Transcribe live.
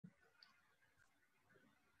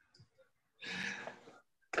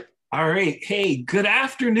All right. Hey, good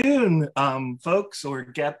afternoon, folks, or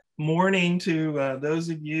get morning to those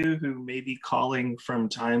of you who may be calling from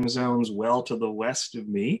time zones well to the west of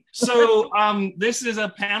me. So this is a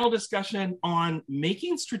panel discussion on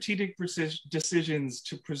making strategic decisions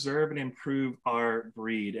to preserve and improve our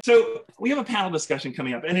breed. So we have a panel discussion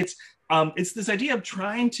coming up, and it's this idea of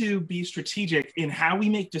trying to be strategic in how we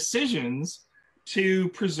make decisions to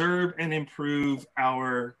preserve and improve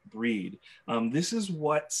our breed. This is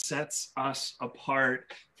what sets us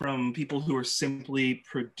apart from people who are simply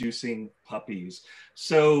producing puppies.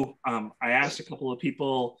 So I asked a couple of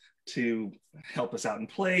people to help us out and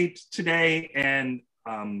play today, and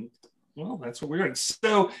well, that's what we're doing.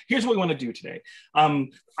 So here's what we want to do today.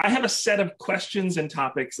 I have a set of questions and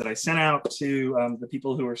topics that I sent out to the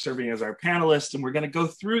people who are serving as our panelists, and we're going to go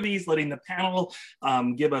through these, letting the panel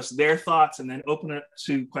give us their thoughts, and then open it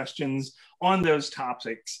to questions on those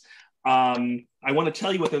topics. I want to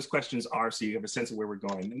tell you what those questions are so you have a sense of where we're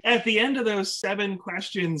going. At the end of those 7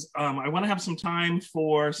 questions, I want to have some time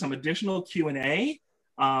for some additional Q&A.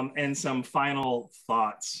 And some final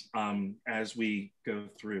thoughts as we go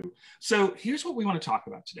through. So here's what we want to talk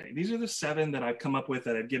about today. These are the 7 that I've come up with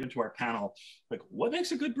that I've given to our panel. Like, what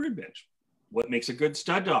makes a good brood bitch? What makes a good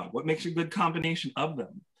stud dog? What makes a good combination of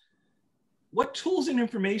them? What tools and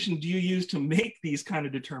information do you use to make these kind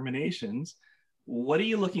of determinations? What are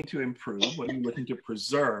you looking to improve? What are you looking to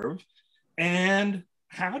preserve? And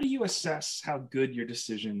how do you assess how good your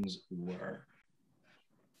decisions were?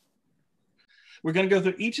 We're going to go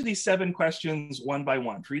through each of these 7 questions one by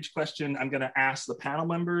one. For each question, I'm going to ask the panel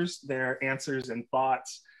members their answers and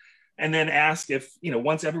thoughts, and then ask if,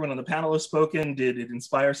 once everyone on the panel has spoken, did it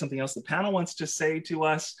inspire something else the panel wants to say to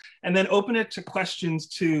us? And then open it to questions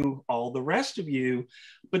to all the rest of you,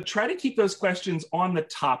 but try to keep those questions on the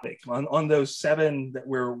topic, on those 7 that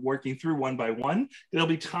we're working through one by one. There'll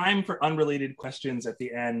be time for unrelated questions at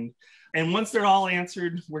the end. And once they're all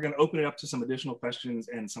answered, we're going to open it up to some additional questions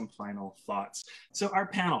and some final thoughts. So our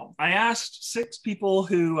panel, I asked 6 people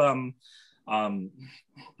who I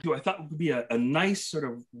thought would be a nice sort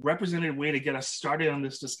of representative way to get us started on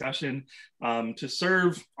this discussion to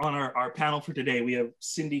serve on our panel for today. We have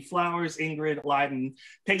Cindy Flowers, Ingrid Leiden,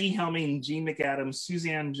 Peggy Helming, Jean McAdams,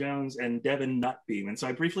 Suzanne Jones, and Devin Nutbeam. And so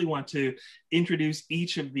I briefly want to introduce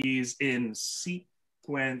each of these in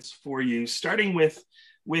sequence for you, starting with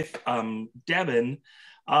Devin.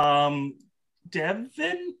 Devin,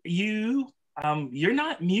 you're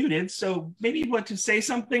not muted, so maybe you want to say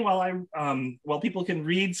something while people can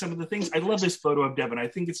read some of the things. I love this photo of Devin. I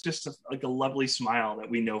think it's just like a lovely smile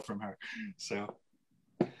that we know from her. So.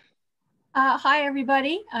 Hi,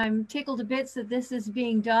 everybody. I'm tickled to bits that this is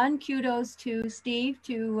being done. Kudos to Steve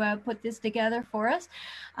to put this together for us.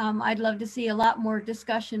 I'd love to see a lot more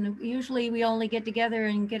discussion. Usually we only get together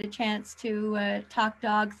and get a chance to talk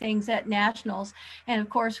dog things at nationals. And of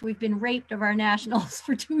course, we've been raped of our nationals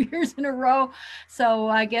for 2 years in a row. So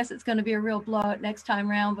I guess it's going to be a real blowout next time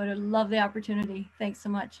around, but I love the opportunity. Thanks so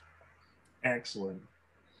much. Excellent.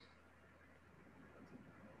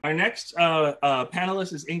 Our next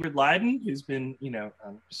panelist is Ingrid Leiden, who's been,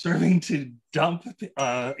 serving to dump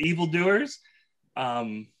evildoers.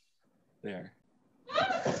 There.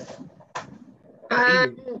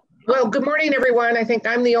 Well, good morning, everyone. I think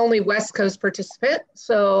I'm the only West Coast participant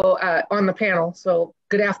on the panel. So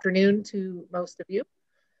good afternoon to most of you.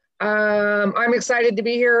 I'm excited to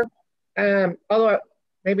be here, although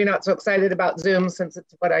maybe not so excited about Zoom since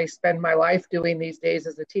it's what I spend my life doing these days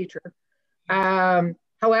as a teacher.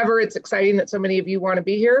 However, it's exciting that so many of you want to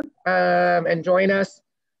be here and join us.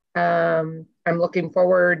 I'm looking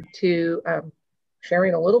forward to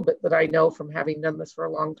sharing a little bit that I know from having done this for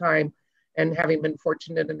a long time and having been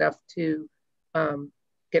fortunate enough to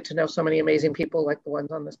get to know so many amazing people like the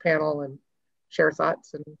ones on this panel and share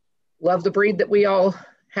thoughts and love the breed that we all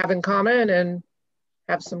have in common and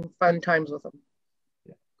have some fun times with them.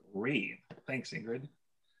 Yeah, great. Thanks, Ingrid.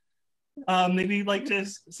 Maybe you'd like to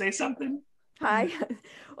say something? Hi.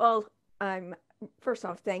 Well, first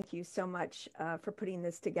off, thank you so much for putting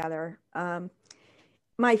this together.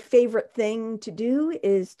 My favorite thing to do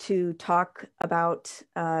is to talk about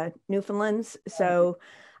Newfoundlands. So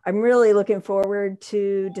I'm really looking forward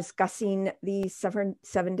to discussing these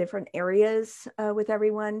seven different areas with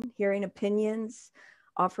everyone, hearing opinions,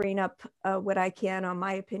 offering up what I can on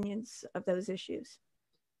my opinions of those issues.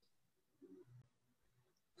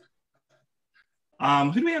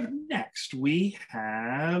 Who do we have next? We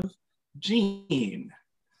have Jean.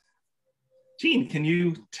 Jean, can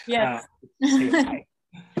you yes. Say hi?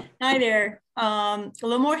 Hi there. A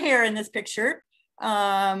little more hair in this picture.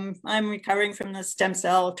 I'm recovering from the stem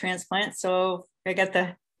cell transplant, so I got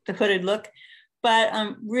the hooded look. But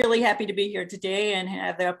I'm really happy to be here today and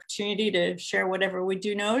have the opportunity to share whatever we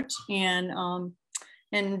do know and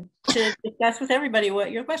to discuss with everybody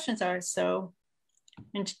what your questions are. So,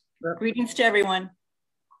 and greetings to everyone.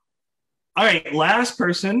 All right, last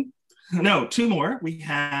person. No, two more. We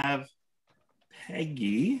have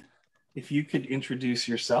Peggy. If you could introduce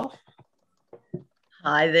yourself.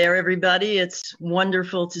 Hi there, everybody. It's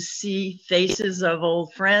wonderful to see faces of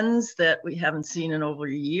old friends that we haven't seen in over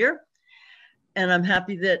a year. And I'm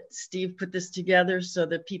happy that Steve put this together so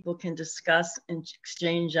that people can discuss and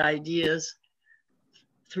exchange ideas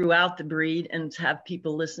throughout the breed and have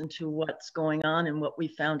people listen to what's going on and what we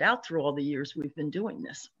found out through all the years we've been doing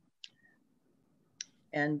this.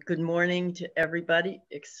 And good morning to everybody.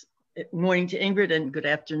 Good morning to Ingrid and good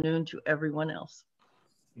afternoon to everyone else.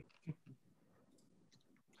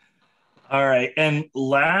 All right, and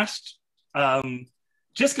last,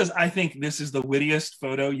 just because I think this is the wittiest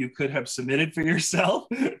photo you could have submitted for yourself,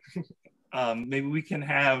 maybe we can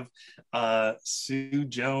have Sue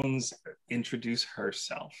Jones introduce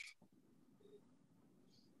herself.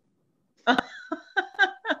 I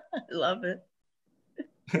love it.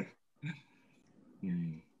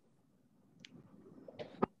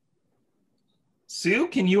 Sue,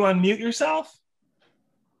 can you unmute yourself?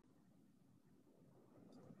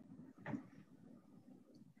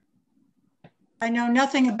 I know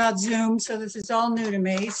nothing about Zoom, so this is all new to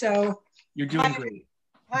me. So you're doing great.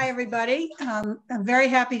 Hi, everybody. I'm very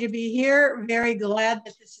happy to be here. Very glad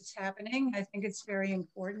that this is happening. I think it's very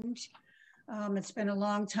important. It's been a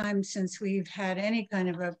long time since we've had any kind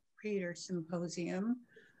of a breeder symposium.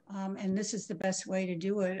 And this is the best way to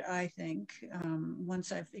do it, I think,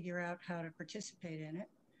 once I figure out how to participate in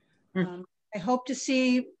it. I hope to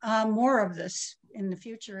see more of this in the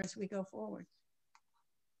future as we go forward.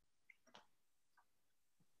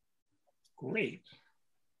 Great.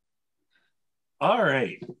 All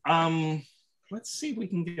right. Let's see if we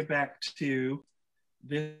can get back to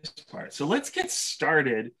this part. So let's get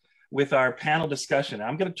started with our panel discussion.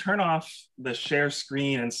 I'm going to turn off the share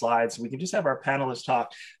screen and slides so we can just have our panelists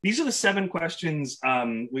talk. These are the 7 questions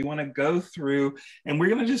we want to go through, and we're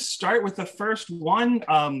going to just start with the first one.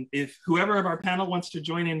 If whoever of our panel wants to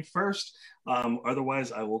join in first,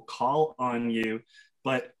 otherwise I will call on you.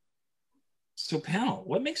 But so panel,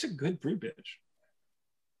 what makes a good brood bitch?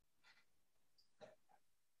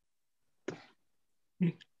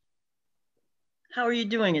 How are you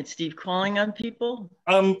doing it, Steve? Calling on people?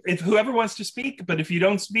 If whoever wants to speak, but if you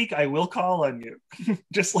don't speak, I will call on you,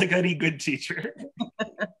 just like any good teacher.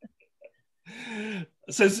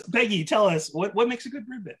 So Peggy, tell us, what makes a good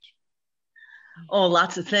brood bitch? Oh,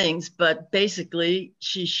 lots of things, but basically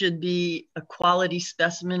she should be a quality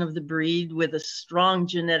specimen of the breed with a strong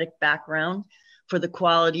genetic background for the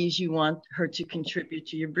qualities you want her to contribute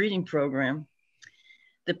to your breeding program.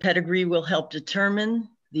 The pedigree will help determine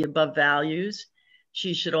the above values.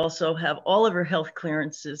 She should also have all of her health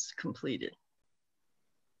clearances completed.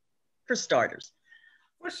 For starters.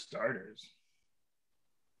 For starters.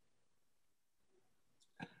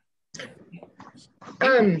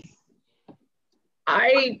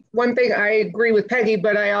 One thing I agree with Peggy,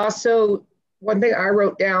 but one thing I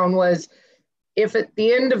wrote down was, if at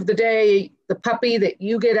the end of the day, the puppy that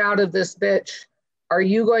you get out of this bitch, are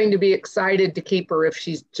you going to be excited to keep her if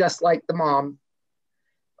she's just like the mom?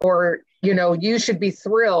 Or, you know, you should be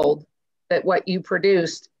thrilled that what you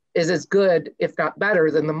produced is as good, if not better,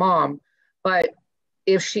 than the mom. But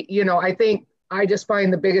if she, you know, I just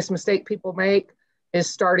find the biggest mistake people make is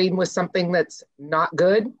starting with something that's not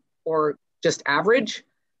good or just average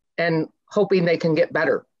and hoping they can get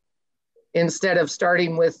better, instead of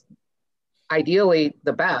starting with ideally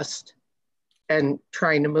the best and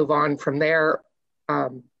trying to move on from there.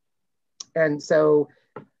 And so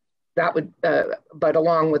that would, but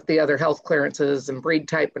along with the other health clearances and breed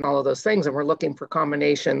type and all of those things, and we're looking for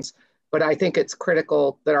combinations, but I think it's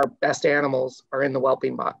critical that our best animals are in the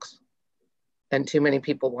whelping box. And too many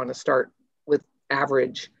people want to start with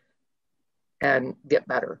average and get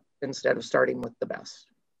better instead of starting with the best.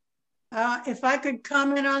 If I could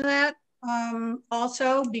comment on that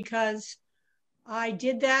also, because I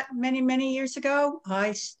did that many, many years ago.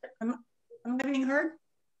 Am I being heard?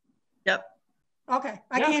 Yep. Okay,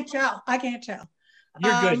 I can't tell.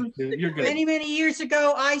 You're good. You're good. Many, many years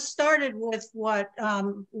ago, I started with what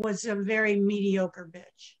was a very mediocre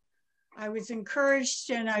bitch. I was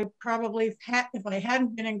encouraged, and I probably, if I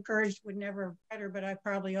hadn't been encouraged, would never have better, but I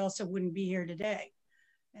probably also wouldn't be here today.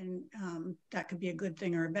 And that could be a good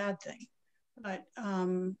thing or a bad thing. But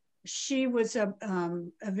she was a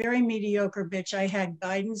very mediocre bitch. I had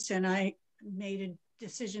guidance, and I mated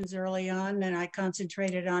decisions early on, and I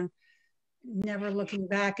concentrated on never looking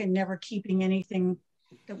back and never keeping anything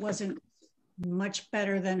that wasn't much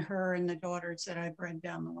better than her and the daughters that I bred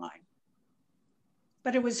down the line.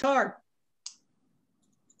 But it was hard.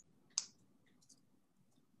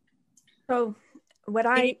 So what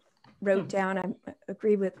I wrote down, I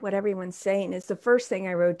agree with what everyone's saying, is the first thing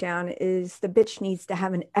I wrote down is the bitch needs to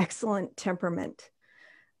have an excellent temperament.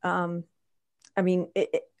 I mean,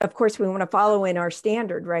 of course, we want to follow in our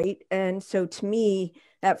standard, right? And so to me,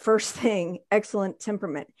 that first thing, excellent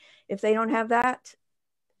temperament. If they don't have that,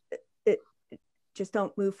 it just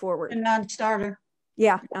don't move forward. A non-starter.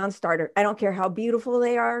 Yeah, non-starter. I don't care how beautiful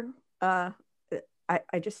they are. I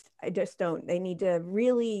just don't. They need to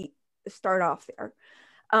really start off there.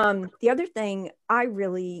 The other thing I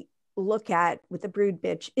really look at with the brood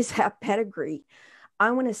bitch is that pedigree.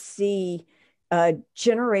 I want to see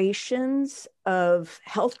generations of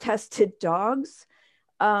health tested dogs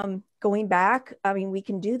going back. I mean, we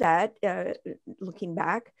can do that looking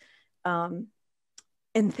back.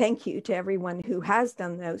 And thank you to everyone who has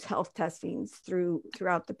done those health testings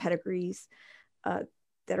throughout the pedigrees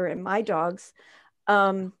that are in my dogs.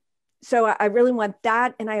 So I really want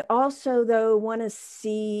that. And I also, though, want to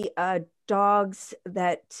see dogs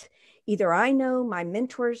that either I know, my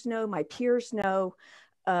mentors know, my peers know,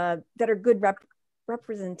 that are good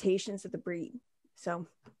representations of the breed. So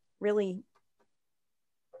really,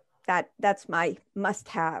 that's my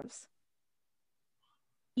must-haves.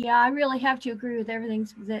 Yeah, I really have to agree with everything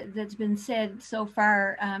that's been said so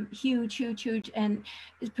far. Huge, huge, huge. And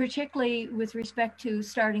particularly with respect to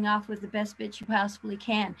starting off with the best bitch you possibly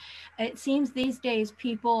can. It seems these days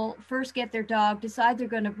people first get their dog, decide they're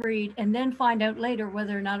going to breed, and then find out later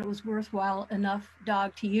whether or not it was worthwhile enough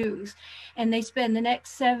dog to use. And they spend the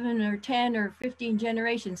next 7 or 10 or 15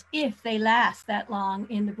 generations, if they last that long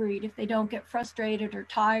in the breed, if they don't get frustrated or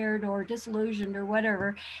tired or disillusioned or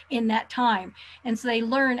whatever in that time. And so they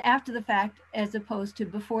learn after the fact as opposed to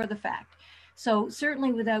before the fact. So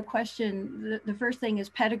certainly without question, the first thing is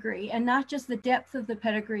pedigree, and not just the depth of the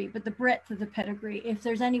pedigree, but the breadth of the pedigree. If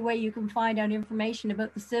there's any way you can find out information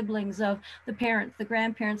about the siblings of the parents, the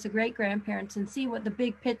grandparents, the great-grandparents, and see what the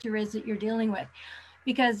big picture is that you're dealing with.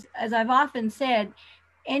 Because as I've often said,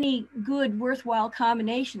 any good worthwhile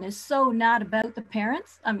combination is so not about the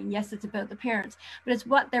parents. I mean, yes, it's about the parents, but it's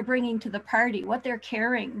what they're bringing to the party, what they're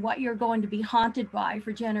carrying, what you're going to be haunted by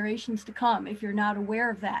for generations to come if you're not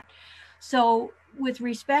aware of that. So with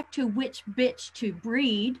respect to which bitch to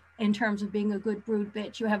breed in terms of being a good brood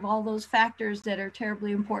bitch, you have all those factors that are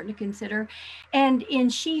terribly important to consider. And in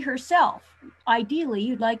she herself, ideally,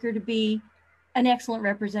 you'd like her to be an excellent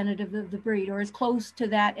representative of the breed, or as close to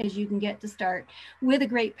that as you can get to start, with a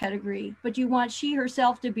great pedigree. But you want she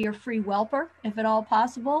herself to be a free whelper, if at all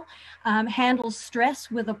possible, handles stress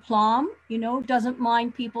with aplomb, you know, doesn't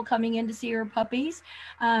mind people coming in to see her puppies.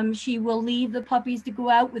 She will leave the puppies to go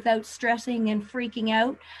out without stressing and freaking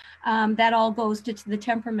out. That all goes to the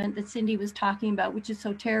temperament that Cindy was talking about, which is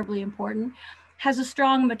so terribly important. Has a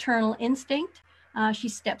strong maternal instinct. She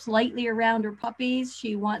steps lightly around her puppies.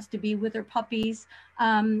 She wants to be with her puppies.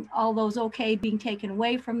 All those okay being taken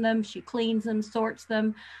away from them. She cleans them, sorts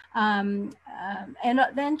them. And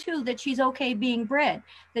then too, that she's okay being bred,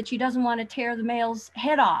 that she doesn't want to tear the male's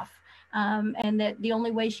head off. And that the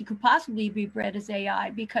only way she could possibly be bred is AI,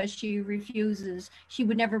 because she refuses. She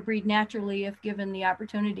would never breed naturally if given the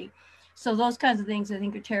opportunity. So those kinds of things I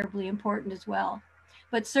think are terribly important as well.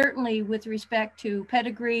 But certainly with respect to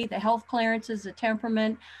pedigree, the health clearances, the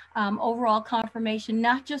temperament, overall confirmation,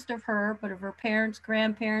 not just of her, but of her parents,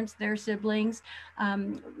 grandparents, their siblings,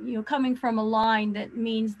 you know, coming from a line that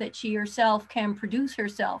means that she herself can produce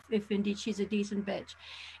herself, if indeed she's a decent bitch.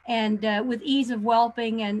 And with ease of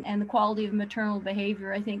whelping and the quality of maternal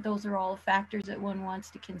behavior, I think those are all factors that one wants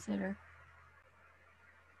to consider.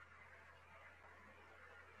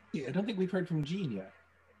 Yeah, I don't think we've heard from Jean yet.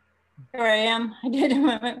 Here I am. I did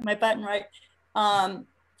my button right. I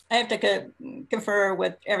have to confer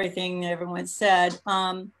with everything everyone said.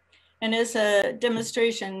 And as a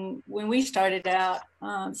demonstration, when we started out,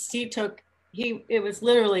 Steve it was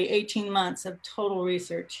literally 18 months of total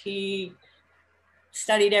research. He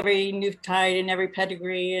studied every Newfoundland and every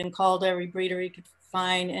pedigree and called every breeder he could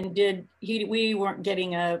find, and we weren't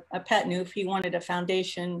getting a pet Newf. He wanted a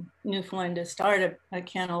foundation Newfoundland to start a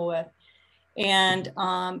kennel with. And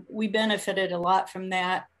we benefited a lot from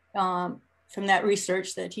that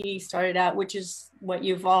research that he started out, which is what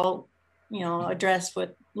you've all, you know, addressed with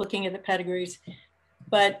looking at the pedigrees.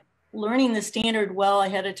 But learning the standard well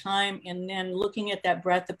ahead of time and then looking at that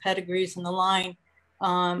breadth of pedigrees in the line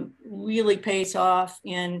really pays off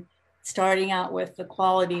in starting out with the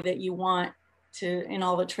quality that you want to, and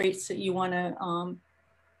all the traits that you want to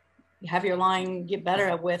have your line get better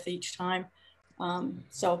at with each time.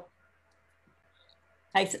 So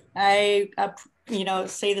I you know,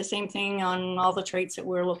 say the same thing on all the traits that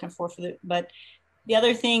we're looking for the, but the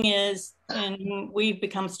other thing is, and we've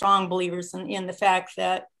become strong believers in the fact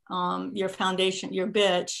that your foundation, your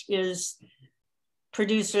bitch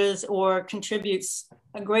produces or contributes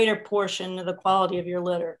a greater portion of the quality of your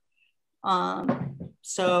litter.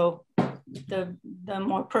 So the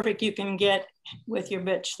more perfect you can get with your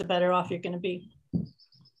bitch, the better off you're going to be.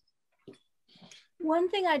 One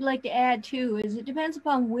thing I'd like to add too is it depends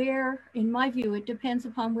upon where, in my view, it depends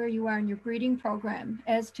upon where you are in your breeding program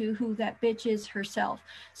as to who that bitch is herself.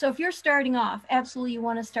 So if you're starting off, absolutely you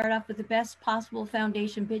want to start off with the best possible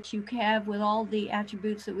foundation bitch you have with all the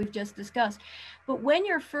attributes that we've just discussed. But when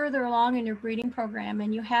you're further along in your breeding program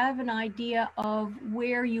and you have an idea of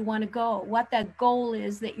where you want to go, what that goal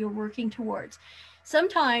is that you're working towards,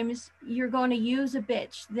 sometimes you're going to use a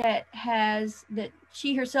bitch that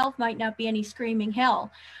she herself might not be any screaming hell,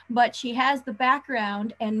 but she has the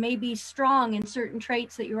background and may be strong in certain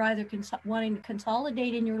traits that you're either wanting to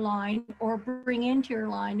consolidate in your line or bring into your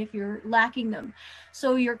line if you're lacking them.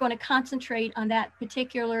 So you're going to concentrate on that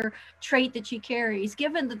particular trait that she carries,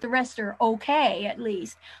 given that the rest are okay at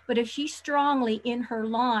least. But if she's strongly in her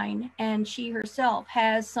line and she herself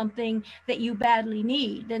has something that you badly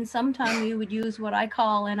need, then sometimes you would use what I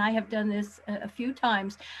call, and I have done this a few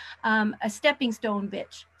times, a stepping stone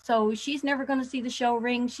bitch. So she's never going to see the show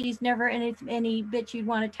ring. She's never any bitch you'd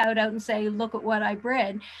want to tout out and say, look at what I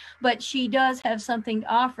bred. But she does have something to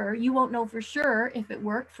offer. You won't know for sure if it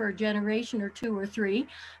worked for a generation or 2 or 3,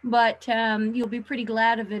 but you'll be pretty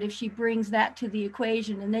glad of it if she brings that to the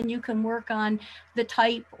equation. And then you can work on the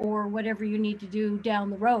type or whatever you need to do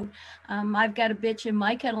down the road. I've got a bitch in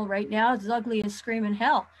my kennel right now. It's ugly as screaming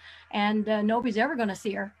hell. And nobody's ever going to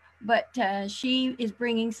see her. But she is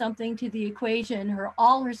bringing something to the equation.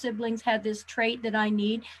 All her siblings had this trait that I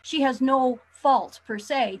need. She has no fault per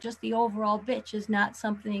se, just the overall bitch is not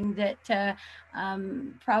something that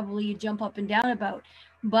probably you jump up and down about.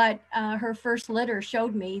 But her first litter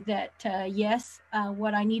showed me that yes,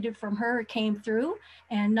 what I needed from her came through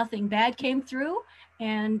and nothing bad came through.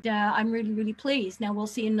 And I'm really, really pleased. Now we'll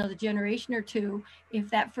see another generation or 2 if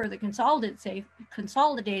that further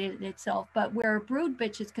consolidated itself. But where a brood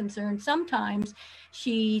bitch is concerned, sometimes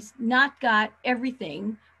she's not got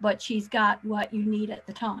everything, but she's got what you need at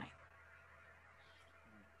the time.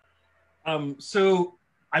 So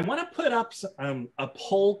I want to put up a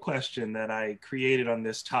poll question that I created on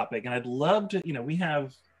this topic, and I'd love to, you know, we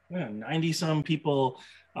have 90 some people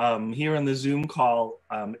here on the Zoom call.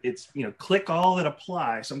 It's, you know, click all that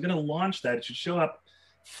apply. So I'm going to launch that. It should show up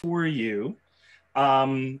for you.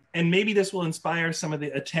 And maybe this will inspire some of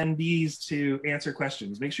the attendees to answer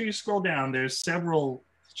questions. Make sure you scroll down. There's several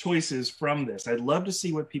choices from this. I'd love to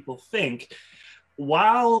see what people think.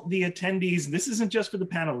 While the attendees, this isn't just for the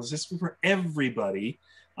panelists, this is for everybody.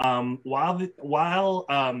 While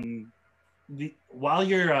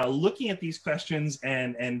you're looking at these questions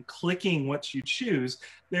and clicking what you choose,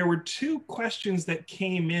 there were 2 questions that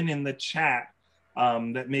came in the chat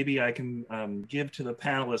that maybe I can give to the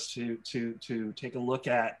panelists to take a look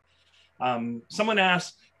at. Someone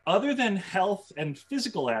asked, other than health and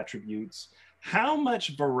physical attributes, how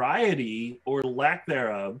much variety or lack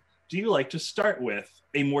thereof do you like to start with?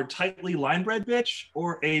 A more tightly line-bred bitch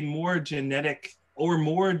or a more genetic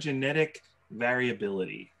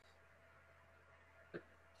variability?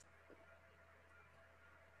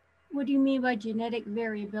 What do you mean by genetic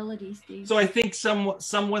variability, Steve? So I think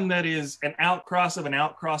someone that is an outcross of an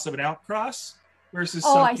outcross of an outcross versus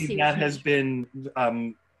Oh, something that has been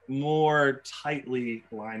more tightly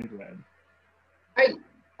line-bred. I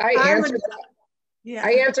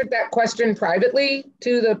answered that question privately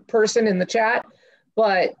to the person in the chat,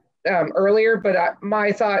 but earlier. But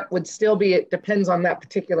my thought would still be it depends on that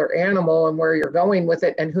particular animal and where you're going with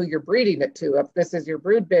it and who you're breeding it to. If this is your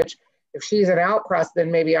brood bitch, if she's an outcross,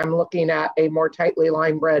 then maybe I'm looking at a more tightly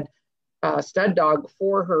line-bred stud dog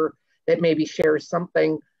for her that maybe shares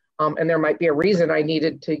something, and there might be a reason I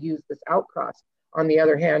needed to use this outcross. On the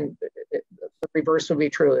other hand, the reverse would be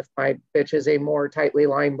true. If my bitch is a more tightly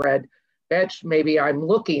line-bred bitch, maybe I'm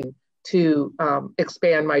looking to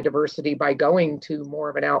expand my diversity by going to more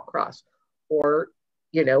of an outcross. Or,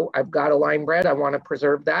 you know, I've got a line bred, I want to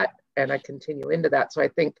preserve that, and I continue into that. So I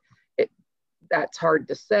think that's hard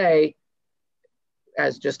to say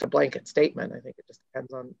as just a blanket statement. I think it just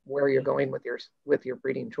depends on where you're going with your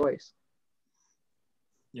breeding choice.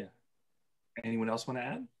 Yeah. Anyone else want to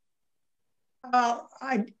add?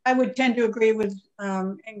 I would tend to agree with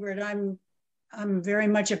Ingrid. I'm very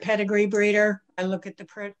much a pedigree breeder. I look at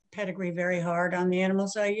the pedigree very hard on the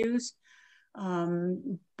animals I use.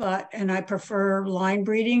 And I prefer line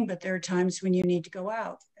breeding, but there are times when you need to go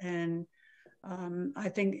out. And I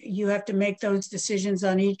think you have to make those decisions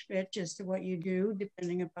on each bitch as to what you do,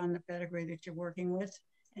 depending upon the pedigree that you're working with.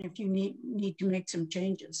 And if you need to make some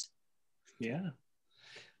changes. Yeah.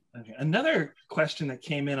 Okay. Another question that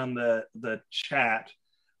came in on the chat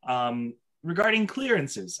regarding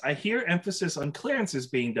clearances. I hear emphasis on clearances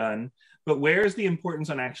being done, but where is the importance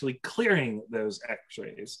on actually clearing those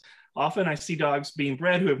x-rays? Often I see dogs being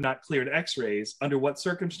bred who have not cleared x-rays. Under what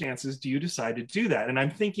circumstances do you decide to do that? And I'm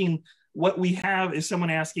thinking what we have is someone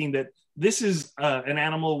asking that this is an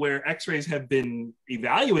animal where x-rays have been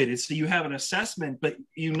evaluated, so you have an assessment, but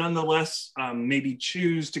you nonetheless maybe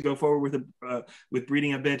choose to go forward with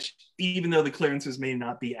breeding a bitch, even though the clearances may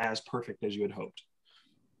not be as perfect as you had hoped.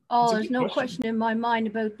 Oh, there's no question in my mind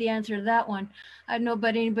about the answer to that one. I don't know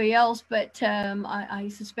about anybody else, but I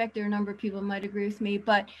suspect there are a number of people who might agree with me.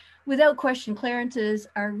 But without question, clearances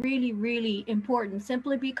are really, really important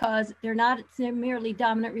simply because they're not merely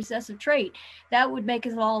dominant recessive trait. That would make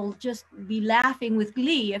us all just be laughing with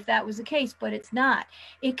glee if that was the case, but it's not.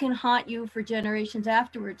 It can haunt you for generations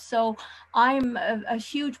afterwards. So I'm a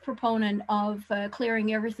huge proponent of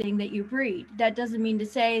clearing everything that you breed. That doesn't mean to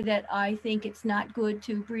say that I think it's not good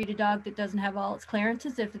to breed a dog that doesn't have all its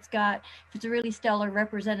clearances if it's a really stellar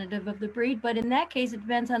representative of the breed. But in that case, it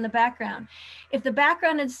depends on the background. If the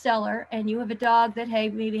background is stellar and you have a dog that, hey,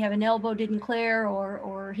 maybe have an elbow didn't clear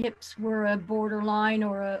or hips were a borderline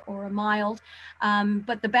or a mild,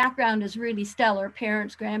 but the background is really stellar,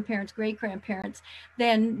 parents, grandparents, great-grandparents,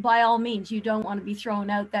 then by all means, you don't want to be throwing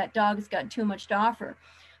out that dog has got too much to offer.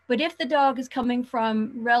 But if the dog is coming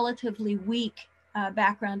from relatively weak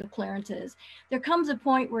background of clearances, there comes a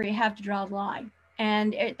point where you have to draw the line.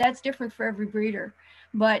 And that's different for every breeder.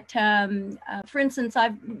 But for instance,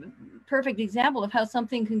 perfect example of how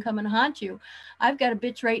something can come and haunt you. I've got a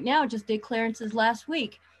bitch right now, just did clearances last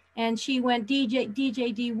week, and she went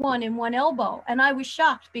DJD1 in one elbow. And I was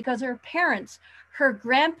shocked because her parents, her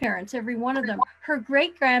grandparents, every one of them, her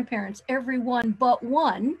great-grandparents, every one but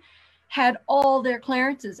one, had all their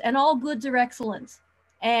clearances and all goods or excellence.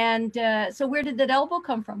 And so where did that elbow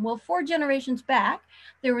come from? Well, 4 generations back,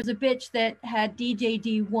 there was a bitch that had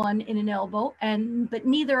DJD1 in an elbow, but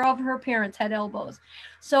neither of her parents had elbows.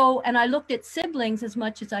 So, and I looked at siblings as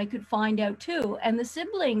much as I could find out too, and the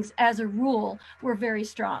siblings, as a rule, were very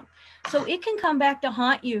strong. So it can come back to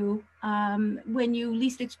haunt you when you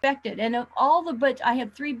least expect it. And of all the bitch, I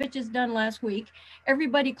had 3 bitches done last week.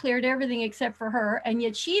 Everybody cleared everything except for her, and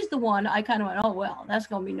yet she's the one I kind of went, oh, well, that's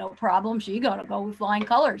going to be no problem. She's going to go with flying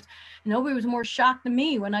colors. Nobody was more shocked than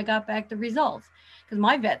me when I got back the results, because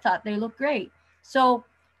my vet thought they looked great. So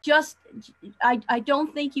I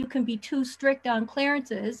don't think you can be too strict on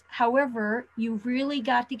clearances. However, you've really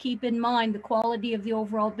got to keep in mind the quality of the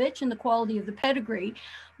overall bitch and the quality of the pedigree.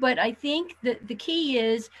 But I think that the key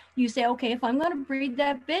is you say, okay, if I'm going to breed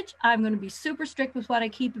that bitch, I'm going to be super strict with what I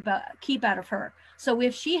keep out of her. So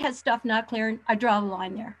if she has stuff not clearing, I draw the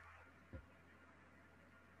line there.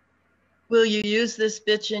 Will you use this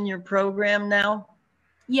bitch in your program now?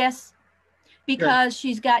 Yes, because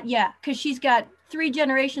she's got 3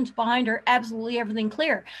 generations behind her, absolutely everything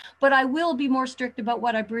clear. But I will be more strict about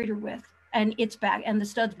what I breed her with and its back and the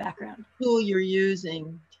stud's background. Tool you're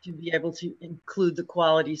using to be able to include the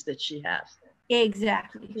qualities that she has.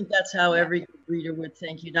 Exactly. I think that's how every breeder would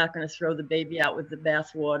think. You're not going to throw the baby out with the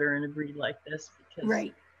bathwater in a breed like this. Because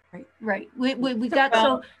right. We got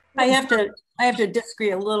so. I have to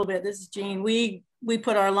disagree a little bit. This is Jean. We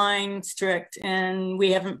put our line strict, and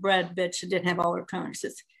we haven't bred bitch that didn't have all her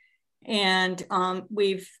clearances. And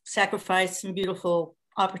we've sacrificed some beautiful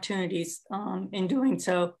opportunities in doing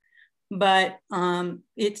so. But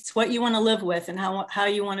it's what you want to live with and how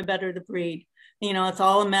you want to better the breed. You know, it's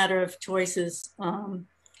all a matter of choices.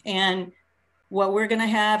 And what we're going to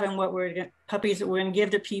have and puppies that we're going to give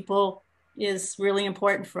to people is really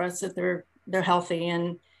important for us, that they're healthy.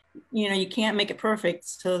 And, you know, you can't make it perfect.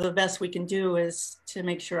 So the best we can do is to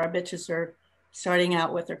make sure our bitches are starting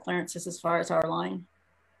out with their clearances as far as our line.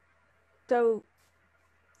 So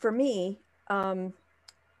for me,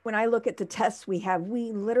 when I look at the tests we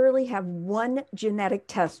literally have 1 genetic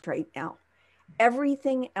test right now.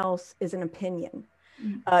 Everything else is an opinion.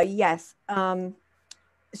 Yes.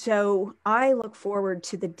 So I look forward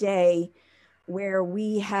to the day where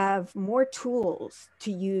we have more tools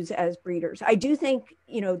to use as breeders. I do think,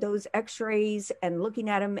 you know, those x-rays and looking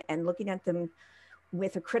at them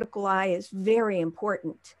with a critical eye is very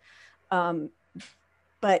important.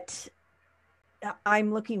 But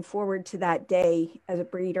I'm looking forward to that day as a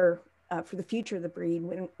breeder for the future of the breed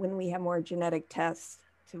when we have more genetic tests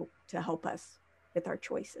to help us with our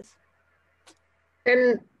choices.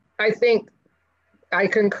 And I think I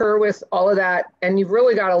concur with all of that. And you've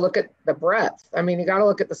really got to look at the breadth. I mean, you got to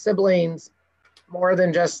look at the siblings more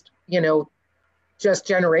than just, just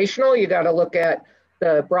generational. You got to look at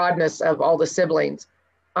the broadness of all the siblings.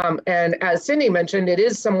 And as Cindy mentioned, it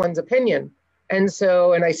is someone's opinion. And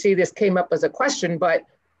so, and I see this came up as a question, but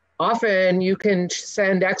often you can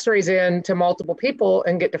send x-rays in to multiple people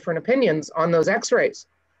and get different opinions on those x-rays.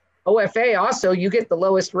 OFA also, you get the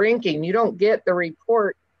lowest ranking. You don't get the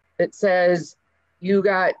report that says you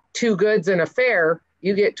got 2 goods and a fair.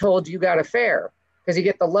 You get told you got a fair because you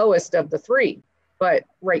get the lowest of the 3. But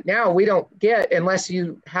right now we don't get, unless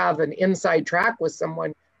you have an inside track with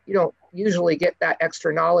someone, you don't usually get that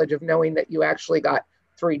extra knowledge of knowing that you actually got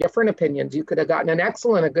 3 different opinions. You could have gotten an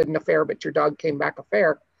excellent, a good, and a fair, but your dog came back a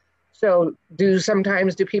fair. So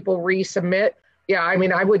sometimes do people resubmit? Yeah, I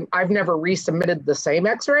mean, I've never resubmitted the same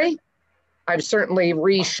x-ray. I've certainly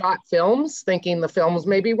reshot films thinking the films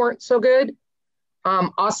maybe weren't so good.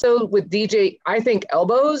 Also with DJ, I think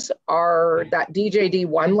elbows are that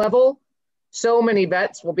DJD1 level. So many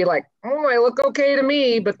vets will be like, oh, I look okay to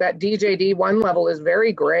me, but that DJD1 level is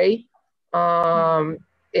very gray. I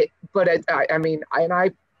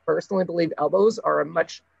personally believe elbows are a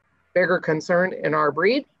much bigger concern in our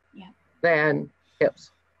breed than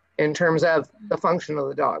hips in terms of the function of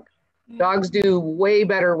the dog. Dogs do way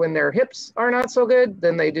better when their hips are not so good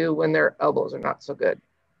than they do when their elbows are not so good.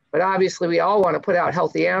 But obviously we all want to put out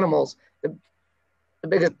healthy animals. The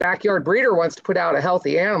biggest backyard breeder wants to put out a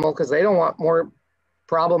healthy animal because they don't want more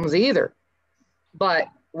problems either. But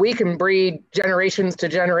we can breed generations to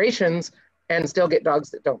generations and still get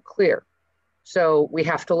dogs that don't clear. So we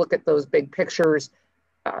have to look at those big pictures,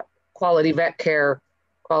 quality vet care,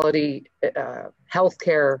 quality health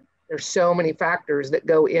care. There's so many factors that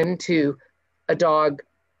go into a dog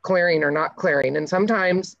clearing or not clearing. And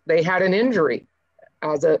sometimes they had an injury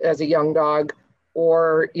as a young dog,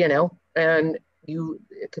 or, and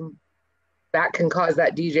that can cause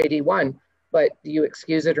that DJD1, but do you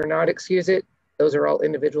excuse it or not excuse it? Those are all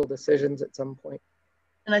individual decisions at some point.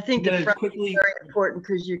 And I think the front is very important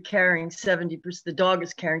because you're carrying 70%, the dog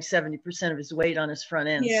is carrying 70% of his weight on his front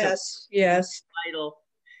end. Yes, so yes. It's vital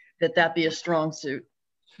that be a strong suit.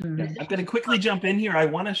 I'm going to quickly jump in here. I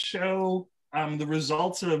want to show the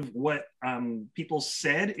results of what people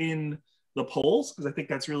said in the polls, because I think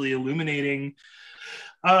that's really illuminating.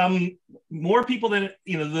 More people than,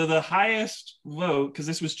 the highest vote, because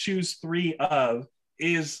this was choose 3 of,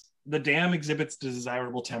 is the dam exhibits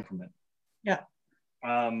desirable temperament. Yeah.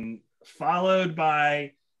 Followed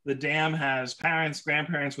by the dam has parents,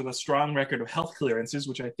 grandparents with a strong record of health clearances,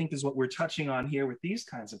 which I think is what we're touching on here with these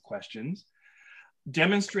kinds of questions.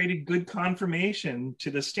 Demonstrated good conformation to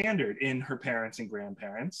the standard in her parents and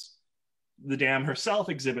grandparents. The dam herself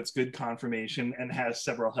exhibits good conformation and has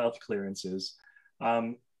several health clearances.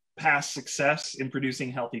 Past success in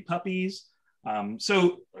producing healthy puppies.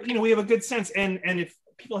 So, we have a good sense. And if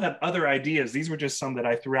people have other ideas, these were just some that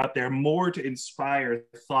I threw out there, more to inspire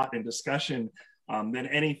thought and discussion than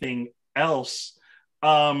anything else.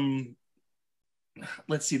 Let's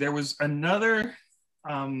see, there was another,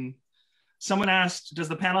 someone asked, does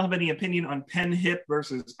the panel have any opinion on pen hip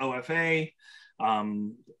versus OFA?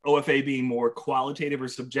 OFA being more qualitative or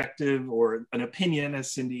subjective, or an opinion,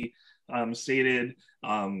 as Cindy stated,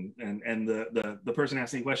 and the person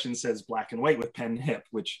asking the question says black and white with pen hip,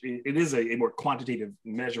 which it is a more quantitative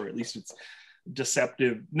measure. At least it's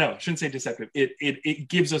deceptive. No, I shouldn't say deceptive. It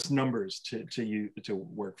gives us numbers to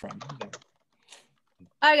work from.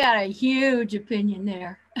 I got a huge opinion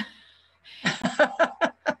there.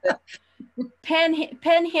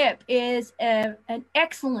 Pen hip is an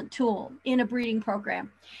excellent tool in a breeding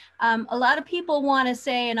program. A lot of people want to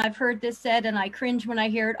say, and I've heard this said, and I cringe when I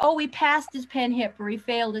hear it, oh, we passed as pen hip or we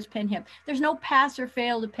failed as pen hip. There's no pass or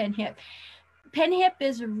fail to pen hip. Pen hip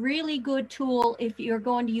is a really good tool if you're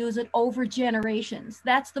going to use it over generations.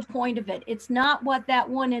 That's the point of it. It's not what that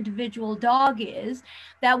one individual dog is.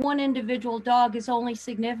 That one individual dog is only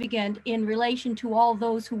significant in relation to all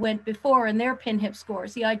those who went before and their pen hip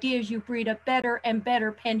scores. The idea is you breed a better and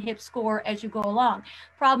better pen hip score as you go along.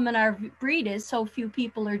 Problem in our breed is so few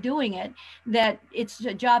people are doing it that it's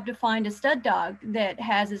a job to find a stud dog that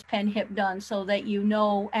has his pen hip done so that you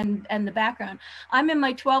know and the background. I'm in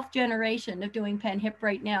my 12th generation of doing doing pen hip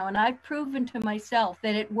right now, and I've proven to myself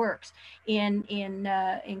that it works in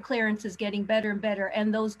clearances getting better and better,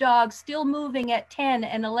 and those dogs still moving at 10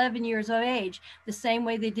 and 11 years of age the same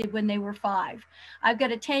way they did when they were 5. I've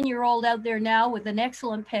got a 10-year-old out there now with an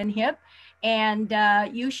excellent pen hip, and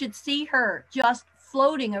you should see her just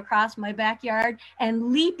floating across my backyard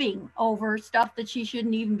and leaping over stuff that she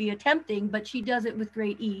shouldn't even be attempting, but she does it with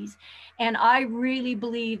great ease. And I really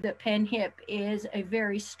believe that pen hip is a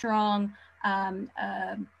very strong,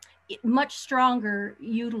 much stronger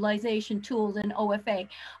utilization tool than OFA.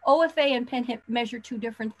 OFA and pen hip measure 2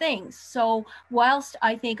 different things. So whilst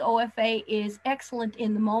I think OFA is excellent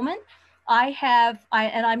in the moment,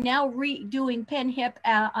 I'm now redoing pen hip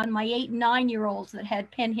on my 8 and 9-year-olds that had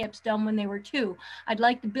pen hips done when they were 2. I'd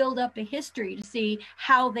like to build up a history to see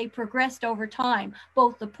how they progressed over time,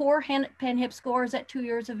 both the poor pen hip scores at 2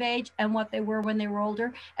 years of age and what they were when they were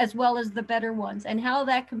older, as well as the better ones, and how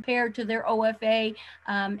that compared to their OFA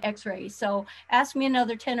x-rays. So ask me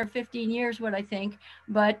another 10 or 15 years what I think,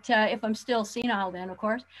 but if I'm still senile then, of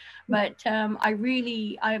course. But I'm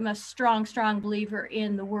a strong believer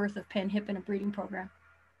in the worth of pen hip in a breeding program.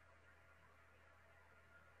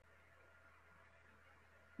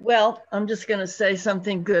 Well, I'm just going to say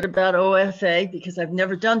something good about OFA because I've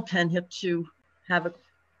never done pen hip to have a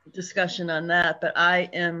discussion on that, but I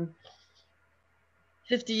am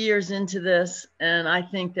 50 years into this, and I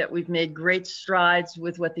think that we've made great strides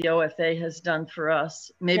with what the OFA has done for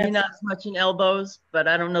us. Maybe Yes. not as much in elbows, but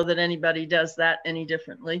I don't know that anybody does that any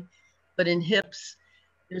differently. But in hips,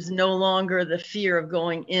 there's no longer the fear of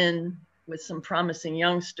going in with some promising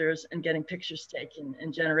youngsters and getting pictures taken.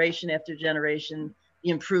 And generation after generation, the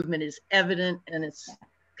improvement is evident and it's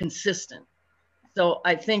consistent. So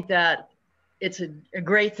I think that it's a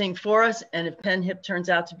great thing for us. And if pen hip turns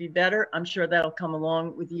out to be better, I'm sure that'll come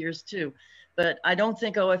along with years too. But I don't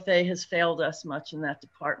think OFA has failed us much in that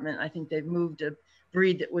department. I think they've moved a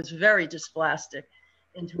breed that was very dysplastic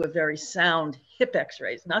into a very sound hip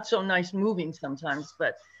x-rays. Not so nice moving sometimes,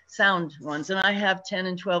 but sound ones. And I have 10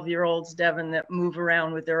 and 12-year-olds, Devin, that move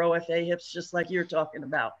around with their OFA hips just like you're talking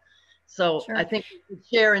about. So Sure. I think we should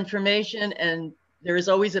share information, and there is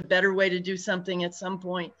always a better way to do something at some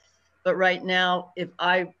point. But right now, if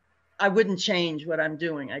I wouldn't change what I'm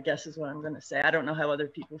doing, I guess is what I'm going to say. I don't know how other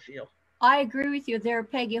people feel. I agree with you there,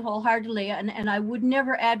 Peggy, wholeheartedly, and I would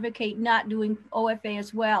never advocate not doing OFA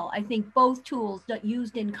as well. I think both tools that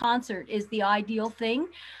used in concert is the ideal thing.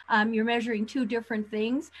 You're measuring 2 different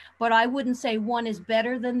things, but I wouldn't say one is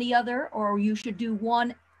better than the other, or you should do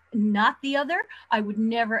one, not the other. I would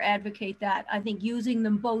never advocate that. I think using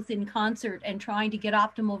them both in concert and trying to get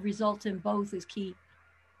optimal results in both is key.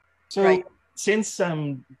 So Right. Since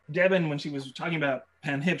Devin, when she was talking about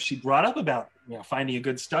pen hip, she brought up about finding a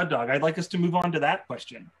good stud dog. I'd like us to move on to that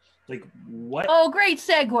question. Like what? Oh, great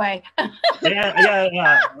segue.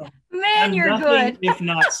 Yeah. Man, I'm you're nothing good. if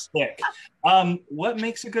not slick. What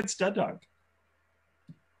makes a good stud dog?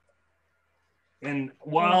 And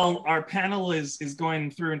while our panel is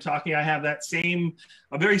going through and talking, I have a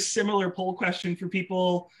very similar poll question for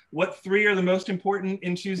people. What 3 are the most important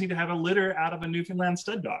in choosing to have a litter out of a Newfoundland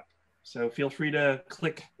stud dog? So feel free to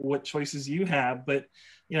click what choices you have, but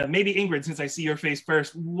maybe Ingrid, since I see your face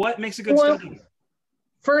first, what makes a good stud dog?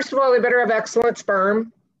 First of all, they better have excellent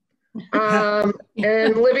sperm. And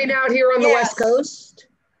living out here on the West Coast,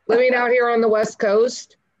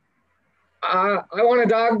 I want a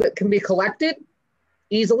dog that can be collected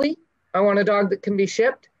easily. I want a dog that can be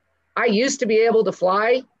shipped. I used to be able to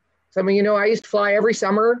fly. Some of you know I used to fly every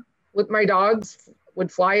summer with my dogs,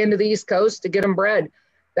 would fly into the East Coast to get them bred.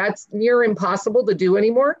 That's near impossible to do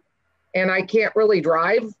anymore. And I can't really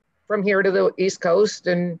drive from here to the East Coast.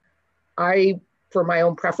 And I, for my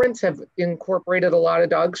own preference, have incorporated a lot of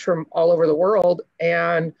dogs from all over the world.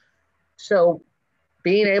 And so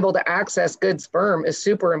being able to access good sperm is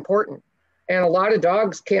super important. And a lot of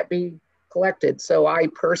dogs can't be collected. So I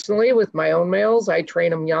personally, with my own males, I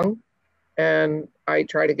train them young and I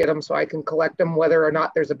try to get them so I can collect them whether or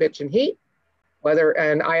not there's a bitch in heat.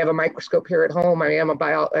 And I have a microscope here at home. I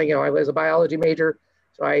was a biology major,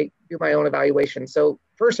 so I do my own evaluation. So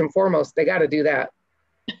first and foremost, they got to do that.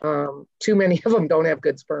 Too many of them don't have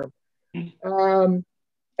good sperm. And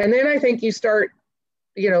then I think you start,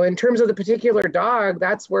 in terms of the particular dog,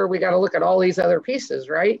 that's where we got to look at all these other pieces,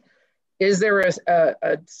 right? Is there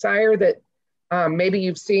a sire that maybe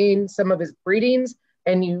you've seen some of his breedings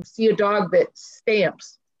and you see a dog that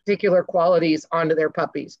stamps particular qualities onto their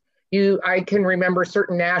puppies? I can remember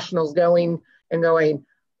certain nationals going,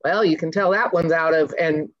 well, you can tell that one's out of,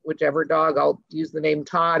 and whichever dog, I'll use the name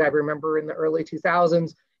Todd. I remember in the early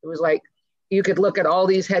 2000s, it was like, you could look at all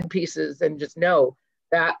these headpieces and just know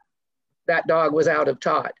that that dog was out of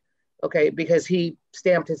Todd, okay, because he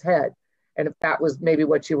stamped his head. And if that was maybe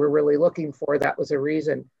what you were really looking for, that was a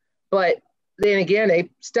reason. But then again, a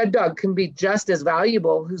stud dog can be just as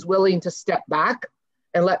valuable who's willing to step back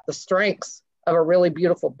and let the strengths of a really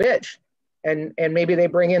beautiful bitch. And maybe they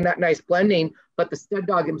bring in that nice blending, but the stud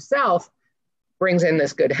dog himself brings in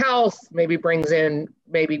this good health, maybe brings in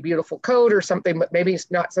maybe beautiful coat or something, but maybe it's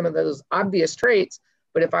not some of those obvious traits.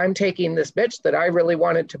 But if I'm taking this bitch that I really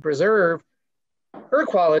wanted to preserve her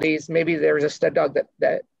qualities, maybe there's a stud dog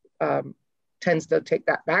that tends to take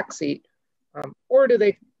that back seat, or do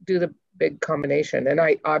they do the big combination? And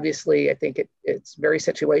I think it's very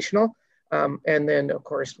situational. And then of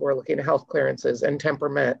course we're looking at health clearances and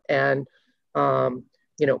temperament and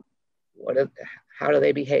you know, how do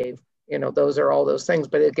they behave? You know, those are all those things.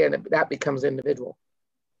 But again, that becomes individual.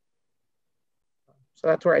 So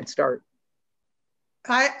that's where I'd start.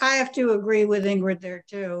 I have to agree with Ingrid there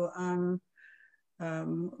too.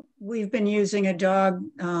 We've been using a dog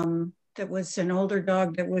that was an older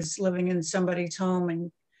dog that was living in somebody's home,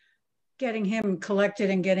 and getting him collected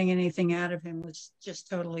and getting anything out of him was just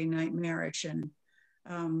totally nightmarish. And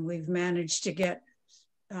we've managed to get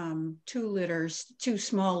two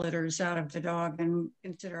small litters out of the dog, and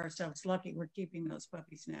consider ourselves lucky we're keeping those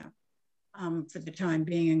puppies now for the time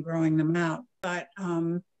being and growing them out. But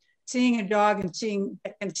seeing a dog and seeing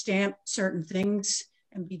and stamp certain things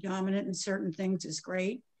and be dominant in certain things is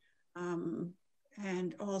great.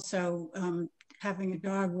 And also having a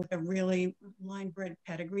dog with a really line-bred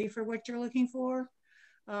pedigree for what you're looking for.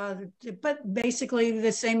 But basically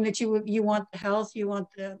the same that you want the health, you want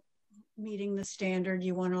the meeting the standard,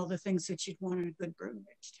 you want all the things that you'd want in a good brood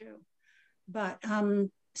mix too. But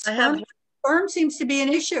sperm seems to be an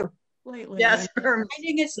issue lately. Yes, sperm.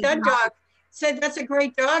 Finding a stud dog, said that's a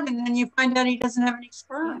great dog, and then you find out he doesn't have any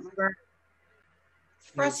sperm.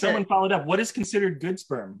 Someone followed up. What is considered good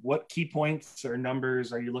sperm? What key points or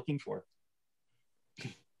numbers are you looking for?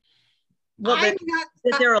 Well, that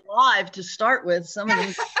they're alive to start with. Some of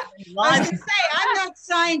them I was going to say, I'm not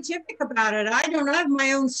scientific about it. I don't have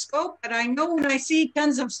my own scope, but I know when I see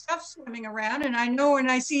tons of stuff swimming around, and I know when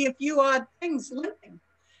I see a few odd things living.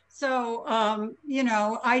 So, you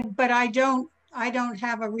know, I don't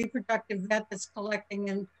have a reproductive vet that's collecting,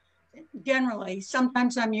 and generally,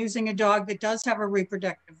 sometimes I'm using a dog that does have a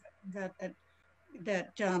reproductive vet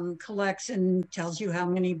that collects and tells you how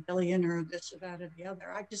many billion or this or that or the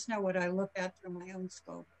other. I just know what I look at through my own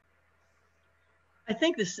scope. I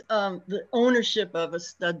think this, the ownership of a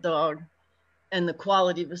stud dog and the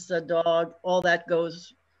quality of a stud dog, all that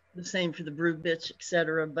goes the same for the brood bitch,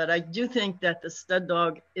 etc. But I do think that the stud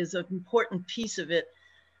dog is an important piece of it,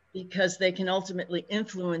 because they can ultimately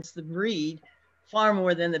influence the breed far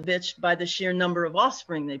more than the bitch by the sheer number of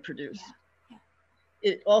offspring they produce. Yeah.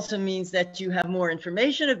 Yeah. It also means that you have more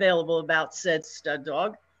information available about said stud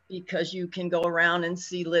dog, because you can go around and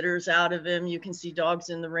see litters out of him. You can see dogs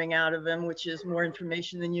in the ring out of him, which is more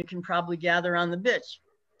information than you can probably gather on the bitch.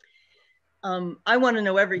 I want to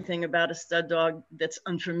know everything about a stud dog that's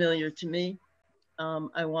unfamiliar to me.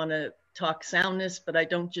 I want to talk soundness, but I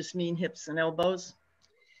don't just mean hips and elbows.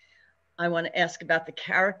 I want to ask about the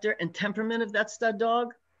character and temperament of that stud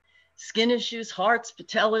dog, skin issues, hearts,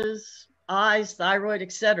 patellas, eyes, thyroid,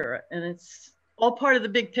 etc. And it's all part of the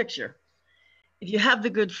big picture. If you have the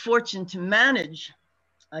good fortune to manage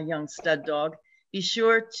a young stud dog, be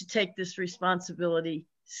sure to take this responsibility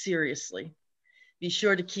seriously. Be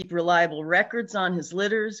sure to keep reliable records on his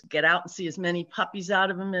litters, get out and see as many puppies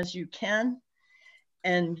out of him as you can,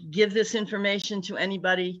 and give this information to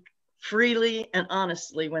anybody freely and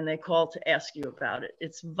honestly when they call to ask you about it.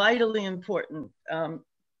 It's vitally important.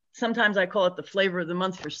 Sometimes I call it the flavor of the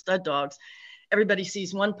month for stud dogs. Everybody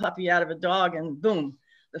sees one puppy out of a dog and boom,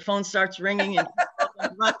 the phone starts ringing and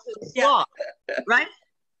runs to the spa, right?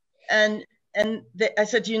 And I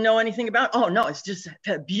said, do you know anything about it? Oh no, it's just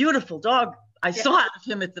a beautiful dog. I saw out of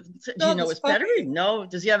him at the, do you know his pedigree? No,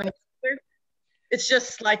 does he have any? It's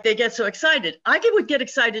just like they get so excited. I would get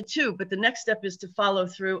excited too, but the next step is to follow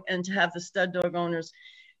through and to have the stud dog owners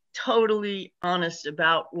totally honest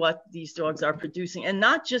about what these dogs are producing, and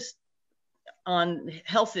not just on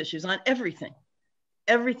health issues, on everything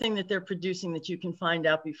that they're producing that you can find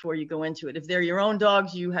out before you go into it. If they're your own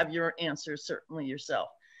dogs, you have your answers certainly yourself.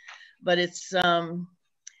 But it's,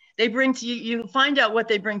 They bring to you, you find out what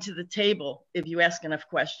they bring to the table if you ask enough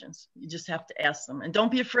questions. You just have to ask them, and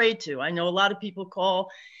don't be afraid to. I know a lot of people call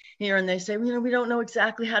here and they say, you know, we don't know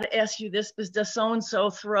exactly how to ask you this, but does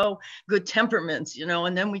so-and-so throw good temperaments, you know,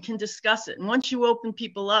 and then we can discuss it. And once you open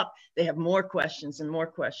people up, they have more questions and more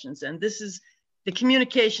questions. And this is, the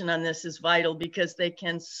communication on this is vital, because they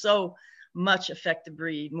can so much affect the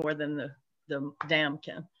breed more than the dam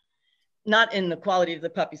can. Not in the quality of the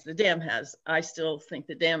puppies the dam has. I still think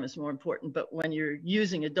the dam is more important, but when you're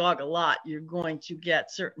using a dog a lot, you're going to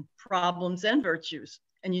get certain problems and virtues,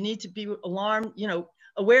 and you need to be alarmed, you know,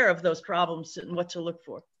 aware of those problems and what to look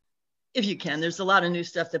for. If you can, there's a lot of new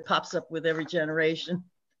stuff that pops up with every generation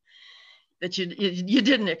that you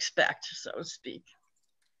didn't expect, so to speak.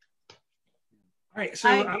 All right, so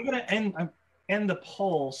I'm going to end the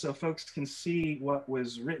poll so folks can see what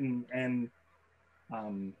was written and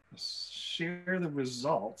share the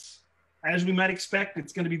results. As we might expect,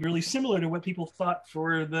 it's going to be really similar to what people thought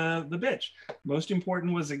for the bitch. Most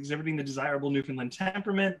important was exhibiting the desirable Newfoundland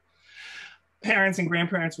temperament, parents and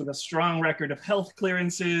grandparents with a strong record of health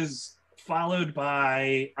clearances, followed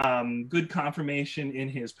by good confirmation in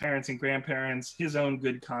his parents and grandparents, his own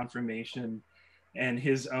good confirmation, and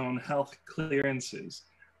his own health clearances.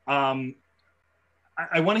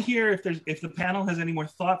 I want to hear if the panel has any more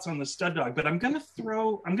thoughts on the stud dog, but I'm going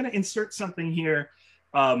to insert something here,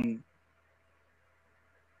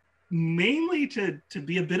 mainly to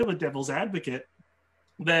be a bit of a devil's advocate,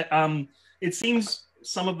 that it seems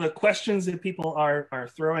some of the questions that people are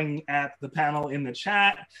throwing at the panel in the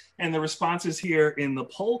chat and the responses here in the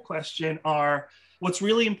poll question are, what's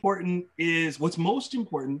most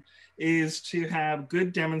important is to have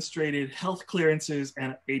good demonstrated health clearances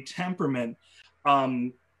and a temperament.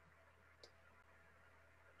 I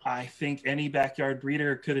think any backyard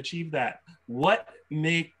breeder could achieve that. What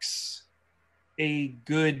makes a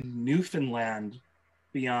good Newfoundland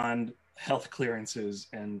beyond health clearances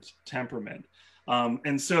and temperament?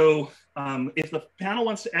 And so if the panel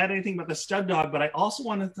wants to add anything about the stud dog, but I also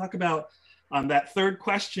want to talk about that third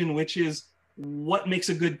question, which is what makes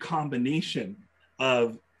a good combination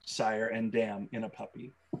of sire and dam in a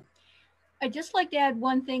puppy? I'd just like to add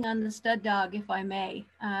one thing on the stud dog, if I may,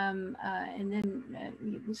 and then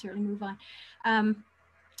we'll certainly move on.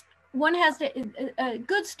 One has to, a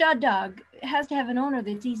good stud dog has to have an owner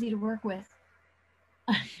that's easy to work with.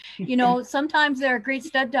 You know, sometimes there are great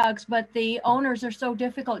stud dogs, but the owners are so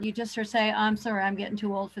difficult. You just sort of say, I'm sorry, I'm getting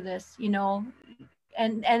too old for this, you know,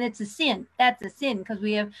 and it's a sin. That's a sin, because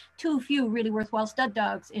we have too few really worthwhile stud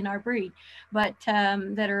dogs in our breed, but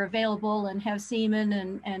that are available and have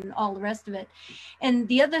semen and all the rest of it. And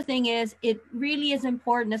the other thing is, it really is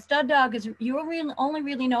important. A stud dog is, you only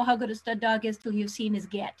really know how good a stud dog is till you've seen his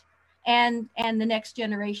get. And the next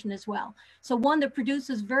generation as well. So one that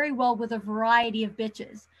produces very well with a variety of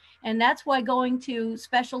bitches. And that's why going to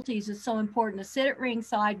specialties is so important, to sit at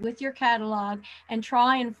ringside with your catalog and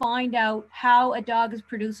try and find out how a dog is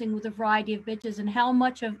producing with a variety of bitches and how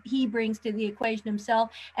much of he brings to the equation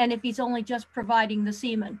himself, and if he's only just providing the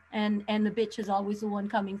semen and the bitch is always the one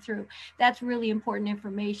coming through. That's really important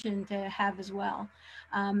information to have as well.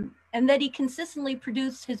 And that he consistently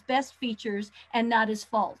produced his best features and not his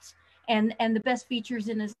faults. And the best features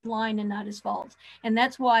in his line and not his faults. And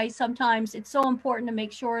that's why sometimes it's so important to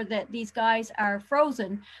make sure that these guys are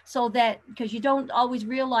frozen, so that, because you don't always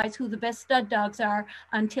realize who the best stud dogs are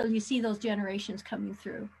until you see those generations coming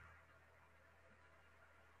through.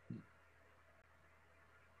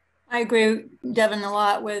 I agree, Devin, a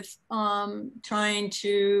lot with trying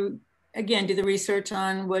to, again, do the research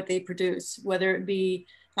on what they produce, whether it be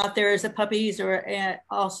out there as a puppies or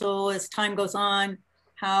also as time goes on,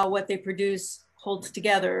 how what they produce holds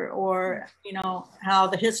together, or, you know, how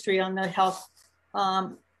the history on the health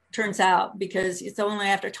turns out, because it's only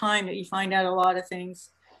after time that you find out a lot of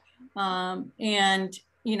things. And,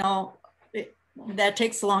 you know, that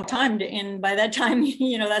takes a long time to, and by that time,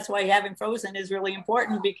 you know, that's why having frozen is really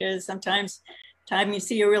important, because sometimes time you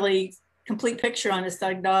see a really complete picture on a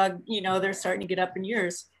stud dog, you know, they're starting to get up in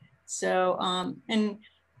years. So, and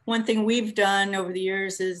one thing we've done over the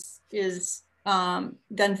years is done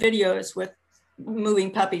videos with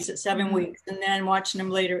moving puppies at 7 weeks, and then watching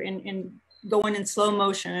them later in going in slow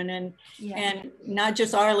motion, and not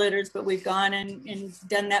just our litters, but we've gone and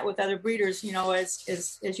done that with other breeders, you know, as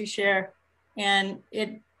you share, and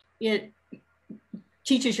it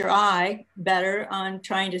teaches your eye better on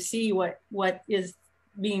trying to see what is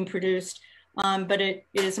being produced, but it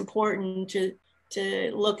is important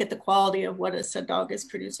to look at the quality of what a stud dog is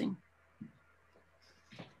producing.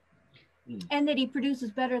 And that he produces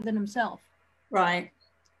better than himself. Right.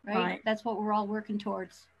 That's what we're all working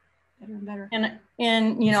towards. better and better.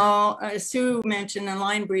 And you know, as Sue mentioned, in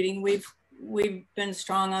line breeding, we've been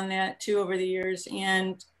strong on that too over the years.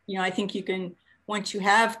 And you know, I think you can, once you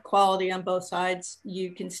have quality on both sides,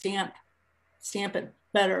 you can stamp it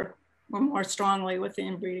better or more strongly with the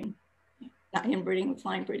inbreeding, not inbreeding, with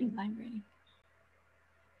line breeding. Line breeding.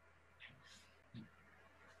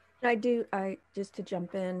 I just to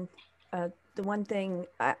jump in, the one thing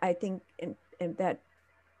I think that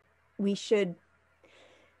we should,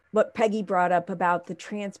 what Peggy brought up about the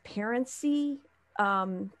transparency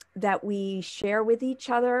that we share with each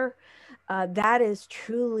other, that is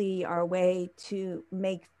truly our way to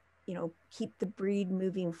make, you know, keep the breed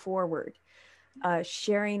moving forward.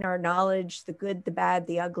 Sharing our knowledge, the good, the bad,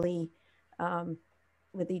 the ugly,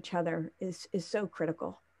 with each other is so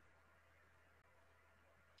critical.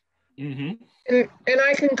 Mm-hmm. And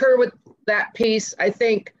I concur with that piece. I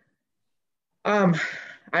think, I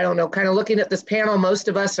don't know, kind of looking at this panel, most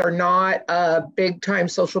of us are not big time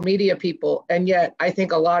social media people. And yet I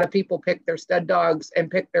think a lot of people pick their stud dogs and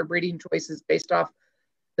pick their breeding choices based off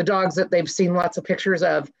the dogs that they've seen lots of pictures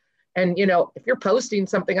of. And, you know, if you're posting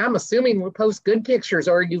something, I'm assuming we post good pictures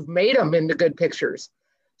or you've made them into good pictures.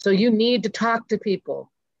 So you need to talk to people.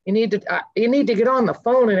 You need to get on the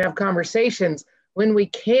phone and have conversations. When we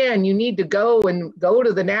can, you need to go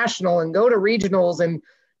to the national and go to regionals and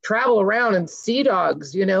travel around and see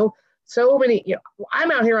dogs, you know. So many, you know,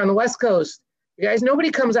 I'm out here on the West Coast. You guys,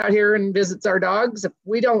 nobody comes out here and visits our dogs. If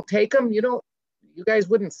we don't take them, you guys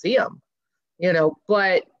wouldn't see them, you know.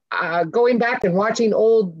 But going back and watching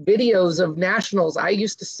old videos of nationals, I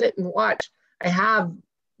used to sit and watch. I have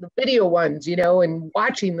the video ones, you know, and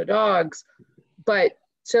watching the dogs. But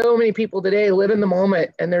so many people today live in the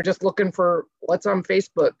moment and they're just looking for what's on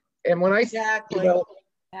Facebook. And when Exactly. You know,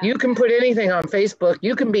 you can put anything on Facebook.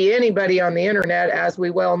 You can be anybody on the internet, as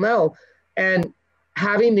we well know. And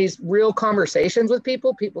having these real conversations with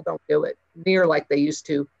people don't do it near like they used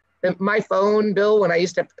to. My phone bill, when I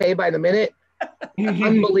used to have to pay by the minute,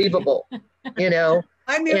 unbelievable, you know.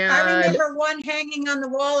 I remember one hanging on the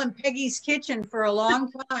wall in Peggy's kitchen for a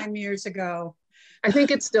long time years ago. I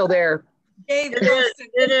think it's still there. Dave,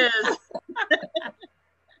 it is.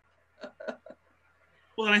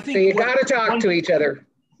 Well, and I think so you got to talk to each other.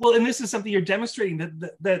 Well, and this is something you're demonstrating,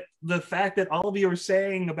 that the fact that all of you are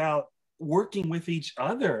saying about working with each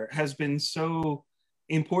other has been so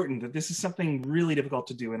important, that this is something really difficult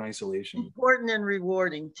to do in isolation. Important and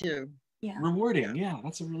rewarding too. Yeah. Rewarding, yeah,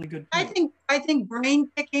 that's a really good point. I think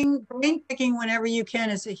brain picking whenever you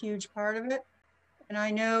can is a huge part of it. And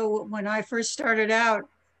I know when I first started out,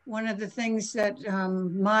 one of the things that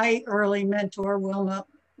my early mentor, Wilma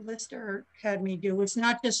Lister, had me do was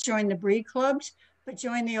not just join the breed clubs, but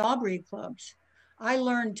join the all breed clubs. I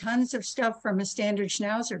learned tons of stuff from a standard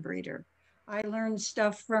Schnauzer breeder. I learned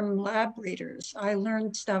stuff from lab breeders.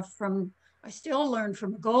 I still learn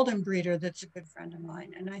from a golden breeder that's a good friend of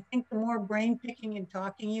mine. And I think the more brain picking and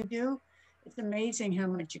talking you do, it's amazing how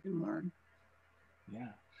much you can learn. Yeah.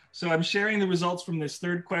 So I'm sharing the results from this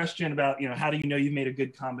third question about, you know, how do you know you've made a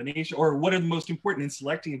good combination, or what are the most important in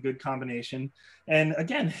selecting a good combination? And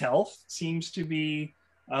again, health seems to be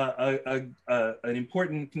an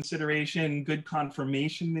important consideration. Good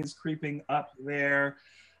conformation is creeping up there.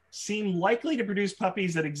 Seem likely to produce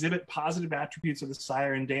puppies that exhibit positive attributes of the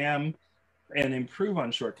sire and dam and improve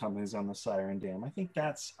on shortcomings on the sire and dam. I think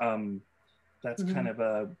that's kind of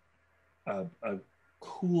a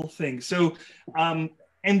cool thing. So,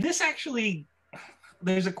 and this actually,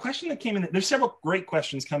 there's a question that came in. There's several great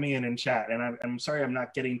questions coming in chat, and I'm sorry I'm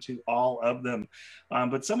not getting to all of them.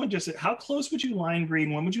 But someone just said, how close would you line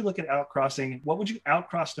breed? When would you look at outcrossing? What would you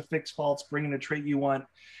outcross to fix faults, bring in a trait you want,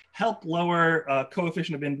 help lower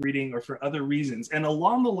coefficient of inbreeding, or for other reasons? And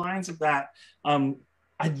along the lines of that,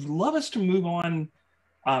 I'd love us to move on.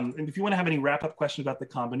 And if you want to have any wrap-up questions about the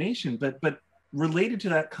combination, but related to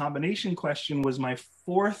that combination question was my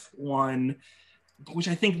fourth one, which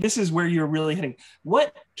I think this is where you're really heading.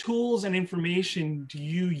 What tools and information do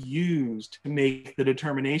you use to make the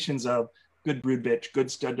determinations of good brood bitch,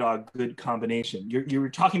 good stud dog, good combination? You were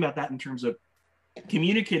talking about that in terms of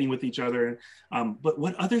communicating with each other, but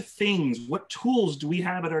what other things, what tools do we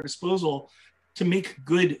have at our disposal to make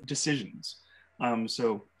good decisions?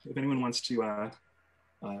 So if anyone wants to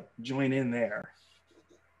join in there.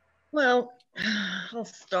 Well, I'll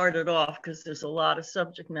start it off because there's a lot of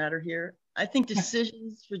subject matter here. I think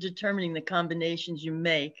decisions for determining the combinations you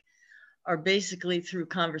make are basically through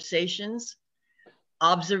conversations,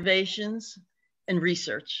 observations, and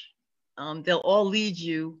research. They'll all lead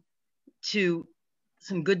you to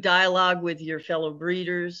some good dialogue with your fellow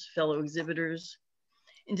breeders, fellow exhibitors,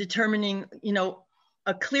 in determining, you know,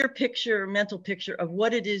 a clear picture, mental picture of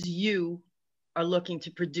what it is you are looking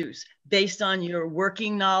to produce based on your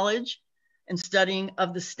working knowledge and studying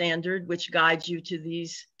of the standard, which guides you to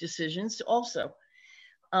these decisions. Also,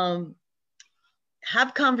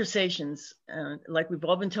 have conversations, like we've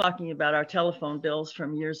all been talking about our telephone bills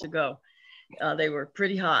from years ago. They were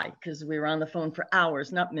pretty high because we were on the phone for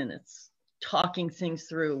hours, not minutes, talking things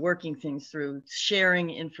through, working things through, sharing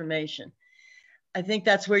information. I think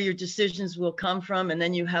that's where your decisions will come from. And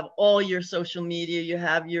then you have all your social media, you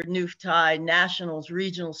have your Newfoundland nationals,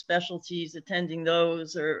 regional specialties, attending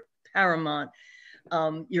those are paramount.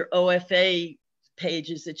 Your OFA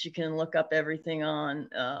pages that you can look up everything on.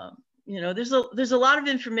 You know, there's a lot of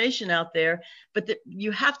information out there, but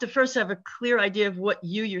you have to first have a clear idea of what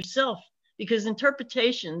you yourself, because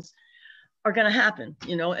interpretations are going to happen,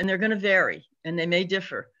 you know, and they're going to vary and they may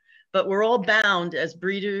differ, but we're all bound as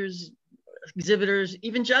breeders, exhibitors,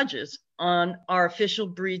 even judges on our official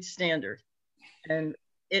breed standard. And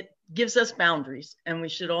it gives us boundaries and we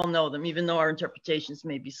should all know them, even though our interpretations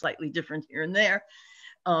may be slightly different here and there.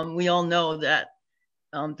 We all know that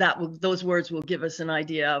those words will give us an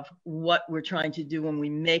idea of what we're trying to do when we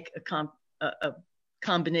make a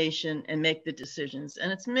combination and make the decisions.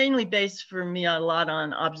 And it's mainly based for me a lot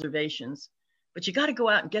on observations, but you got to go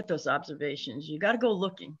out and get those observations. You got to go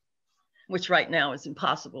looking, which right now is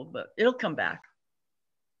impossible, but it'll come back.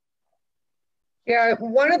 Yeah,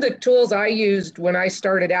 one of the tools I used when I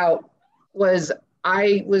started out was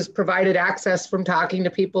I was provided access from talking to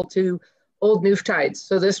people to old Newftides.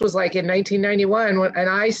 So this was like in 1991, and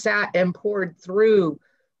I sat and poured through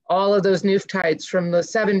all of those Newftides from the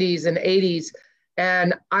 70s and 80s.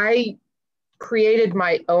 And I created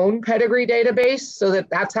my own pedigree database so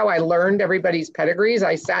that's how I learned everybody's pedigrees.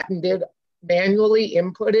 I sat and did manually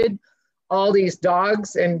inputted all these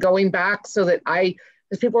dogs and going back so that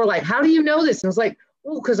because people were like, how do you know this? And I was like,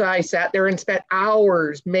 oh, because I sat there and spent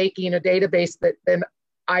hours making a database that then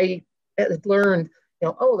I had learned, you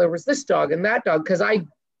know, oh, there was this dog and that dog, because I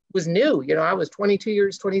was new, you know, I was 23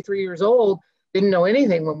 years old, didn't know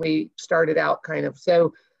anything when we started out kind of.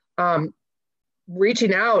 So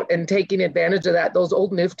reaching out and taking advantage of that, those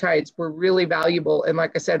old Newftides were really valuable. And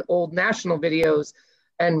like I said, old national videos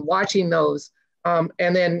and watching those. And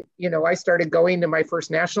then, you know, I started going to my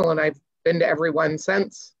first national and I've been to every one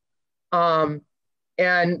since.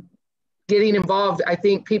 And getting involved, I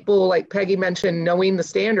think people like Peggy mentioned, knowing the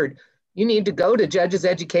standard. You need to go to judges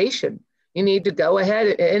education. You need to go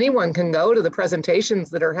ahead. Anyone can go to the presentations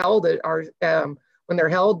that are held when they're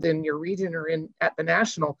held in your region or at the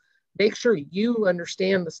national. Make sure you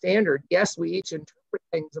understand the standard. Yes, we each interpret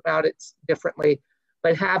things about it differently,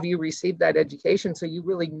 but have you received that education so you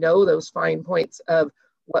really know those fine points of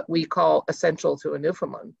what we call essential to a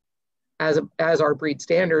Newfoundland as our breed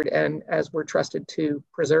standard and as we're trusted to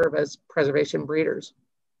preserve as preservation breeders.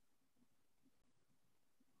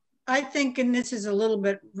 I think, and this is a little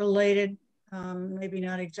bit related, maybe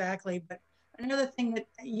not exactly, but another thing that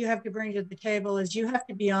you have to bring to the table is you have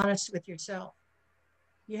to be honest with yourself.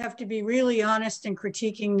 You have to be really honest in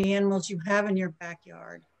critiquing the animals you have in your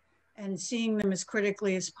backyard and seeing them as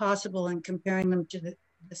critically as possible and comparing them to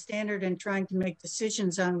the standard and trying to make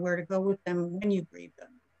decisions on where to go with them when you breed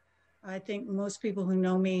them. I think most people who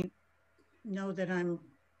know me know that I'm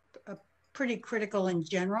pretty critical in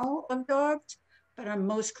general of dogs, but I'm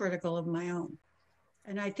most critical of my own.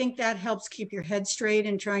 And I think that helps keep your head straight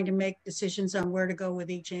in trying to make decisions on where to go with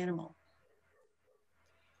each animal.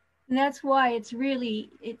 And that's why it's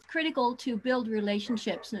critical to build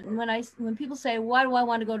relationships. And when people say, why do I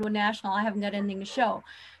want to go to a national? I haven't got anything to show.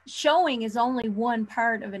 Showing is only one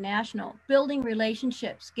part of a national. Building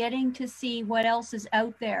relationships, getting to see what else is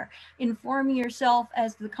out there, informing yourself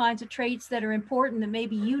as to the kinds of traits that are important that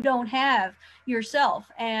maybe you don't have yourself.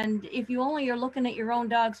 And if you only are looking at your own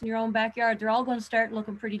dogs in your own backyard, they're all going to start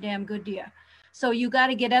looking pretty damn good to you. So you got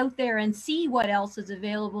to get out there and see what else is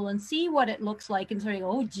available and see what it looks like and say,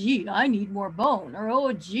 oh, gee, I need more bone, or,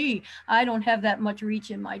 oh, gee, I don't have that much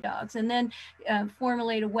reach in my dogs. And then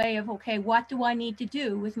formulate a way of, okay, what do I need to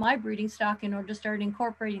do with my breeding stock in order to start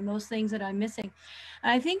incorporating those things that I'm missing?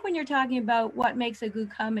 And I think when you're talking about what makes a good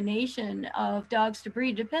combination of dogs to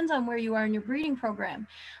breed, it depends on where you are in your breeding program.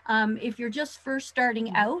 If you're just first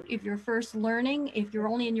starting out, if you're first learning, if you're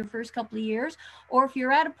only in your first couple of years, or if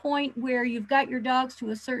you're at a point where you've got your dogs to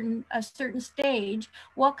a certain stage,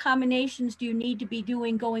 what combinations do you need to be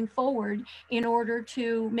doing going forward in order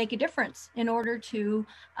to make a difference, in order to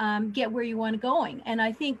get where you want to going? And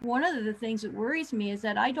I think one of the things that worries me is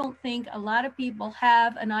that I don't think a lot of people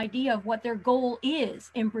have an idea of what their goal is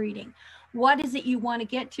in breeding. What is it you want to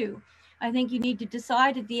get to? I think you need to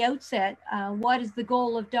decide at the outset, what is the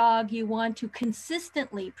goal of dog you want to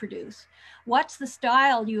consistently produce? What's the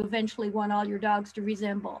style you eventually want all your dogs to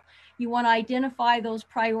resemble? You want to identify those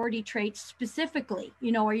priority traits specifically.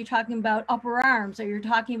 You know, are you talking about upper arms? Are you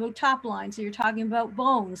talking about top lines? Are you talking about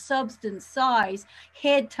bone, substance, size,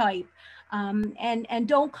 head type? And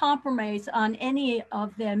don't compromise on any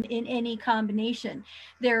of them in any combination.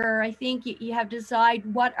 There are, I think you have to decide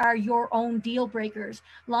what are your own deal breakers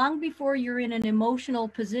long before you're in an emotional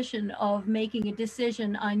position of making a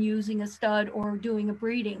decision on using a stud or doing a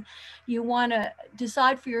breeding. You want to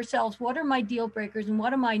decide for yourselves, what are my deal breakers and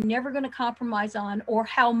what am I never going to compromise on, or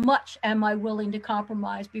how much am I willing to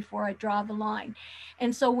compromise before I draw the line?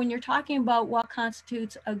 And so when you're talking about what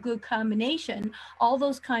constitutes a good combination, all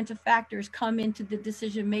those kinds of factors come into the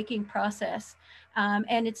decision-making process.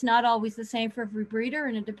 And it's not always the same for every breeder,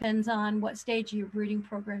 and it depends on what stage of your breeding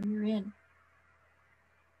program you're in.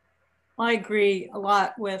 I agree a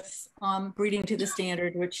lot with breeding to the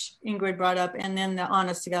standard, which Ingrid brought up, and then the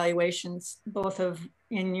honest evaluations, both of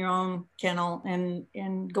in your own kennel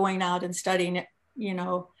and going out and studying it, you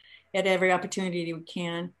know, at every opportunity you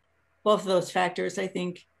can. Both of those factors, I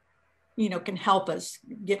think, you know, can help us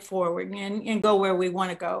get forward and go where we want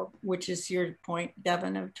to go, which is your point,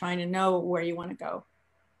 Devin, of trying to know where you want to go.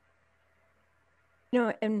 You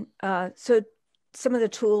know, and so some of the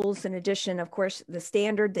tools, in addition, of course, the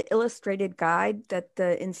standard, the illustrated guide that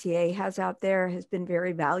the NCA has out there has been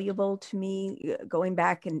very valuable to me, going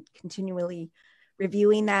back and continually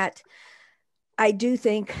reviewing that. I do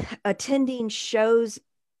think attending shows,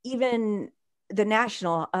 even the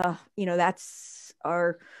national, you know, that's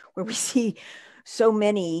where we see so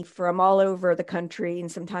many from all over the country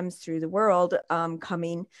and sometimes through the world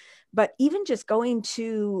coming. But even just going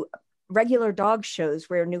to regular dog shows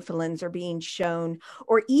where Newfoundlands are being shown,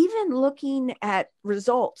 or even looking at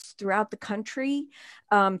results throughout the country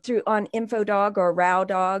on InfoDog or Row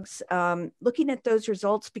Dogs, looking at those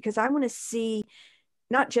results, because I want to see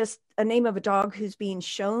not just a name of a dog who's being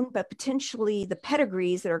shown, but potentially the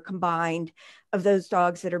pedigrees that are combined of those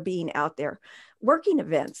dogs that are being out there. Working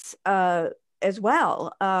events as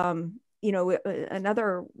well. You know,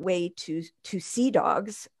 another way to see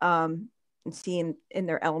dogs and see in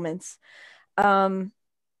their elements. The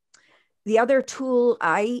other tool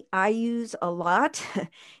I use a lot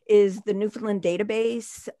is the Newfoundland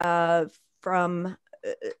database from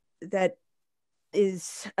that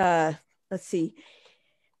is, let's see,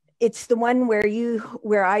 it's the one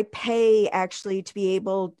where I pay actually to be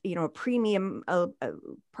able, you know, a premium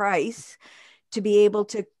price to be able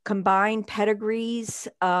to combine pedigrees,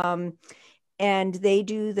 and they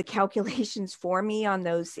do the calculations for me on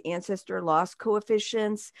those ancestor loss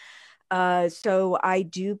coefficients. So I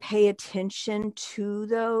do pay attention to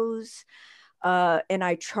those, and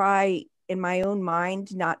I try in my own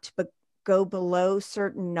mind not to go below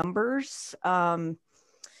certain numbers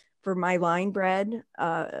for my line bred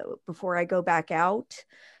before I go back out.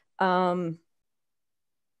 And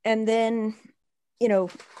then, you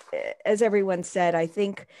know, as everyone said, I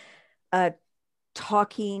think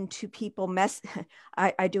talking to people,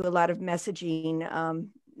 I do a lot of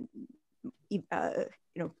messaging, you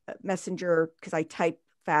know, messenger, because I type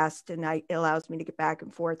fast and it allows me to get back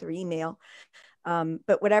and forth, or email.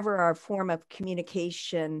 But whatever our form of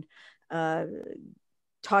communication,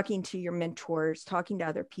 talking to your mentors, talking to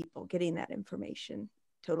other people, getting that information,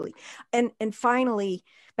 totally. And finally,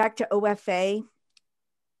 back to OFA,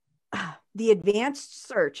 the advanced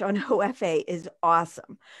search on OFA is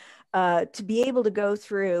awesome. To be able to go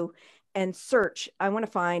through and search, I want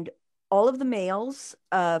to find all of the males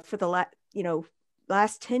for the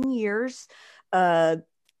last 10 years, and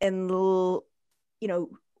you know,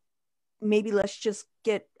 maybe let's just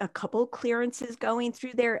get a couple clearances going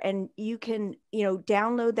through there, and you can, you know,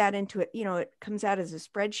 download that into it. You know, it comes out as a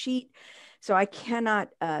spreadsheet. So I cannot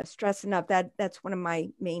stress enough that that's one of my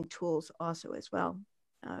main tools also as well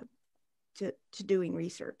to doing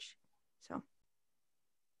research. So.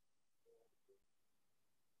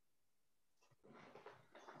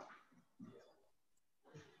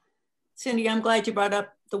 Cindy, I'm glad you brought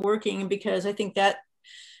up the working, because I think that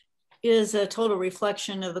is a total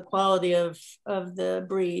reflection of the quality of the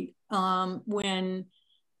breed. When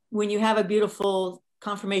you have a beautiful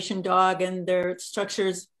conformation dog and their structure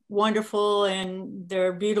is wonderful and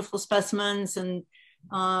they're beautiful specimens and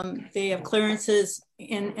they have clearances,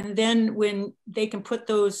 and then when they can put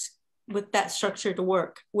those with that structure to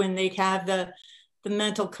work, when they have the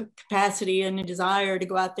mental capacity and the desire to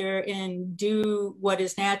go out there and do what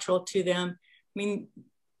is natural to them. I mean,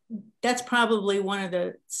 that's probably one of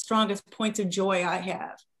the strongest points of joy I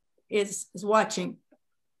have is watching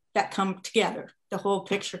that come together, the whole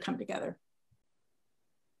picture come together.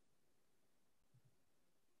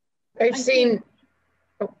 I've seen,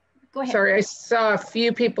 Go ahead. sorry, I saw a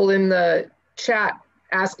few people in the chat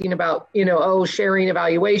asking about, you know, oh, sharing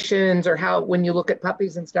evaluations or how, when you look at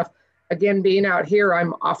puppies and stuff. Again, being out here,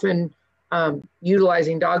 I'm often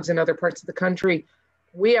utilizing dogs in other parts of the country.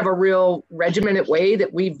 We have a real regimented way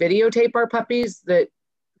that we videotape our puppies, that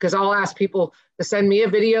because I'll ask people to send me a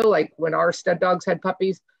video, like when our stud dogs had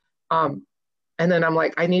puppies. And then I'm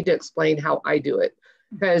like, I need to explain how I do it,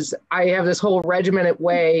 because I have this whole regimented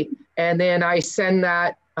way. And then I send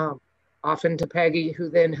that often to Peggy, who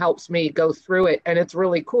then helps me go through it. And it's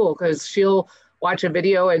really cool because she'll watch a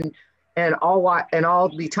video and I'll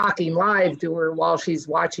be talking live to her while she's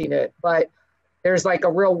watching it. But there's like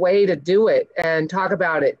a real way to do it and talk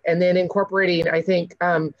about it. And then incorporating, I think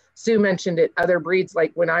Sue mentioned it, other breeds.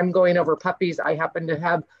 Like when I'm going over puppies, I happen to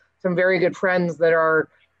have some very good friends that are,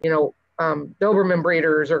 you know, Doberman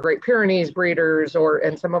breeders or Great Pyrenees breeders,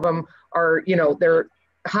 and some of them are, you know, they're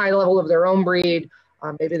high level of their own breed.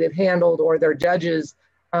 Maybe they've handled, or they're judges,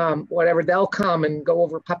 whatever. They'll come and go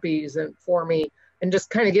over puppies and for me and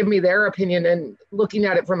just kind of give me their opinion and looking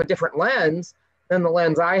at it from a different lens than the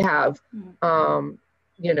lens I have.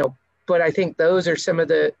 You know, but I think those are some of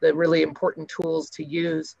the really important tools to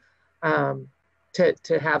use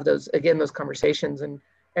to have those, again, those conversations. And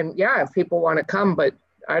yeah, if people want to come, but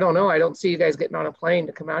I don't know, I don't see you guys getting on a plane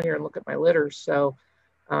to come out here and look at my litters. So,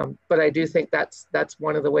 but I do think that's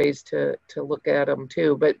one of the ways to look at them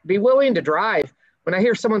too, but be willing to drive. When I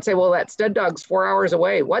hear someone say, well, that stud dog's 4 hours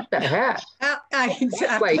away, what the heck?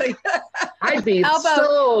 Exactly. Like, I'd be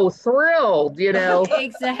so thrilled, you know?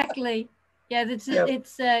 Exactly. Yeah,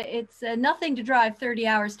 it's nothing to drive 30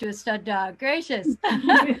 hours to a stud dog. Gracious.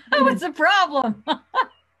 What's the problem?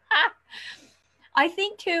 I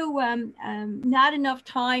think too, not enough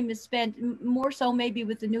time is spent, more so maybe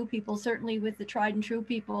with the new people, certainly with the tried and true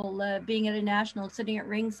people, being at a national, sitting at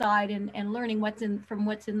ringside and learning what's in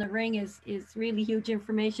the ring is really huge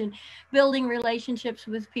information. Building relationships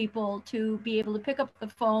with people to be able to pick up the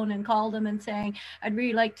phone and call them and saying, I'd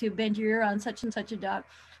really like to bend your ear on such and such a dog.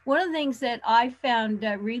 One of the things that I found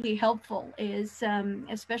really helpful is,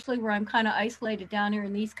 especially where I'm kind of isolated down here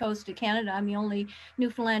in the east coast of Canada, I'm the only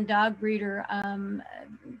Newfoundland dog breeder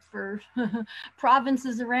for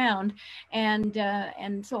provinces around. And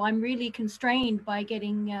so I'm really constrained by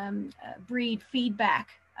getting breed feedback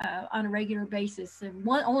on a regular basis. And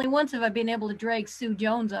only once have I been able to drag Sue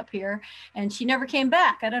Jones up here, and she never came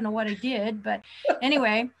back. I don't know what I did, but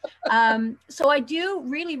anyway. So I do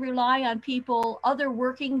really rely on people, other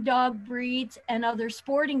working dog breeds and other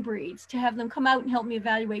sporting breeds, to have them come out and help me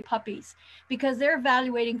evaluate puppies, because they're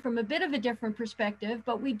evaluating from a bit of a different perspective,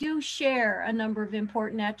 but we do share a number of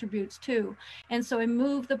important attributes too. And so I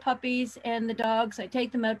move the puppies and the dogs, I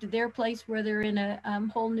take them out to their place where they're in a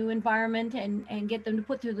whole new environment and get them to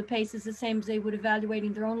put through the paces the same as they would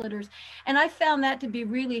evaluating their own litters. And I found that to be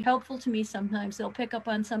really helpful to me. Sometimes they'll pick up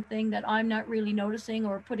on something that I'm not really noticing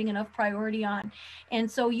or putting enough priority on. And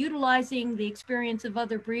so utilizing the experience of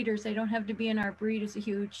other breeders, they don't have to be in our breed, is a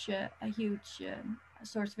huge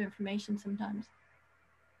source of information sometimes.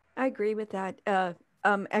 I agree with that.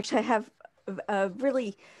 Actually, I have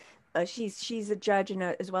really, she's a judge and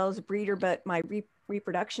as well as a breeder, but my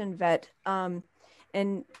reproduction vet.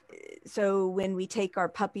 And so when we take our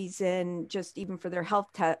puppies in, just even for their health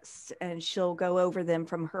tests, and she'll go over them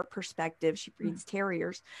from her perspective. She breeds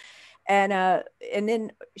terriers. And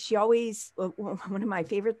then she always, one of my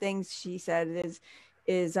favorite things she said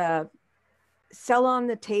is sell on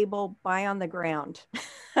the table, buy on the ground.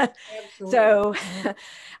 So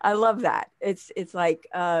I love that. It's like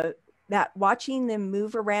that, watching them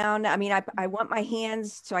move around. I mean, I want my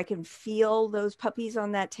hands so I can feel those puppies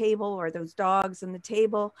on that table or those dogs on the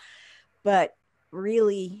table, but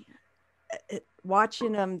really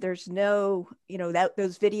watching them, there's no, you know,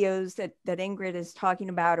 those videos that Ingrid is talking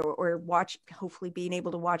about, or hopefully being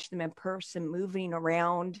able to watch them in person, moving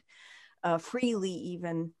around freely,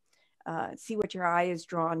 even see what your eye is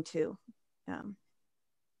drawn to.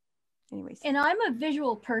 Anyways. And I'm a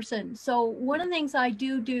visual person. So one of the things I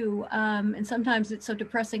do, and sometimes it's so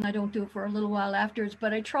depressing I don't do it for a little while afterwards,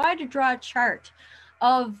 but I try to draw a chart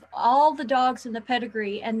of all the dogs in the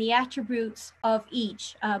pedigree and the attributes of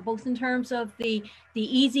each, both in terms of the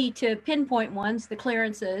easy to pinpoint ones, the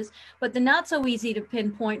clearances, but the not so easy to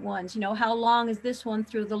pinpoint ones. You know, how long is this one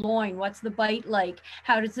through the loin? What's the bite like?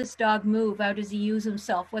 How does this dog move? How does he use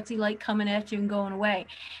himself? What's he like coming at you and going away?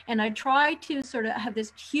 And I try to sort of have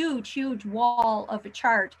this huge wall of a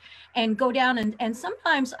chart and go down, and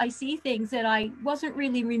sometimes I see things that I wasn't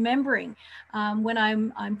really remembering when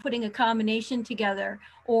I'm putting a combination together,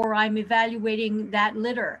 or I'm evaluating that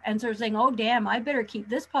litter, and sort of saying, oh damn, I better keep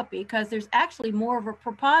this puppy, because there's actually more of a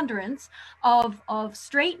preponderance of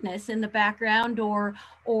straightness in the background, or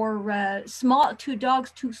small, two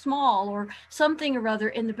dogs too small, or something or other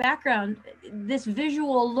in the background. This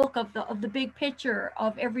visual look of the big picture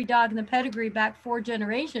of every dog in the pedigree back 4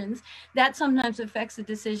 generations, that sometimes affects the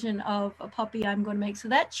decision of a puppy I'm going to make. So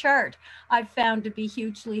that chart I've found to be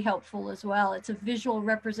hugely helpful as well. It's a visual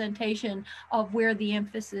representation of where the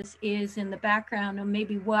emphasis is in the background, and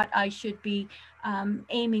maybe what I should be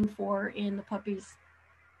aiming for in the puppies.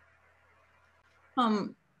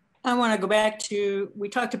 I want to go back to, we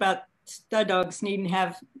talked about stud dogs needing to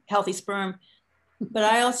have healthy sperm, but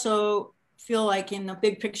I also feel like in the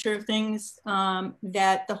big picture of things,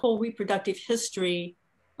 that the whole reproductive history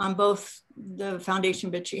on both the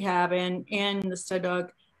foundation bitch you have and the stud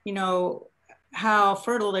dog, you know, how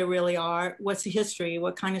fertile they really are, what's the history,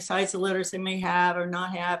 what kind of size of litters they may have or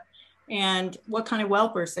not have, and what kind of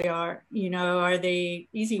whelpers they are. You know, are they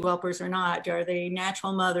easy whelpers or not? Are they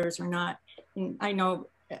natural mothers or not? And I know,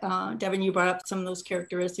 Devin, you brought up some of those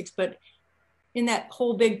characteristics, but in that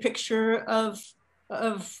whole big picture of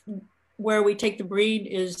where we take the breed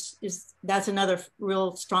is that's another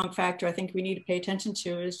real strong factor I think we need to pay attention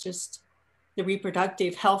to, is just the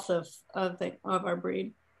reproductive health of our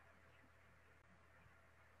breed.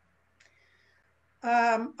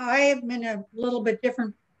 I am in a little bit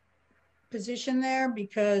different position there,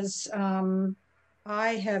 because I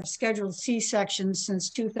have scheduled C-sections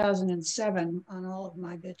since 2007 on all of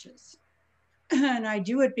my bitches. And I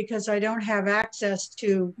do it because I don't have access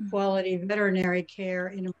to quality veterinary care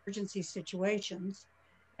in emergency situations.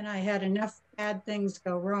 And I had enough bad things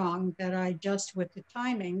go wrong that I just, with the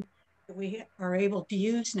timing that we are able to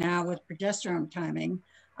use now with progesterone timing,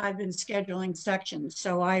 I've been scheduling sections.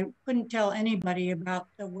 So I couldn't tell anybody about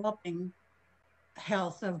the whelping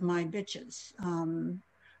health of my bitches.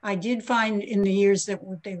 I did find in the years that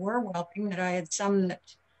they were whelping that I had some that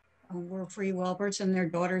were free whelpers and their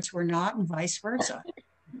daughters were not, and vice versa.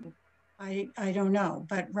 I don't know,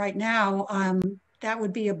 but right now that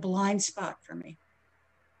would be a blind spot for me.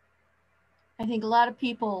 I think a lot of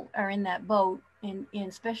people are in that boat,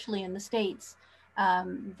 especially in the States,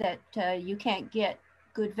 that you can't get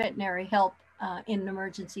good veterinary help in an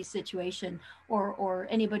emergency situation, or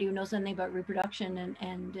anybody who knows anything about reproduction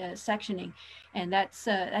and sectioning, and that's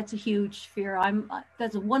a huge fear.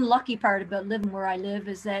 That's one lucky part about living where I live,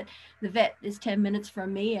 is that the vet is 10 minutes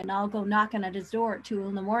from me, and I'll go knocking at his door at 2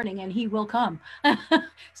 in the morning, and he will come.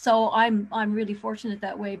 So I'm really fortunate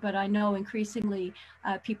that way, but I know increasingly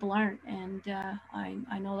people aren't, and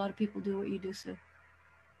I know a lot of people do what you do, Sue.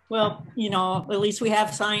 Well, you know, at least we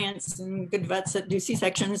have science and good vets that do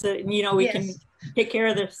C-sections that, you know, we can take care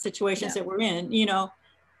of the situations that we're in, you know.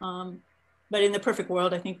 But in the perfect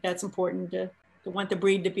world, I think that's important to want the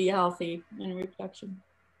breed to be healthy in reproduction.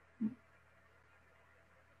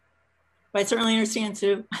 But I certainly understand,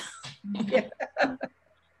 Sue. Yeah.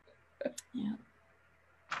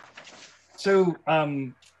 So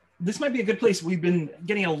this might be a good place. We've been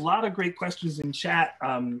getting a lot of great questions in chat.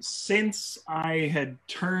 Since I had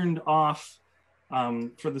turned off,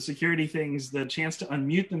 for the security things, the chance to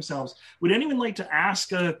unmute themselves, would anyone like to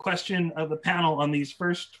ask a question of the panel on these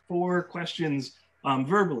first 4 questions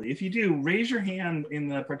verbally? If you do, raise your hand in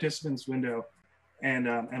the participants window, and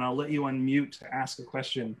I'll let you unmute to ask a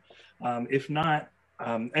question. If not,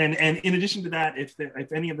 and in addition to that,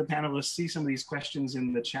 if any of the panelists see some of these questions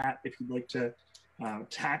in the chat, if you'd like to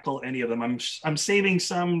tackle any of them, I'm saving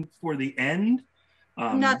some for the end.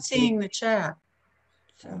 I'm not seeing the chat.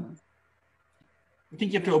 So I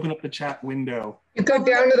think you have to open up the chat window. You go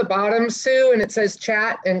down to the bottom, Sue, and it says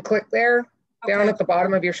chat, and click there, down at the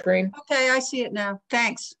bottom of your screen. Okay, I see it now.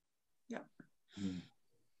 Thanks. Yeah.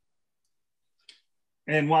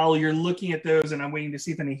 And while you're looking at those, and I'm waiting to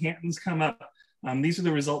see if any hands come up, these are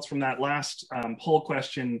the results from that last poll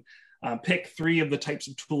question. Pick 3 of the types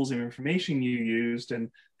of tools and information you used, and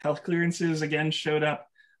health clearances again showed up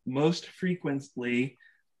most frequently.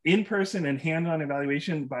 In-person and hand-on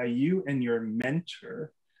evaluation by you and your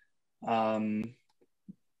mentor.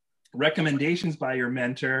 Recommendations by your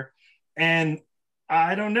mentor. And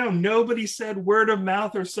I don't know. Nobody said word of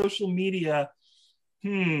mouth or social media.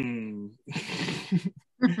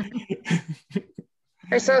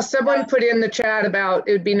 I saw someone put in the chat about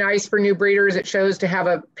it would be nice for new breeders at shows to have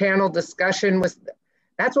a panel discussion with,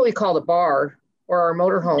 that's what we call the bar or our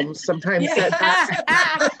motorhomes sometimes.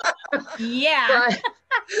 Yeah. Yeah.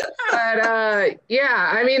 But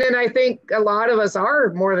yeah, I mean, and I think a lot of us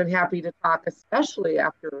are more than happy to talk, especially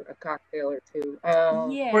after a cocktail or two.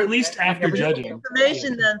 Yeah. Or at least after judging.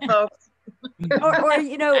 Information then, folks. or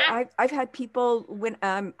you know, I've had people when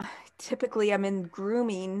typically I'm in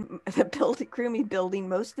grooming, the grooming building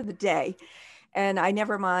most of the day, and I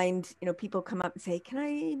never mind, you know, people come up and say, can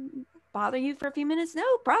I bother you for a few minutes?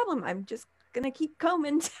 No problem, I'm just gonna keep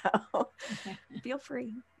combing, so feel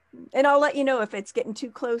free, and I'll let you know if it's getting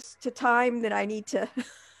too close to time that I need to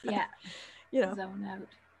Yeah. you know, Zone out.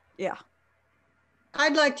 yeah.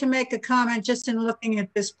 I'd like to make a comment just in looking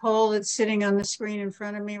at this poll that's sitting on the screen in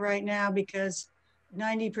front of me right now, because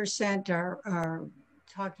 90% are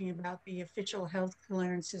talking about the official health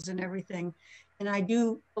clearances and everything. And I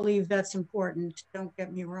do believe that's important, don't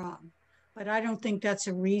get me wrong, but I don't think that's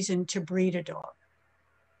a reason to breed a dog.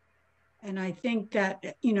 And I think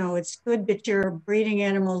that, you know, it's good that your breeding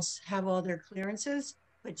animals have all their clearances,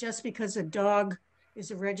 but just because a dog is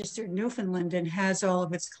a registered Newfoundland and has all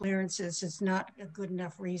of its clearances is not a good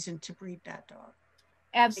enough reason to breed that dog.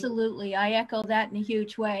 Absolutely. I echo that in a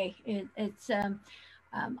huge way.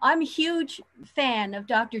 I'm a huge fan of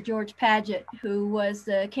Dr. George Paget, who was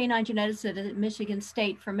the canine geneticist at Michigan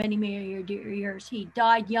State for many, many years. He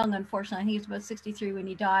died young, unfortunately. I think he was about 63 when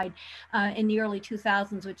he died in the early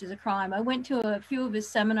 2000s, which is a crime. I went to a few of his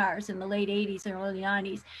seminars in the late 80s and early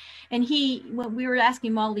 90s. And when we were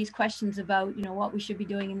asking him all these questions about, you know, what we should be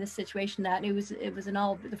doing in this situation, that it was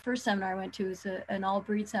the first seminar I went to was an all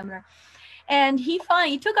breed seminar. And he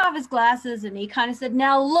took off his glasses and he kind of said,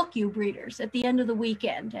 now look, you breeders, at the end of the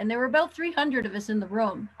weekend. And there were about 300 of us in the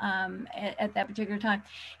room at that particular time.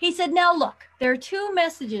 He said, now look, there are two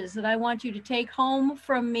messages that I want you to take home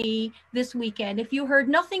from me this weekend. If you heard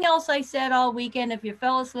nothing else I said all weekend, if you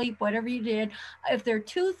fell asleep, whatever you did, if there are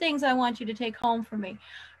two things I want you to take home from me.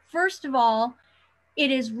 First of all, it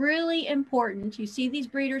is really important. You see these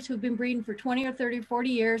breeders who've been breeding for 20 or 30, 40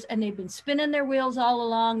 years, and they've been spinning their wheels all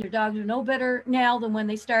along. Their dogs are no better now than when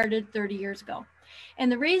they started 30 years ago. And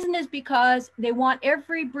the reason is because they want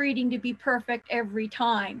every breeding to be perfect every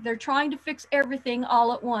time. They're trying to fix everything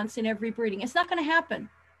all at once in every breeding. It's not going to happen.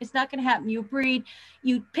 It's not going to happen. You breed,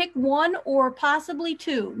 you pick one or possibly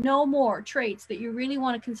two, no more traits that you really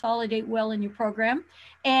want to consolidate well in your program,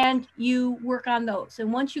 and you work on those.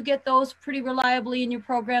 And once you get those pretty reliably in your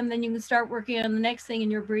program, then you can start working on the next thing in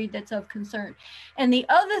your breed that's of concern. And the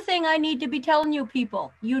other thing I need to be telling you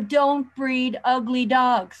people, you don't breed ugly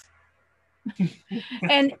dogs.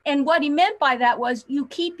 and what he meant by that was you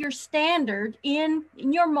keep your standard in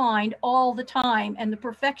your mind all the time, and the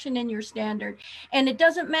perfection in your standard. And it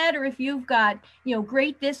doesn't matter if you've got, you know,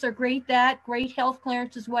 great this or great that, great health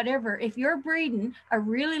clearances, whatever. If you're breeding a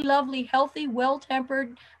really lovely, healthy,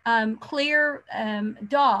 well-tempered, clear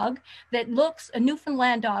dog that looks, a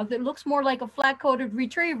Newfoundland dog that looks more like a flat-coated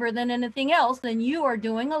retriever than anything else, then you are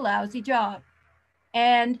doing a lousy job.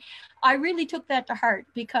 And I really took that to heart,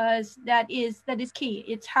 because that is key.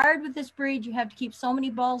 It's hard with this breed. You have to keep so many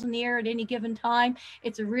balls in the air at any given time.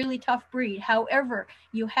 It's a really tough breed. However,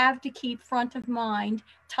 you have to keep front of mind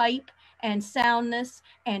type and soundness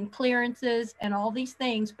and clearances and all these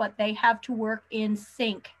things, but they have to work in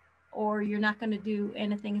sync, or you're not going to do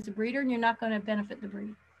anything as a breeder, and you're not going to benefit the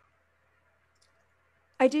breed.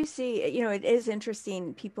 I do see, you know, it is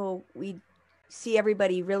interesting. We see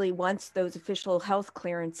everybody really wants those official health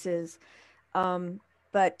clearances,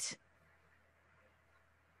 but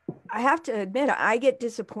I have to admit, I get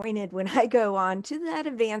disappointed when I go on to that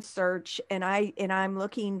advanced search and I'm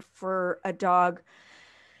looking for a dog,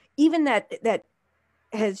 even that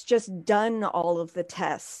has just done all of the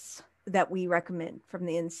tests that we recommend from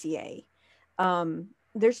the NCA.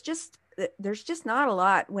 There's just not a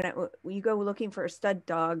lot when you go looking for a stud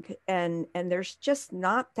dog, and there's just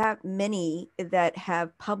not that many that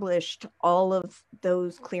have published all of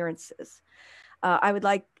those clearances. I'd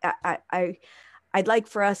like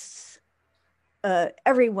for us,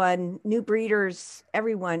 everyone, new breeders,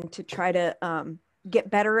 everyone, to try to get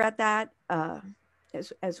better at that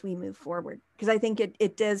as we move forward, because I think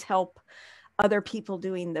it does help other people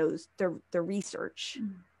doing the research.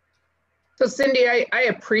 Mm-hmm. So Cindy, I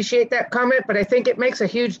appreciate that comment, but I think it makes a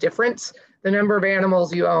huge difference, the number of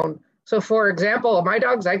animals you own. So for example, my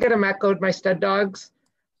dogs, I get them at Code My Stud Dogs,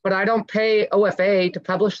 but I don't pay OFA to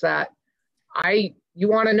publish that. I you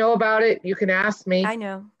want to know about it, you can ask me. I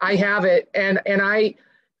know. I have it. And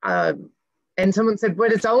someone said,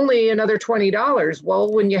 but it's only another $20.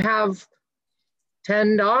 Well, when you have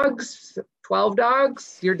 10 dogs, 12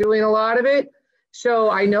 dogs, you're doing a lot of it. So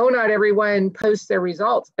I know not everyone posts their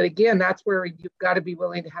results, but again, that's where you've got to be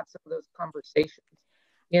willing to have some of those conversations,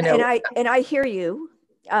 you know. And I hear you.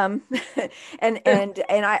 And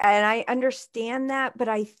I understand that, but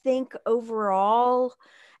I think overall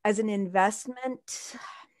as an investment,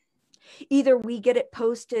 either we get it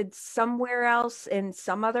posted somewhere else in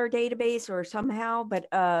some other database or somehow, but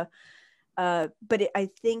I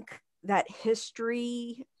think that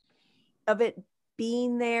history of it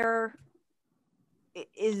being there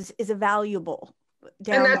is a valuable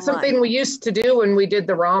down and that's the line. something we used to do when we did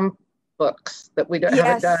the ROM books that we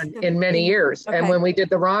haven't done in many years. Okay. And when we did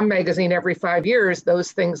the ROM magazine every 5 years,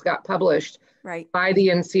 those things got published by the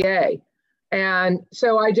NCA. And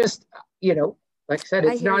so I just, you know, like I said,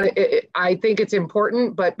 it's not, I think it's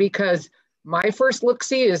important, but because my first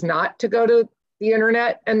look-see is not to go to the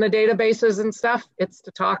internet and the databases and stuff, it's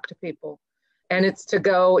to talk to people and it's to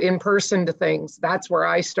go in person to things. That's where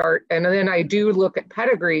I start. And then I do look at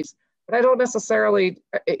pedigrees, but I don't necessarily,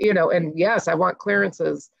 you know, and yes, I want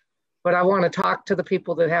clearances, but I want to talk to the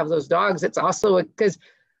people that have those dogs. It's also because,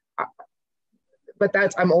 but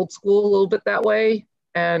that's, I'm old school a little bit that way.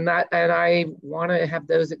 And I want to have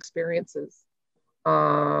those experiences.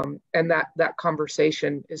 And that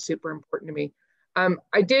conversation is super important to me.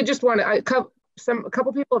 I did just want to, a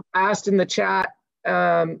couple people have asked in the chat,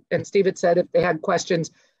 and Steve had said if they had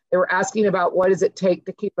questions, they were asking about what does it take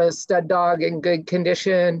to keep a stud dog in good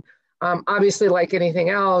condition. Obviously, like anything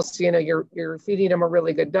else, you know, you're feeding them a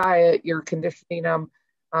really good diet, you're conditioning them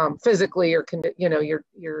physically,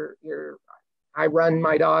 I run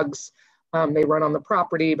my dogs, they run on the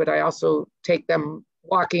property, but I also take them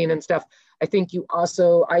walking and stuff. I think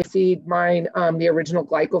I feed mine the original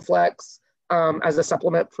Glycoflex as a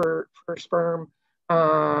supplement for sperm,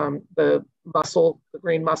 the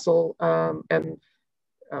green mussel, and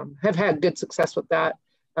have had good success with that,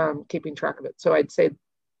 keeping track of it. So I'd say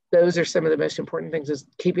those are some of the most important things, is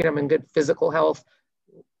keeping them in good physical health,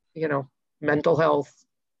 you know, mental health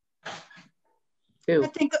too.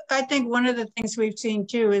 I think one of the things we've seen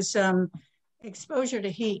too is exposure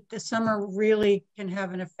to heat. The summer really can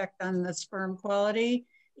have an effect on the sperm quality.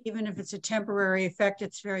 Even if it's a temporary effect,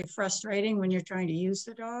 it's very frustrating when you're trying to use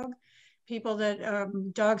the dog.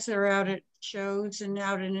 Dogs that are out at shows and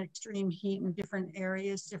out in extreme heat in different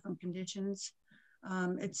areas, different conditions,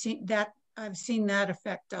 I've seen that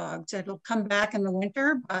affect dogs. It'll come back in the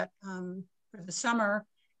winter, but for the summer,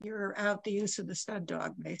 you're out the use of the stud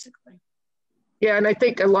dog, basically. Yeah, and I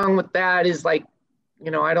think along with that is like,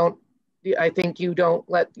 you know, I think you don't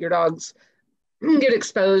let your dogs get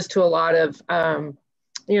exposed to a lot of,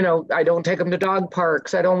 you know, I don't take them to dog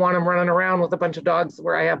parks. I don't want them running around with a bunch of dogs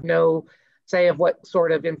where I have no say of what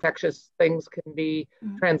sort of infectious things can be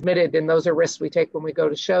transmitted. And those are risks we take when we go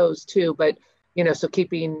to shows too. But, you know, so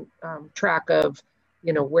keeping track of,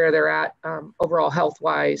 you know, where they're at overall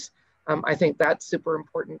health-wise, I think that's super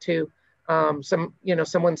important too.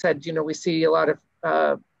 Someone said, you know, we see a lot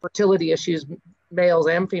of fertility issues, males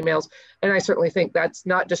and females. And I certainly think that's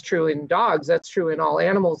not just true in dogs, that's true in all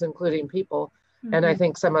animals, including people. Mm-hmm. And I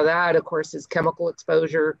think some of that, of course, is chemical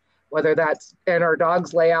exposure, whether that's, and our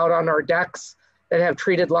dogs lay out on our decks that have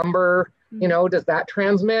treated lumber, you know, does that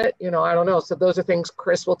transmit? You know, I don't know. So those are things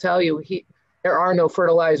Chris will tell you. There are no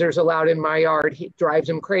fertilizers allowed in my yard. He drives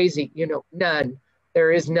him crazy, you know, none.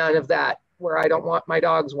 There is none of that, where I don't want my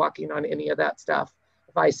dogs walking on any of that stuff.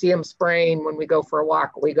 If I see them spraying when we go for a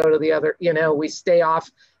walk, we go to the other, you know, we stay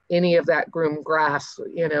off any of that groomed grass.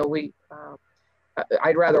 You know,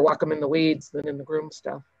 I'd rather walk them in the weeds than in the groomed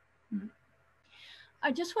stuff.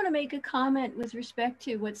 I just want to make a comment with respect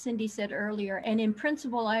to what Cindy said earlier. And in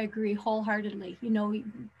principle, I agree wholeheartedly. You know,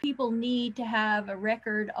 people need to have a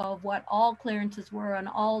record of what all clearances were on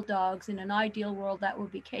all dogs. In an ideal world, that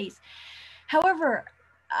would be the case. However,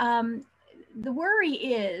 the worry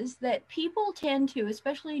is that people tend to,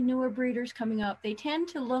 especially newer breeders coming up, they tend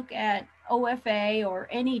to look at OFA or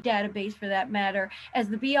any database for that matter as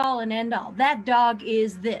the be all and end all. That dog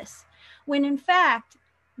is this. When in fact,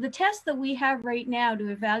 the tests that we have right now to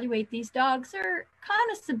evaluate these dogs are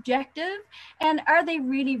kind of subjective, and are they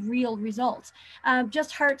really real results?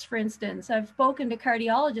 Just hearts, for instance. I've spoken to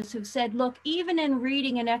cardiologists who've said, look, even in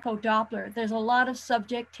reading an echo Doppler, there's a lot of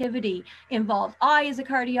subjectivity involved. I, as a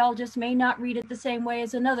cardiologist, may not read it the same way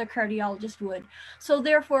as another cardiologist would. So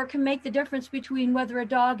therefore, it can make the difference between whether a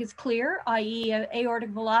dog is clear, i.e.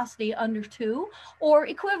 aortic velocity under 2, or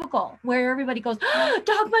equivocal, where everybody goes, oh,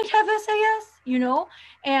 dog might have SAS, you know,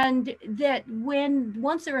 and that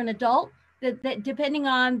once they're an adult, that depending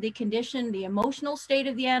on the condition, the emotional state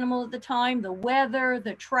of the animal at the time, the weather,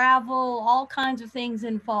 the travel, all kinds of things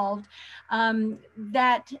involved,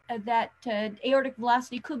 that aortic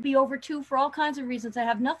velocity could be over 2 for all kinds of reasons that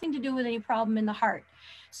have nothing to do with any problem in the heart.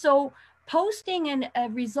 So posting a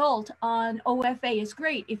result on OFA is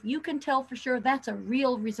great if you can tell for sure that's a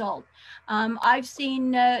real result. I've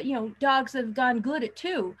seen you know, dogs that have gone good at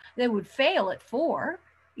 2, they would fail at 4.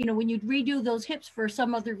 You know, when you'd redo those hips for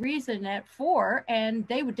some other reason at 4, and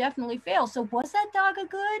they would definitely fail. So was that dog a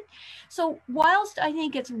good? So whilst I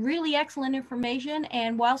think it's really excellent information,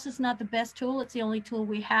 and whilst it's not the best tool, it's the only tool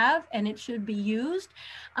we have, and it should be used.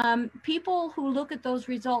 People who look at those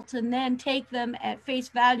results and then take them at face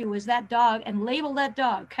value as that dog and label that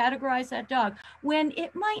dog, categorize that dog, when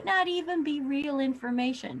it might not even be real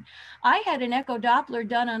information. I had an echo Doppler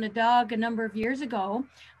done on a dog a number of years ago.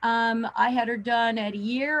 I had her done at a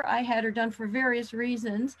year. I had her done for various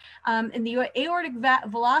reasons. And the aortic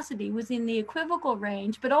velocity was in the equivocal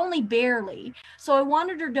range, but only barely. So I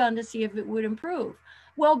wanted her done to see if it would improve.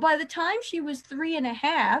 Well, by the time she was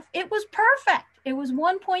 3.5, it was perfect. It was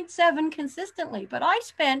 1.7 consistently, but I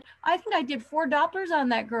think I did 4 Dopplers on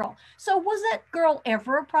that girl. So was that girl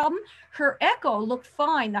ever a problem? Her echo looked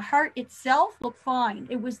fine. The heart itself looked fine.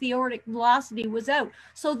 It was the aortic velocity was out.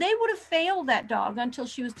 So they would have failed that dog until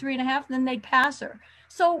she was 3.5, and then they'd pass her.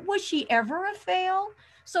 So was she ever a fail?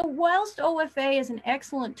 So whilst OFA is an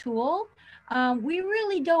excellent tool, we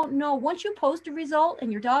really don't know. Once you post a result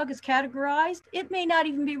and your dog is categorized, it may not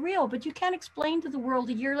even be real, but you can't explain to the world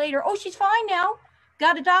a year later, oh, she's fine now,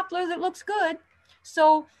 got a Doppler that looks good.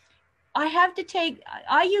 So I have to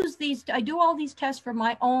I do all these tests for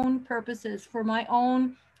my own purposes, for my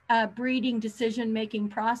own breeding decision-making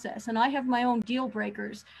process. And I have my own deal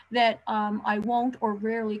breakers that I won't or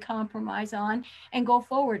rarely compromise on and go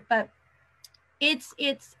forward. But it's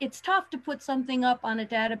tough to put something up on a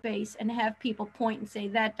database and have people point and say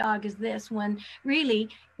that dog is this, when really,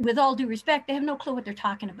 with all due respect, they have no clue what they're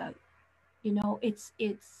talking about. You know, it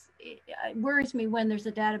worries me when there's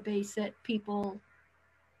a database that people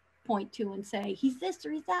point to and say he's this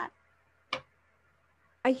or he's that.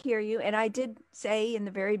 I hear you. And I did say in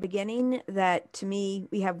the very beginning that to me,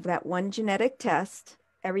 we have that one genetic test.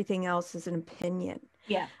 Everything else is an opinion.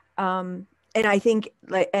 Yeah. And I think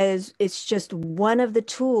as it's just one of the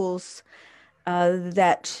tools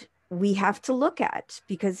that we have to look at,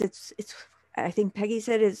 because it's I think Peggy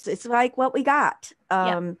said it's like what we got.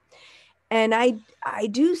 And I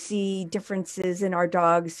do see differences in our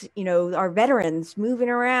dogs, you know, our veterans moving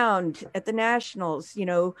around at the nationals, you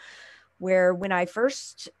know, where when I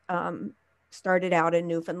first started out in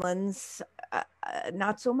Newfoundlands,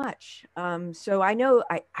 not so much. So I know,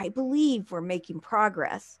 I believe we're making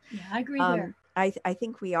progress. Yeah, I agree there. I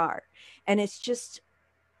think we are. And it's just,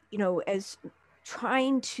 you know, as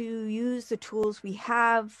trying to use the tools we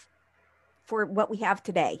have for what we have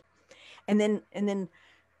today. And then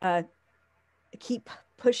keep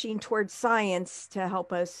pushing towards science to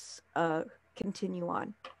help us continue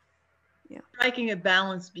on. Yeah. Striking a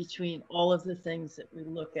balance between all of the things that we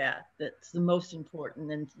look at, that's the most important,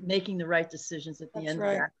 and making the right decisions at the end of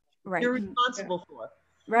that. Right. You're responsible for.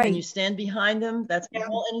 Right. And you stand behind them. That's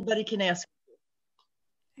all anybody can ask.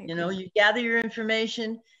 You know, you gather your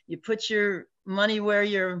information, you put your money where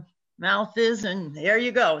your mouth is, and there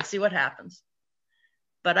you go, and see what happens.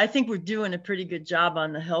 But I think we're doing a pretty good job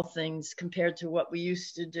on the health things compared to what we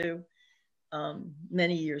used to do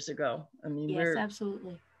many years ago. I mean, yes,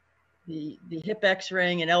 absolutely. The hip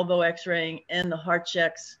x-raying and elbow x-raying and the heart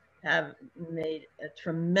checks have made a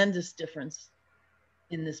tremendous difference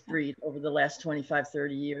in this breed over the last 25,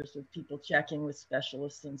 30 years, with people checking with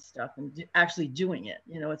specialists and stuff and actually doing it.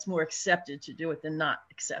 You know, it's more accepted to do it than not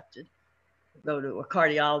accepted. Go to a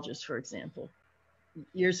cardiologist, for example.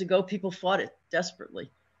 Years ago, people fought it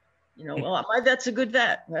desperately. You know, well, my vet's a good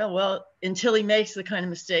vet. Well, until he makes the kind of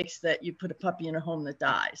mistakes that you put a puppy in a home that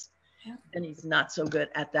dies. Yeah. And he's not so good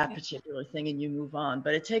at that particular thing, and you move on.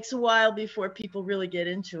 But it takes a while before people really get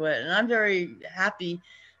into it. And I'm very happy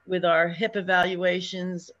with our hip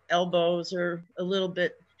evaluations. Elbows are a little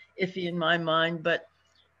bit iffy in my mind, but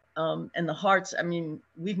and the hearts, I mean,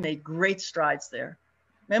 we've made great strides there.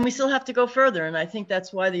 And we still have to go further. And I think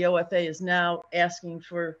that's why the OFA is now asking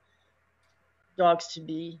for dogs to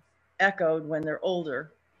be echoed when they're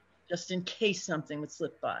older, just in case something would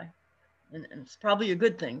slip by. And it's probably a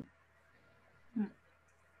good thing.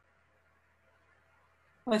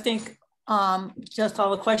 Well, I think just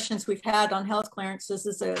all the questions we've had on health clearances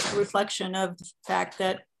is a reflection of the fact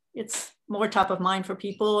that it's more top of mind for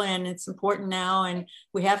people and it's important now. And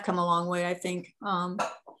we have come a long way, I think,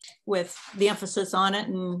 with the emphasis on it,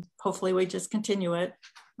 and hopefully we just continue it.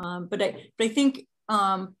 But I think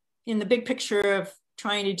in the big picture of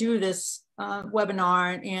trying to do this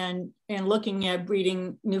webinar and looking at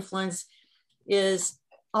breeding Newfoundlands is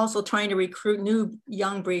also trying to recruit new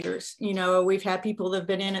young breeders. You know, we've had people that have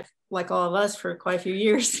been in it, like all of us, for quite a few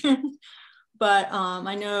years. But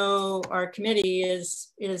I know our committee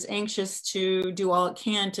is anxious to do all it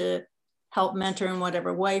can to help mentor in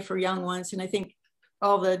whatever way for young ones. And I think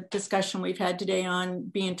all the discussion we've had today on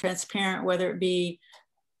being transparent, whether it be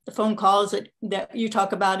the phone calls that you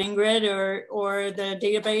talk about, Ingrid, or the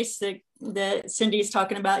database that Cindy's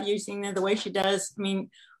talking about using the way she does. I mean,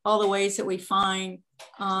 all the ways that we find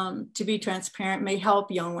to be transparent may help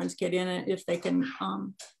young ones get in it if they can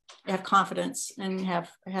have confidence and have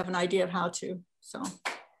an idea of how to. So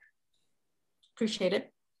appreciate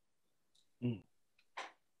it.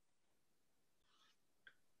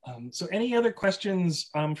 So any other questions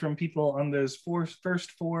from people on those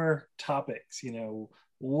first four topics? You know,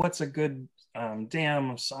 what's a good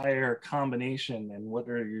dam sire combination and what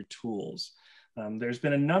are your tools? There's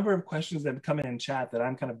been a number of questions that have come in chat that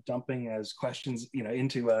I'm kind of dumping as questions, you know,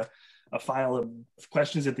 into a file of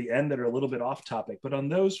questions at the end that are a little bit off topic. But on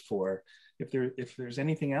those four, if there's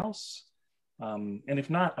anything else, and if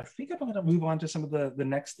not, I think I'm going to move on to some of the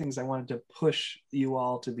next things I wanted to push you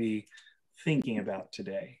all to be thinking about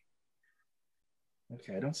today.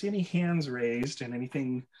 Okay, I don't see any hands raised and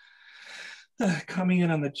anything coming in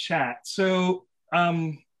on the chat. So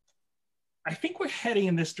I think we're heading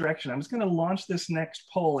in this direction. I'm just going to launch this next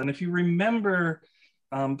poll. And if you remember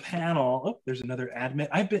panel, oh, there's another admin.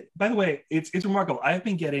 By the way, it's remarkable. I've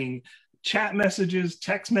been getting chat messages,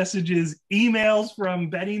 text messages, emails from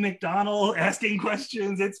Betty McDonald asking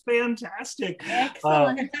questions. It's fantastic.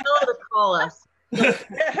 Excellent. Call us.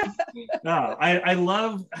 No, I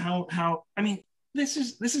love how I mean, this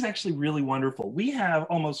is actually really wonderful. We have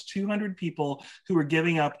almost 200 people who are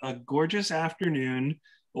giving up a gorgeous afternoon,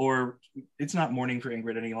 or it's not morning for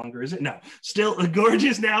Ingrid any longer, is it? No, still a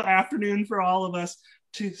gorgeous now afternoon for all of us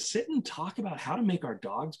to sit and talk about how to make our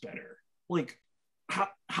dogs better. Like,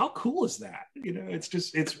 how cool is that? You know, it's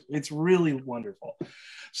just, it's really wonderful.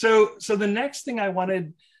 So the next thing I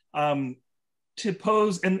wanted to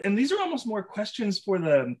pose, and these are almost more questions for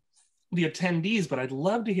the attendees, but I'd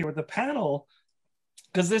love to hear what the panel,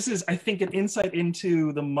 because this is, I think, an insight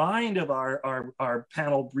into the mind of our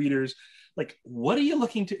panel breeders. Like, what are you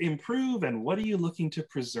looking to improve and what are you looking to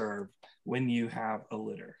preserve when you have a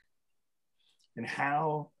litter? And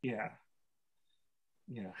how,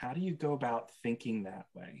 how do you go about thinking that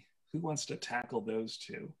way? Who wants to tackle those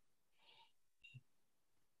two?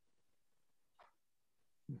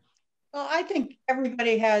 Well, I think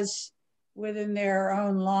everybody has within their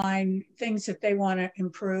own line things that they want to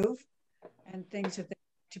improve and things that they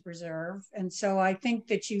want to preserve. And so I think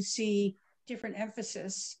that you see different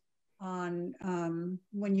emphasis on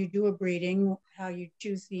when you do a breeding, how you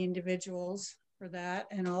choose the individuals for that,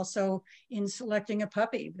 and also in selecting a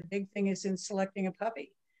puppy. The big thing is in selecting a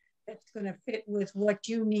puppy that's going to fit with what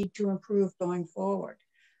you need to improve going forward.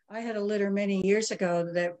 I had a litter many years ago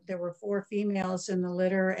that there were 4 females in the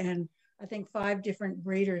litter, and I think 5 different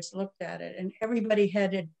breeders looked at it, and everybody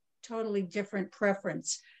had a totally different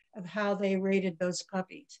preference of how they rated those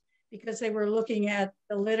puppies, because they were looking at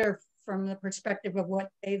the litter from the perspective of what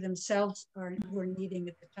they themselves were needing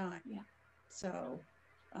at the time. Yeah. So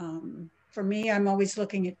for me, I'm always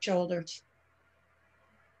looking at shoulders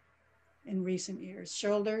in recent years,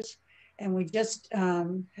 shoulders. And we just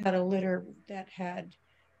had a litter that had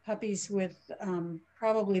puppies with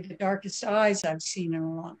probably the darkest eyes I've seen in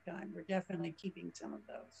a long time. We're definitely keeping some of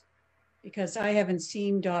those because I haven't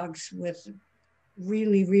seen dogs with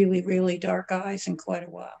really, really, really dark eyes in quite a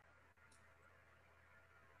while.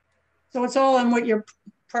 So it's all on what your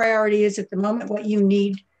priority is at the moment, what you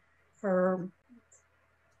need for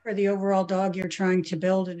the overall dog you're trying to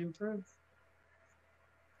build and improve.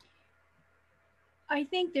 I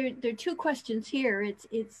think there are 2 questions here.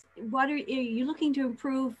 It's what are you looking to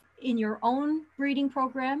improve in your own breeding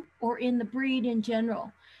program or in the breed in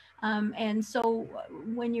general? And so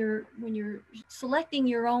when you're selecting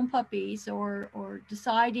your own puppies or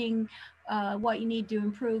deciding what you need to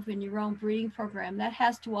improve in your own breeding program, that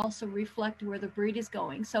has to also reflect where the breed is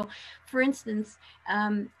going. So for instance,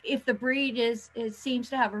 if the breed seems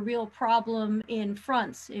to have a real problem in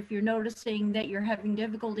fronts, if you're noticing that you're having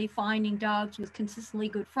difficulty finding dogs with consistently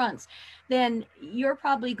good fronts, then you're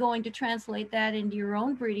probably going to translate that into your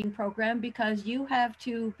own breeding program, because you have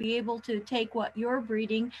to be able to take what you're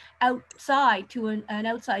breeding outside to an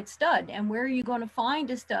outside stud. And where are you going to find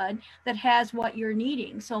a stud that has what you're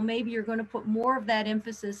needing? So maybe you're going to put more of that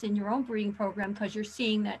emphasis in your own breeding program because you're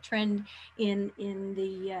seeing that trend in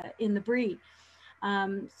the breed.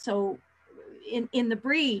 So in the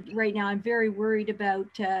breed right now, I'm very worried about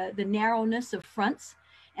the narrowness of fronts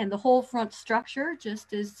and the whole front structure.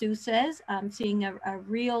 Just as Sue says, I'm seeing a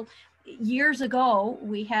real, years ago,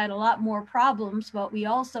 we had a lot more problems, but we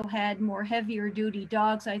also had more heavier duty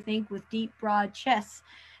dogs, I think, with deep, broad chests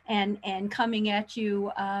and coming at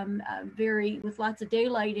you with lots of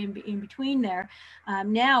daylight in between there.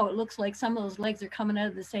 Now it looks like some of those legs are coming out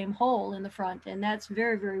of the same hole in the front, and that's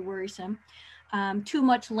very, very worrisome. Too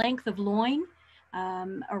much length of loin,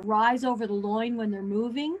 a rise over the loin when they're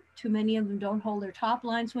moving. Too many of them don't hold their top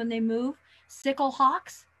lines when they move. Sickle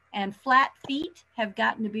hocks and flat feet have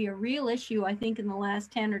gotten to be a real issue, I think, in the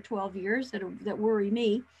last 10 or 12 years that worry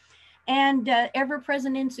me. And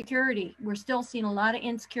ever-present insecurity. We're still seeing a lot of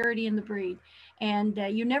insecurity in the breed. And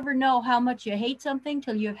you never know how much you hate something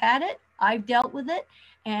till you've had it. I've dealt with it.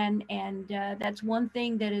 And that's one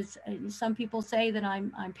thing that is, some people say that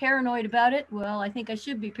I'm paranoid about it. Well, I think I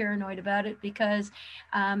should be paranoid about it, because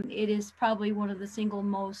it is probably one of the single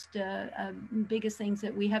most biggest things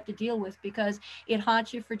that we have to deal with, because it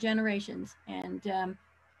haunts you for generations.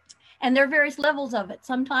 And there are various levels of it.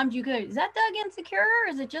 Sometimes you could, is that dog insecure?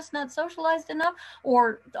 Is it just not socialized enough?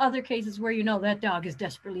 Or other cases where you know that dog is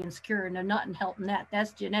desperately insecure and they're not helping that.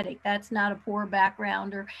 That's genetic. That's not a poor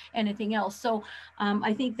background or anything else. So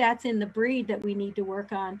I think that's in the breed that we need to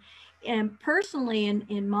work on. And personally,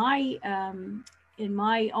 in my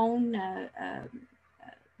own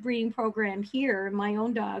breeding program here, my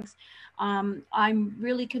own dogs, I'm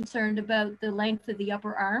really concerned about the length of the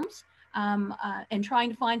upper arms. And trying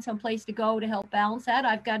to find some place to go to help balance that.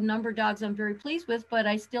 I've got a number of dogs I'm very pleased with, but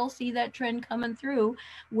I still see that trend coming through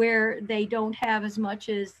where they don't have as much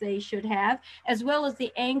as they should have, as well as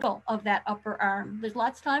the angle of that upper arm. There's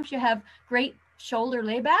lots of times you have great shoulder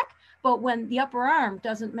layback, but when the upper arm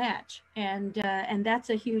doesn't match, and that's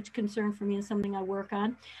a huge concern for me and something I work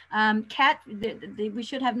on. We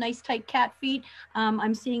should have nice tight cat feet.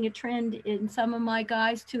 I'm seeing a trend in some of my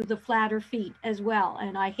guys to the flatter feet as well,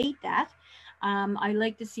 and I hate that. I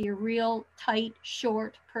like to see a real tight,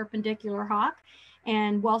 short, perpendicular hock,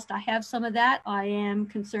 and whilst I have some of that, I am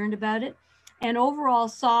concerned about it. And overall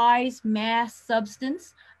size, mass,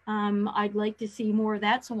 substance, I'd like to see more of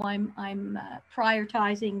that, so I'm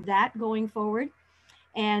prioritizing that going forward.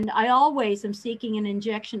 And I always am seeking an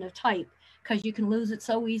injection of type, because you can lose it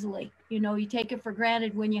so easily. You know, you take it for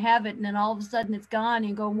granted when you have it, and then all of a sudden it's gone, and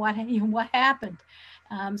you go, what happened?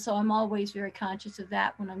 So I'm always very conscious of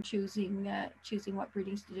that when I'm choosing what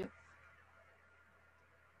breedings to do.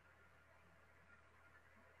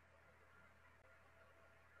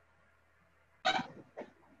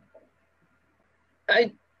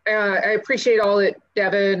 I appreciate all that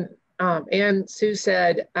Devin and Sue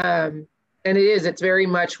said, and it's very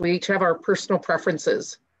much, we each have our personal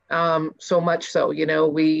preferences, so much so, you know,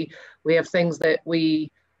 we have things that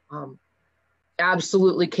we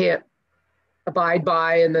absolutely can't abide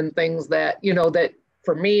by, and then things that, you know, that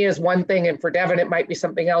for me is one thing, and for Devin it might be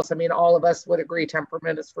something else. I mean, all of us would agree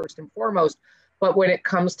temperament is first and foremost, but when it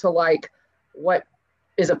comes to like, what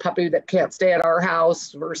is a puppy that can't stay at our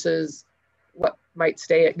house versus what might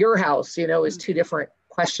stay at your house, you know, is two different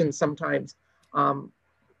questions sometimes.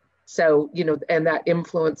 So, you know, and that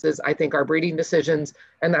influences, I think, our breeding decisions.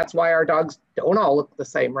 And that's why our dogs don't all look the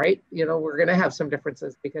same, right? You know, we're going to have some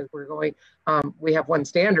differences because we're going, we have one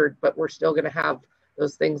standard, but we're still going to have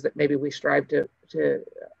those things that maybe we strive to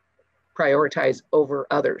prioritize over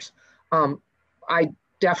others. I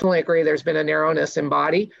definitely agree there's been a narrowness in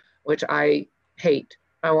body, which I hate.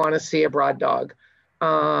 I want to see a broad dog.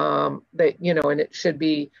 That, you know, and it should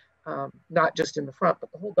be not just in the front,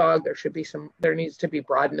 but the whole dog. There needs to be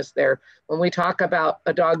broadness there. When we talk about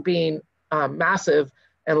a dog being massive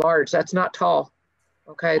and large, that's not tall.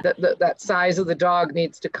 Okay, that size of the dog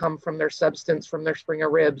needs to come from their substance, from their spring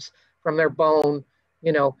of ribs, from their bone.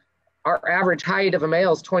 You know, our average height of a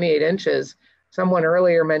male is 28 inches. Someone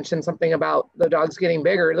earlier mentioned something about the dogs getting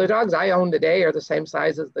bigger. The dogs I own today are the same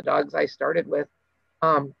size as the dogs I started with.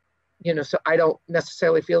 You know, so I don't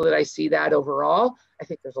necessarily feel that I see that overall. I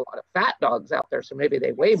think there's a lot of fat dogs out there, so maybe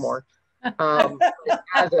they weigh more.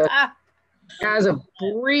 As a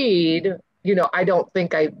breed, you know, I don't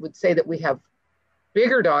think I would say that we have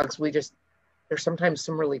bigger dogs. There's sometimes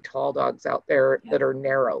some really tall dogs out there that are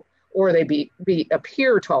narrow, or they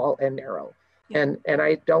appear tall and narrow. And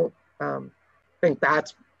I don't think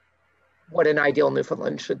that's what an ideal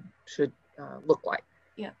Newfoundland should look like.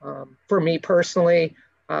 For me personally,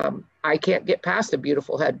 I can't get past a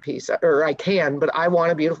beautiful headpiece, or I can, but I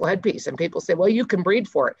want a beautiful headpiece. And people say, well, you can breed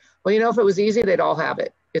for it. Well, you know, if it was easy, they'd all have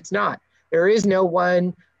it. It's not. There is no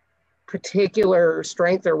one particular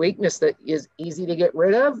strength or weakness that is easy to get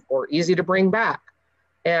rid of or easy to bring back.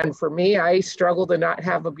 And for me, I struggle to not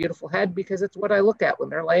have a beautiful head, because it's what I look at when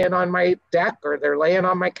they're laying on my deck, or they're laying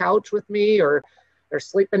on my couch with me, or they're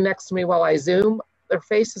sleeping next to me while I Zoom. Their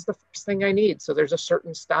face is the first thing I need. So there's a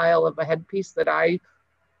certain style of a headpiece that I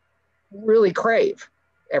really crave.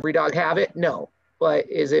 Every dog have it? No. But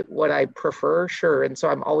is it what I prefer? Sure. And so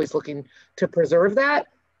I'm always looking to preserve that.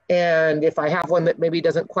 And if I have one that maybe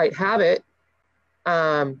doesn't quite have it,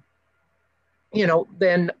 you know,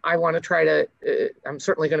 then I want to try to, I'm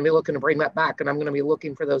certainly going to be looking to bring that back, and I'm going to be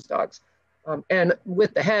looking for those dogs. And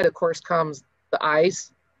with the head, of course, comes the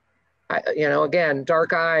eyes. You know, again,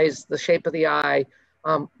 dark eyes, the shape of the eye,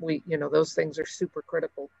 you know, those things are super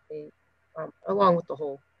critical to me, along with the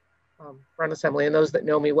whole front assembly. And those that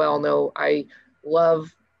know me well know I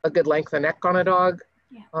love a good length of neck on a dog.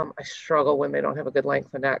 I struggle when they don't have a good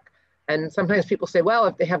length of neck. And sometimes people say, well,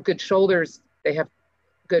 if they have good shoulders, they have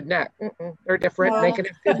good neck. They're different. They can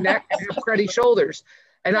have good neck and have cruddy shoulders.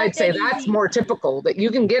 And I'd say that's more typical, that you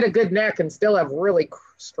can get a good neck and still have really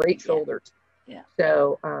straight shoulders.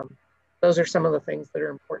 So those are some of the things that are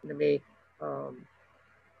important to me,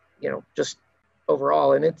 you know, just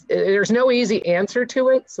overall. And there's no easy answer to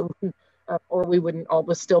it. So, or we wouldn't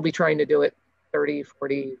all still be trying to do it 30,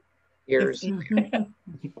 40 years,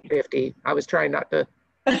 50. I was trying not to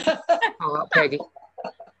call out Peggy.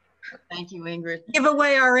 Thank you, Ingrid. Give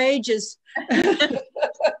away our ages. I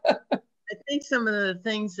think some of the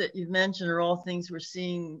things that you've mentioned are all things we're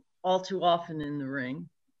seeing all too often in the ring,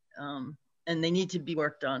 and they need to be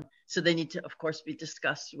worked on. So they need to, of course, be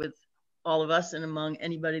discussed with all of us and among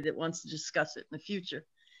anybody that wants to discuss it in the future.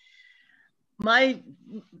 My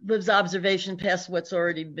observation, past what's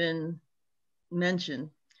already been mentioned,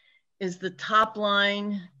 is the top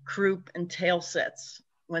line, croup, and tail sets.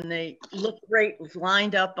 When they look great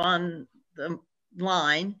lined up on the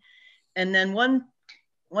line, and then one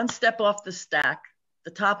step off the stack,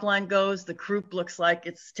 the top line goes, the croup looks like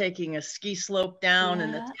it's taking a ski slope down,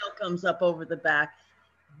 and the tail comes up over the back.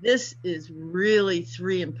 This is really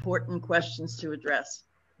 3 important questions to address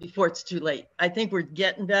before it's too late. I think we're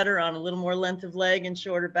getting better on a little more length of leg and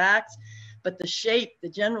shorter backs, but the shape, the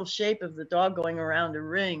general shape of the dog going around a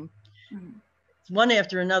ring, it's one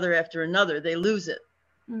after another, they lose it.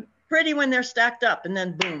 Pretty when they're stacked up, and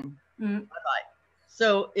then boom, bye-bye.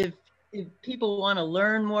 So if people want to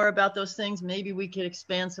learn more about those things, maybe we could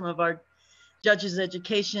expand some of our judges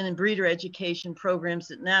education and breeder education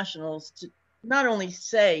programs at nationals to not only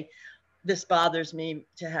say, this bothers me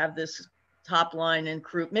to have this top line and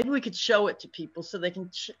croup. Maybe we could show it to people so they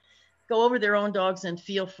can go over their own dogs and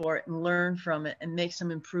feel for it and learn from it and make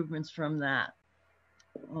some improvements from that.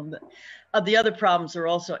 The other problems are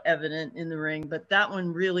also evident in the ring, but that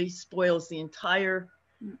one really spoils the entire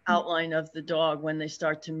outline of the dog when they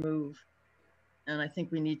start to move. And I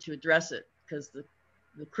think we need to address it, because the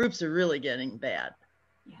croups are really getting bad.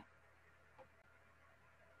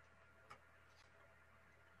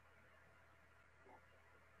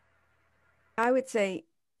 I would say,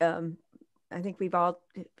 I think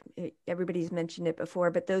everybody's mentioned it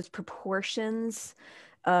before, but those proportions,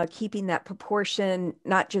 keeping that proportion,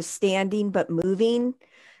 not just standing, but moving.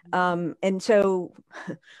 And so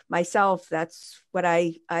myself, that's what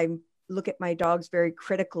I look at my dogs very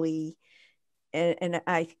critically. And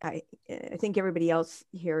I think everybody else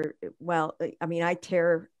here, well, I mean,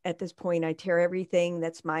 at this point, I tear everything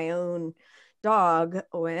that's my own dog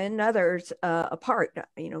and others apart.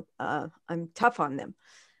 You know, I'm tough on them.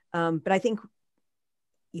 But I think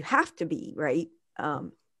you have to be, right?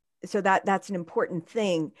 So that's an important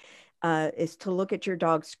thing, is to look at your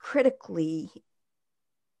dogs critically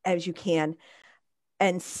as you can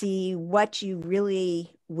and see what you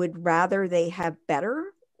really would rather they have better,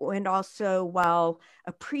 and also while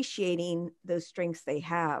appreciating those strengths they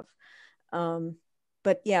have.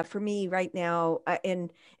 But yeah, for me right now,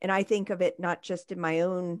 and I think of it not just in my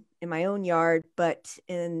own yard, but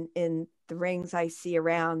in the rings I see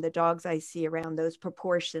around, the dogs I see around, those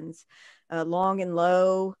proportions, long and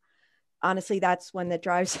low, honestly, that's one that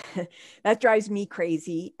drives that drives me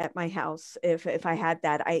crazy at my house. If I had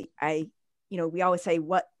that, I we always say,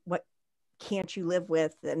 what can't you live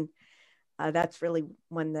with? And that's really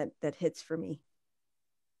one that hits for me.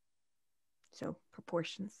 So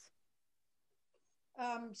proportions.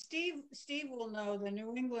 Steve will know the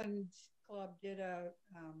New England Club did a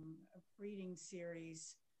breeding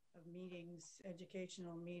series of meetings,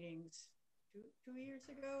 educational meetings, two years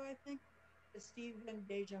ago, I think. Steve and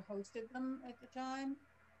Deja hosted them at the time,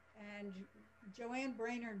 and Joanne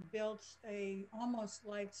Brainerd built a almost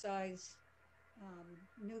life-size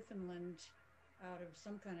Newfoundland out of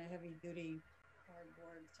some kind of heavy-duty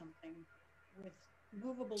cardboard, something with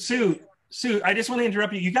movable. Sue, I just want to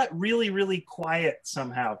interrupt you. You got really, really quiet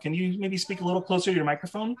somehow. Can you maybe speak a little closer to your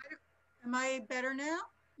microphone? Am I better now?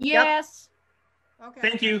 Yes. Yep. Okay.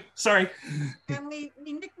 Thank you. Sorry. And we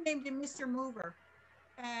nicknamed him Mr. Mover.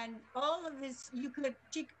 And all of his, you could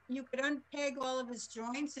unpeg all of his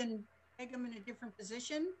joints and peg them in a different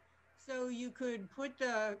position. So you could put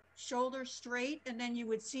the shoulder straight, and then you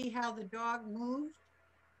would see how the dog moved.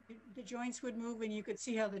 The joints would move, and you could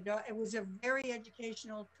see how the dog, it was a very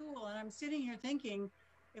educational tool. And I'm sitting here thinking,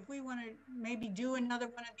 if we want to maybe do another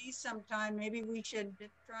one of these sometime, maybe we should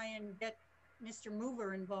try and get Mr.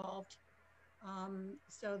 Mover involved,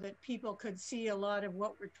 so that people could see a lot of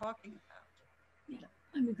what we're talking about. Yeah,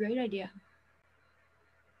 that'd be a great idea.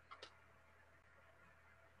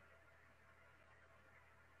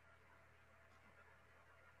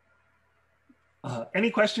 Any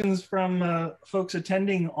questions from folks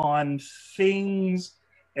attending on things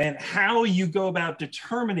and how you go about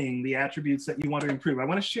determining the attributes that you want to improve? I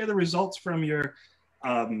want to share the results from your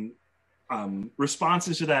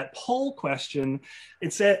responses to that poll question.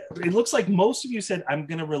 It looks like most of you said, I'm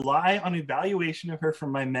going to rely on evaluation of her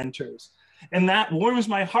from my mentors. And that warms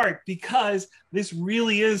my heart, because this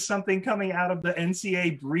really is something coming out of the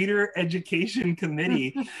NCA Breeder Education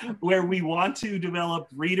Committee, where we want to develop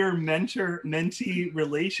breeder mentor-mentee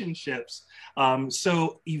relationships.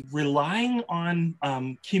 So relying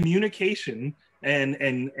on communication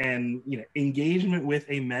and engagement with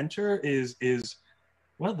a mentor is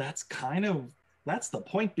well, that's the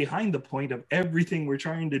point behind the point of everything we're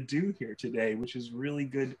trying to do here today, which is really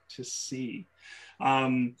good to see.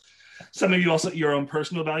 Some of you also, your own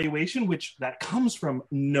personal evaluation, which that comes from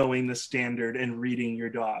knowing the standard and reading your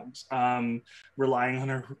dogs, relying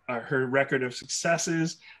on her record of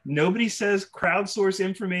successes. Nobody says crowdsource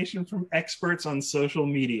information from experts on social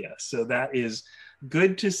media. So that is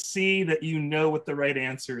good to see that you know what the right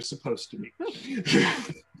answer is supposed to be.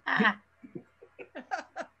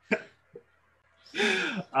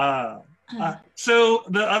 So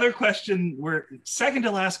the other question, second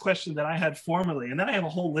to last question that I had formally, and then I have a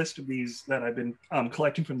whole list of these that I've been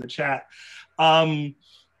collecting from the chat.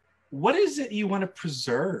 What is it you want to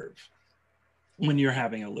preserve when you're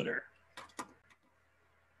having a litter?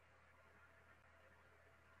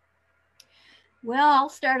 Well, I'll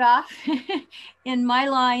start off. In my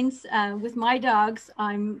lines with my dogs,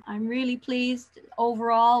 I'm really pleased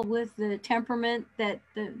overall with the temperament that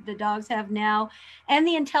the dogs have now, and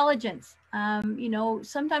the intelligence.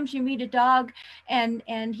 Sometimes you meet a dog and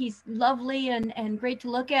he's lovely and great to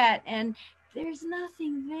look at, and there's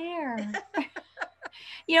nothing there.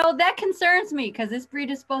 That concerns me, because this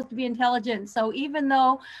breed is supposed to be intelligent. So even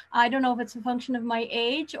though I don't know if it's a function of my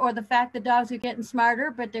age or the fact that dogs are getting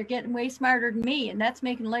smarter, but they're getting way smarter than me, and that's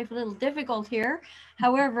making life a little difficult here.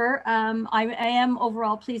 However, I am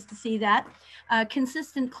overall pleased to see that.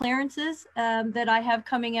 Consistent clearances that I have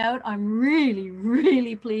coming out, I'm really,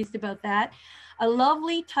 really pleased about that. A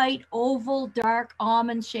lovely, tight, oval, dark,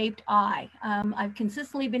 almond-shaped eye. I've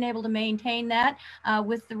consistently been able to maintain that,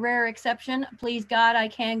 with the rare exception, please God, I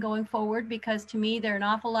can going forward, because to me, there are an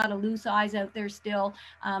awful lot of loose eyes out there still.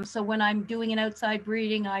 So when I'm doing an outside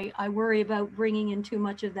breeding, I worry about bringing in too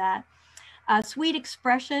much of that. Sweet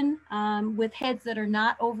expression with heads that are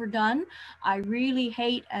not overdone. I really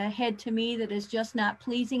hate a head to me that is just not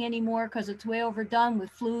pleasing anymore because it's way overdone with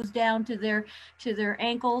flues down to their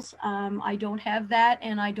ankles. I don't have that,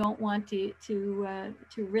 and I don't want to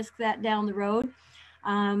risk that down the road.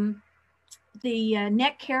 The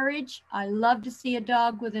neck carriage, I love to see a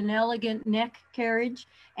dog with an elegant neck carriage,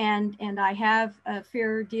 and I have a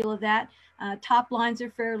fair deal of that. Top lines are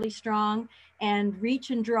fairly strong, and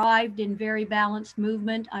reach and drive in very balanced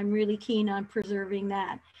movement. I'm really keen on preserving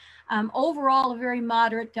that. Overall, a very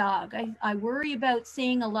moderate dog. I worry about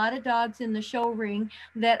seeing a lot of dogs in the show ring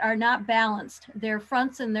that are not balanced. Their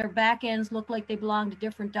fronts and their back ends look like they belong to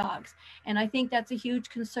different dogs. And I think that's a huge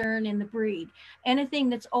concern in the breed. Anything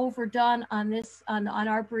that's overdone on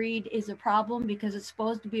our breed is a problem, because it's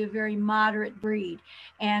supposed to be a very moderate breed.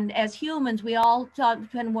 And as humans, we all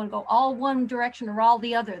want to go all one direction or all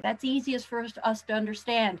the other. That's easiest for us to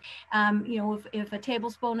understand. You know, if a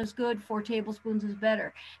tablespoon is good, 4 tablespoons is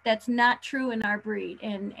better. That's not true in our breed,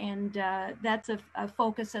 and that's a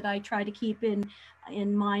focus that I try to keep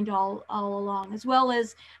in mind all along, as well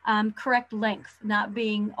as correct length. Not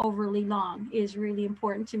being overly long is really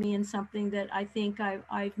important to me, and something that I think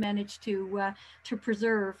I've managed to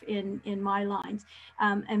preserve in my lines.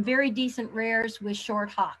 And very decent rares with short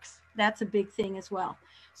hocks. That's a big thing as well.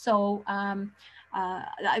 So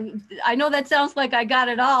I know that sounds like I got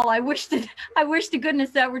it all. I wish to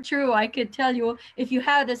goodness that were true. I could tell you, if you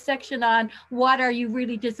had a section on what are you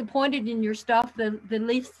really disappointed in your stuff, the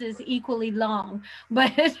list is equally long.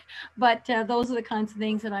 But those are the kinds of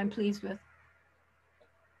things that I'm pleased with.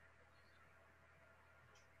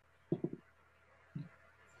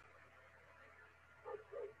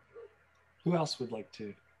 Who else would like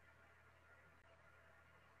to?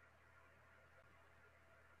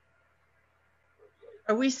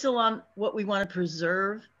 Are we still on what we want to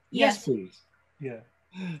preserve? Yes, please. Yeah.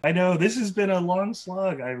 I know this has been a long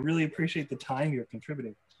slog. I really appreciate the time you're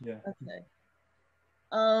contributing. Yeah. Okay.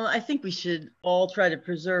 I think we should all try to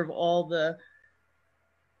preserve all the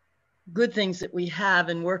good things that we have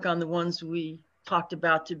and work on the ones we talked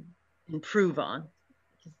about to improve on.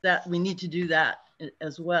 That we need to do that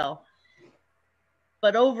as well.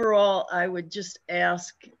 But overall, I would just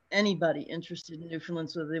ask anybody interested in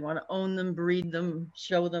Newfoundlands, whether they want to own them, breed them,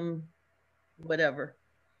 show them, whatever,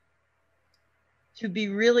 to be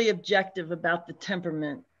really objective about the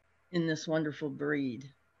temperament in this wonderful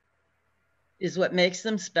breed is what makes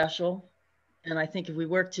them special. And I think if we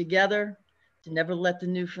work together to never let the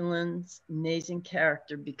Newfoundland's amazing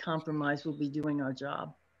character be compromised, we'll be doing our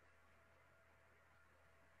job.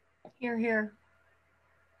 Hear, hear.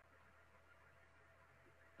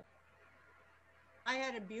 I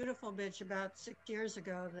had a beautiful bitch about 6 years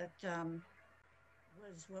ago that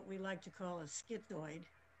was what we like to call a schizoid.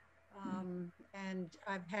 And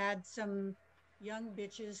I've had some young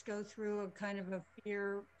bitches go through a kind of a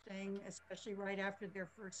fear thing, especially right after their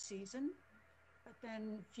first season. But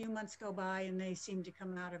then a few months go by and they seem to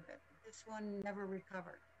come out of it. This one never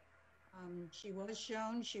recovered. She was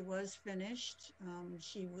shown, she was finished.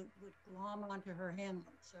 She would glom onto her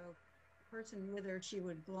handler. So the person with her, she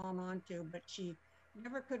would glom onto, but she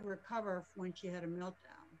never could recover when she had a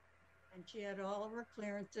meltdown. And she had all of her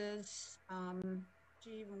clearances.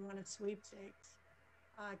 She even won a sweepstakes.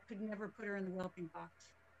 I could never put her in the whelping box.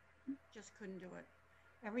 Just couldn't do it.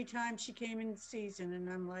 Every time she came in season, and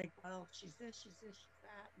I'm like, well, she's this, she's this, she's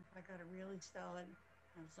that. And I got to really sell it.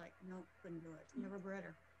 I was like, no, couldn't do it. Never bred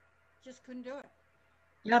her. Just couldn't do it.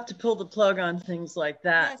 You have to pull the plug on things like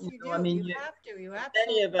that. Yes, you do. I mean, you have to. You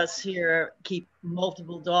many of us here keep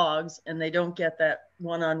multiple dogs, and they don't get that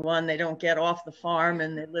one-on-one. They don't get off the farm,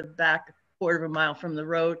 and they live back a quarter of a mile from the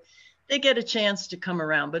road. They get a chance to come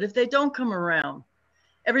around. But if they don't come around,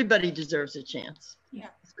 everybody deserves a chance. Yeah.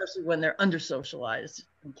 Especially when they're under-socialized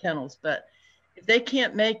in kennels. But if they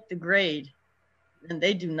can't make the grade, then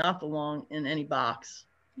they do not belong in any box.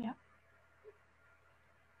 Yeah.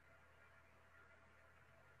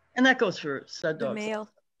 And that goes for stud The dogs. male.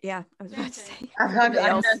 Yeah, I was about to say. I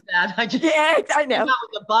meant that. I just Yeah, I know. out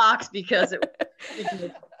of the box because it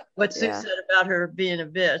what Sue said about her being a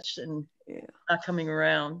bitch and not coming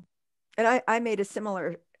around. And I made a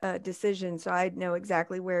similar decision, so I know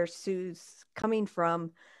exactly where Sue's coming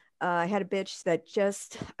from. I had a bitch that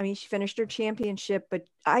just, I mean, she finished her championship, but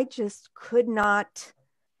I just could not.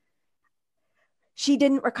 She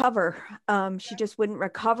didn't recover. She just wouldn't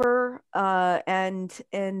recover. And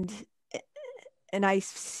I've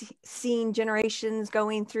seen generations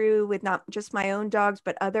going through with not just my own dogs,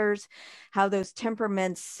 but others, how those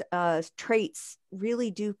temperaments, traits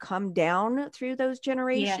really do come down through those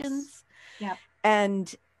generations. Yes. Yeah.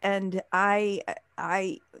 And I,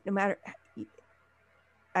 no matter,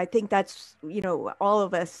 I think that's, you know, all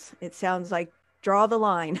of us, it sounds like draw the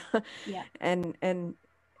line. Yeah. And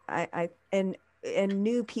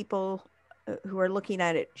new people who are looking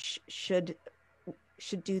at it should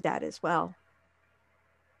do that as well.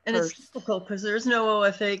 And first. It's difficult because there's no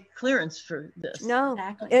OFA clearance for this. No,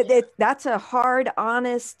 exactly. That's a hard,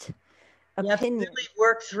 honest opinion. You have to really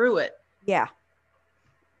work through it. Yeah.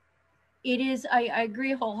 It is, I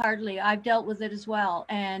agree wholeheartedly. I've dealt with it as well.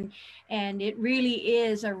 And it really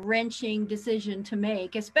is a wrenching decision to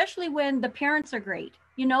make, especially when the parents are great.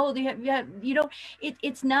 You know,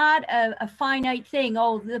 it's not a finite thing.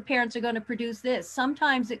 Oh, the parents are going to produce this.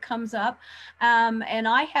 Sometimes it comes up. And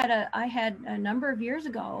I had a number of years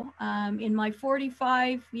ago, in my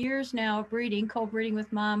 45 years now of breeding, co-breeding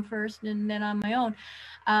with mom first and then on my own,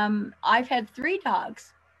 I've had 3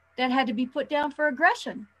 dogs that had to be put down for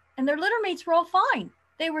aggression. And their litter mates were all fine.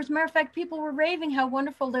 They were, as a matter of fact, people were raving how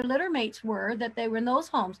wonderful their litter mates were, that they were in those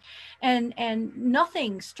homes. And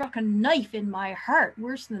nothing struck a knife in my heart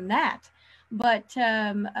worse than that. But,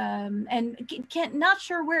 not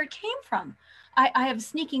sure where it came from. I have a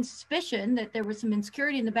sneaking suspicion that there was some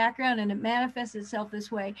insecurity in the background and it manifests itself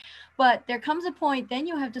this way. But there comes a point, then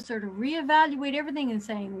you have to sort of reevaluate everything and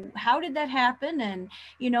saying, how did that happen? And,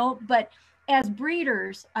 you know, but as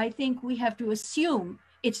breeders, I think we have to assume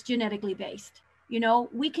it's genetically based. You know,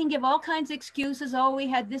 we can give all kinds of excuses. Oh, we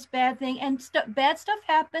had this bad thing, and bad stuff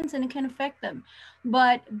happens and it can affect them.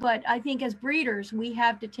 But I think as breeders, we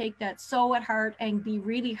have to take that so at heart and be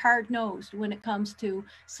really hard-nosed when it comes to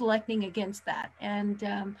selecting against that. And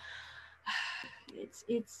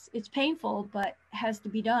it's painful, but has to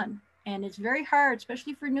be done. And it's very hard,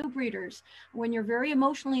 especially for new breeders, when you're very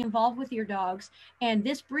emotionally involved with your dogs. And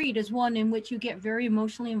this breed is one in which you get very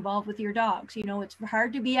emotionally involved with your dogs. You know, it's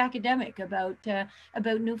hard to be academic about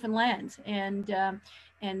Newfoundlands. And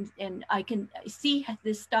I can see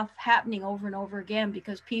this stuff happening over and over again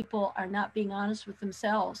because people are not being honest with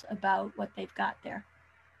themselves about what they've got there.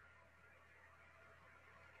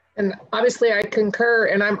 And obviously I concur.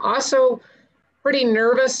 And I'm also pretty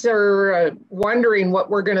nervous or wondering what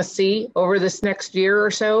we're going to see over this next year or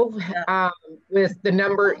so. With the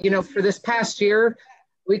number, you know, for this past year,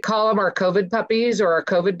 we call them our COVID puppies or our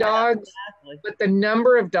COVID dogs. Exactly. But the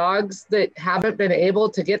number of dogs that haven't been able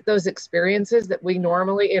to get those experiences that we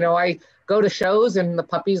normally, you know, I go to shows and the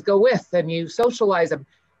puppies go with and you socialize them.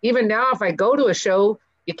 Even now, if I go to a show,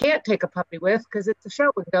 you can't take a puppy with because it's a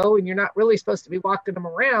show and go and you're not really supposed to be walking them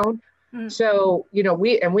around. So, you know,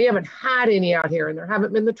 we haven't had any out here and there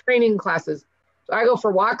haven't been the training classes. So I go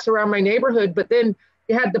for walks around my neighborhood, but then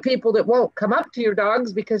you had the people that won't come up to your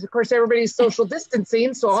dogs because of course everybody's social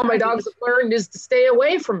distancing. So all my dogs have learned is to stay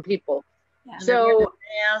away from people. Yeah. So,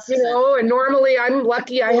 you know, and normally I'm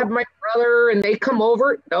lucky I have my brother and they come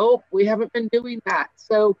over. Nope, we haven't been doing that.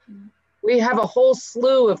 So we have a whole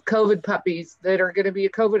slew of COVID puppies that are going to be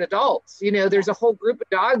COVID adults. You know, there's a whole group of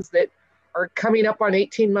dogs that are coming up on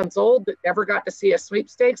 18 months old that never got to see a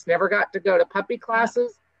sweepstakes, never got to go to puppy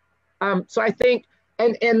classes. So I think,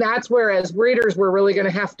 and that's where as breeders, we're really going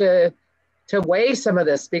to have to weigh some of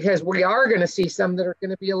this because we are going to see some that are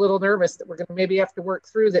going to be a little nervous that we're going to maybe have to work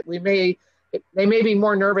through that they may be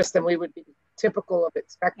more nervous than we would be typical of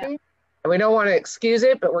expecting. Yeah. And we don't want to excuse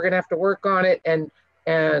it, but we're going to have to work on it. And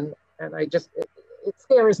I just, it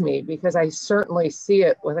scares me because I certainly see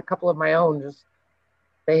it with a couple of my own,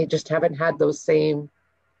 they just haven't had those same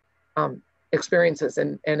experiences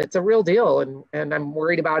and it's a real deal. And I'm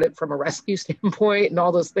worried about it from a rescue standpoint and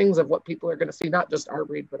all those things of what people are going to see, not just our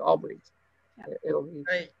breed, but all breeds. Yeah. It'll be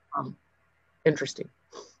interesting.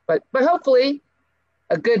 But hopefully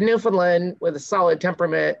a good Newfoundland with a solid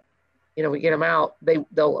temperament, you know, we get them out,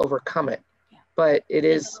 they'll overcome it. Yeah. But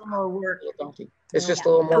it's a little more work. It's just a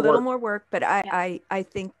little more work. But I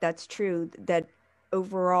think that's true that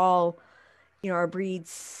overall, you know, our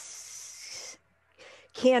breeds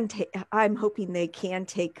can take, I'm hoping they can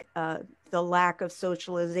take the lack of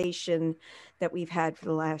socialization that we've had for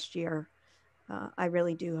the last year. I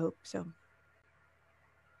really do hope so.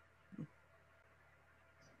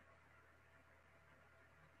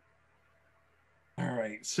 All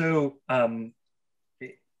right, so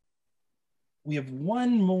we have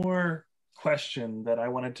one more question that I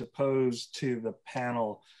wanted to pose to the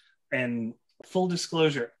panel. And full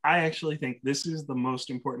disclosure, I actually think this is the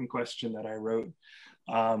most important question that I wrote.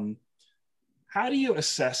 How do you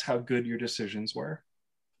assess how good your decisions were?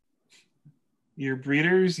 You're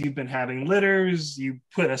breeders, you've been having litters, you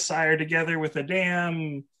put a sire together with a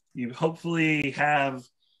dam, you hopefully have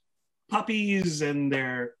puppies and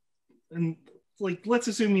like, let's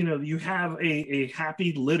assume, you know, you have a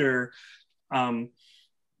happy litter.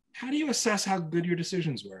 How do you assess how good your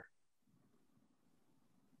decisions were?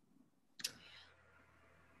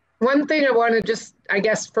 One thing I want to just, I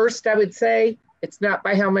guess first I would say, it's not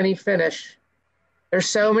by how many finish. There's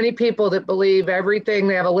so many people that believe everything,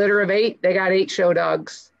 they have a litter of 8, they got 8 show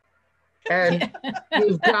dogs. And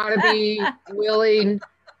you've got to be willing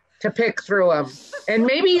to pick through them. And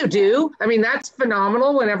maybe you do. I mean, that's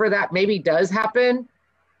phenomenal whenever that maybe does happen.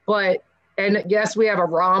 But and yes, we have a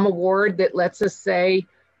ROM award that lets us say,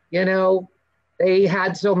 you know, they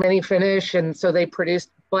had so many finish and so they produced,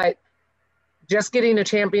 but just getting a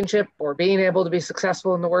championship or being able to be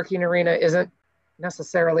successful in the working arena isn't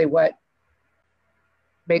necessarily what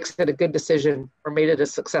makes it a good decision or made it a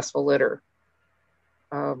successful litter.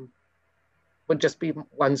 Would just be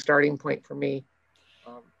one starting point for me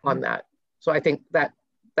on that. So I think that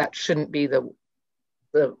shouldn't be the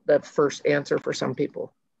first answer for some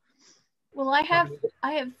people. Well, I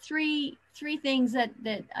have three things that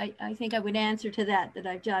I think I would answer to that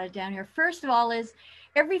I've jotted down here. First of all is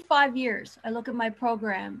every 5 years, I look at my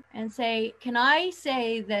program and say, can I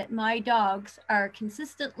say that my dogs are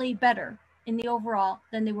consistently better in the overall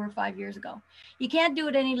than they were 5 years ago? You can't do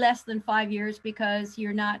it any less than 5 years because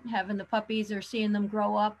you're not having the puppies or seeing them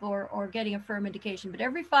grow up or getting a firm indication. But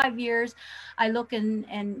every 5 years, I look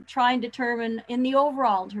and try and determine in the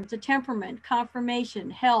overall in terms of temperament, conformation,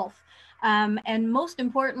 health, and most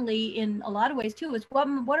importantly, in a lot of ways too, is what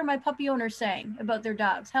are my puppy owners saying about their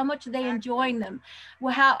dogs? How much are they enjoying them?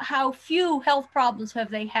 Well, how few health problems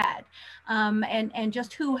have they had? And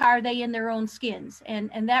just who are they in their own skins?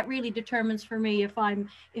 And that really determines for me if I'm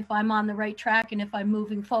on the right track and if I'm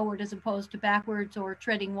moving forward as opposed to backwards or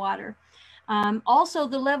treading water. Also,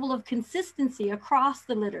 the level of consistency across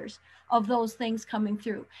the litters of those things coming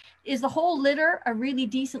through. Is the whole litter a really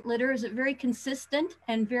decent litter? Is it very consistent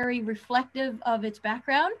and very reflective of its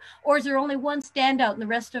background? Or is there only one standout and the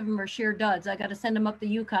rest of them are sheer duds? I got to send them up the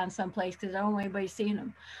Yukon someplace because I don't want anybody seeing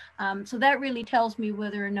them. So that really tells me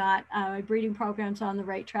whether or not my breeding program's on the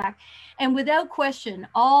right track. And without question,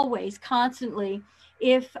 always, constantly,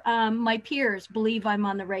 if my peers believe I'm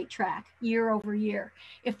on the right track year over year,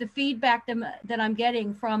 if the feedback that I'm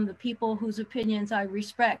getting from the people whose opinions I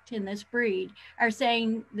respect in this breed are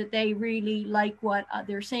saying that they really like what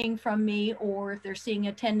they're seeing from me, or if they're seeing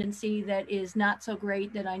a tendency that is not so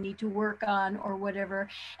great that I need to work on or whatever.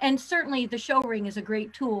 And certainly the show ring is a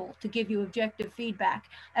great tool to give you objective feedback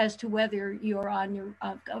as to whether you're on your,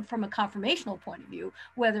 from a conformational point of view,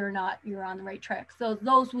 whether or not you're on the right track. So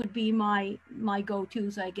those would be my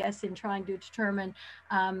go-tos, I guess, in trying to determine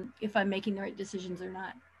if I'm making the right decisions or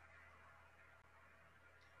not.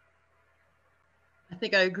 I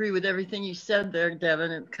think I agree with everything you said there,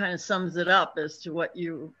 Devin. It kind of sums it up as to what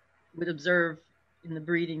you would observe in the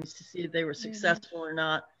breedings to see if they were successful or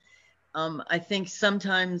not. I think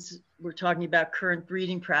sometimes we're talking about current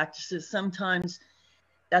breeding practices. Sometimes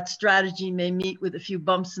that strategy may meet with a few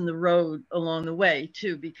bumps in the road along the way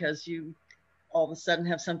too, because you all of a sudden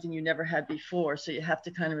have something you never had before. So you have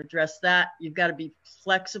to kind of address that. You've got to be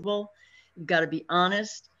flexible. You've got to be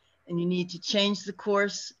honest. And you need to change the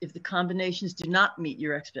course if the combinations do not meet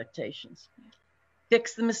your expectations.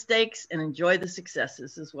 Fix the mistakes and enjoy the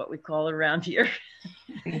successes is what we call it around here.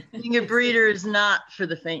 Being a breeder is not for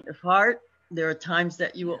the faint of heart. There are times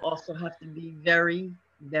that you will also have to be very,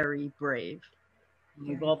 very brave.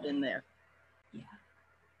 We've all been there.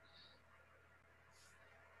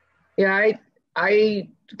 Yeah, I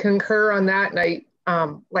concur on that. And I,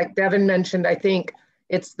 like Devin mentioned, I think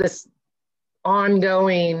it's this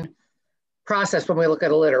ongoing process when we look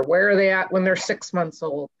at a litter. Where are they at when they're 6 months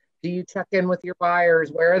old? Do you check in with your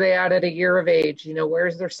buyers? Where are they at a year of age? You know,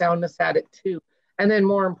 where's their soundness at 2? And then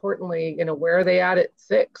more importantly, you know, where are they at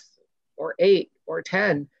 6 or 8 or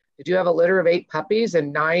 10? Did you have a litter of 8 puppies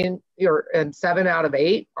and 7 out of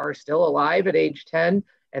 8 are still alive at age 10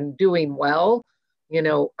 and doing well? You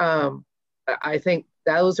know, I think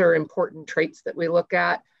those are important traits that we look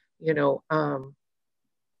at, you know,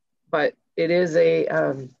 but it is a,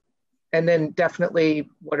 and then definitely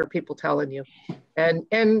what are people telling you? And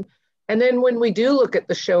then when we do look at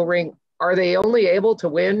the show ring, are they only able to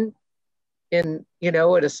win in, you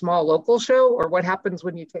know, at a small local show, or what happens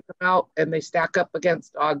when you take them out and they stack up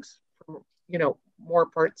against dogs from, you know, more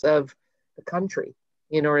parts of the country,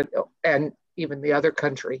 you know, and even the other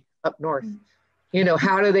country up north? You know,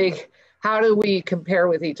 how do we compare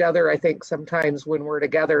with each other? I think sometimes when we're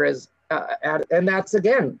together as, and that's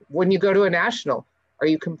again, when you go to a national, are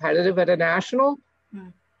you competitive at a national?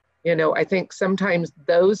 You know, I think sometimes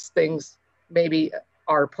those things maybe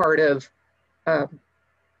are part of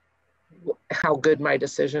how good my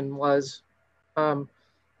decision was, and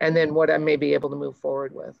then what I may be able to move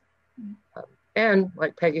forward with. And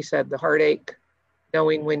like Peggy said, the heartache,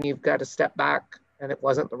 knowing when you've got to step back and it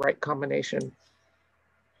wasn't the right combination,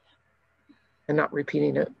 and not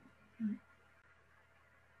repeating it.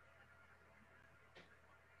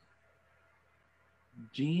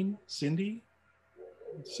 Jean, Cindy,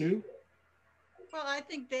 Sue? Well, I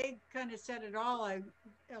think they kind of said it all. A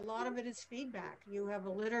lot of it is feedback. You have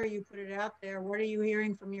a litter, you put it out there. What are you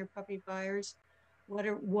hearing from your puppy buyers? What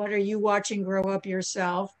are you watching grow up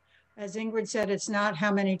yourself? As Ingrid said, it's not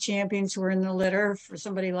how many champions were in the litter. For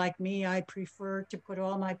somebody like me, I prefer to put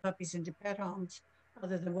all my puppies into pet homes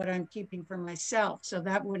other than what I'm keeping for myself. So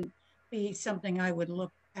that wouldn't be something I would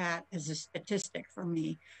look at as a statistic for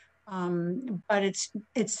me. But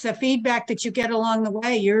it's the feedback that you get along the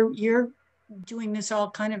way. You're doing this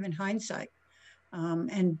all kind of in hindsight,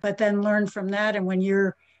 but then learn from that.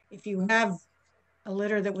 And if you have a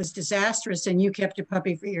litter that was disastrous and you kept a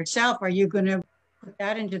puppy for yourself, are you going to put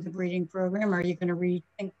that into the breeding program? Are you going to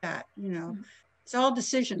rethink that? It's all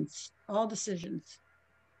decisions, all decisions.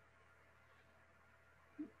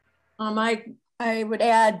 I would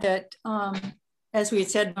add that, as we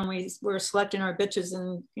said when we were selecting our bitches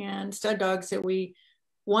and stud dogs, that we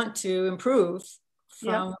want to improve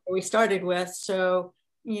from what we started with. So,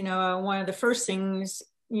 one of the first things,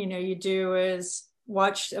 you do is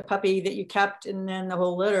watch a puppy that you kept and then the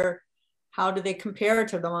whole litter. How do they compare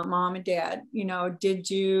to the mom and dad? Did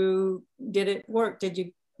it work? Did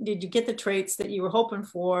you get the traits that you were hoping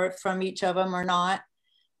for from each of them or not?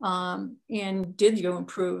 And did you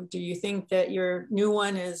improve? Do you think that your new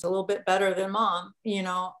one is a little bit better than mom?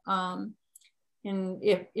 And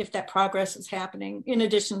if that progress is happening, in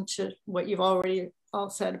addition to what you've already all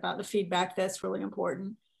said about the feedback, that's really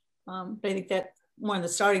important. But I think that one of the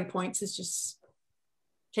starting points is just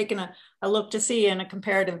taking a look to see in a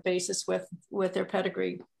comparative basis with their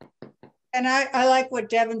pedigree. And I like what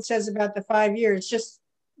Devin says about the 5 years, just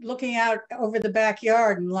looking out over the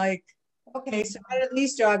backyard and like, okay, so how do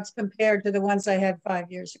these dogs compare to the ones I had 5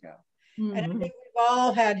 years ago? And I think we've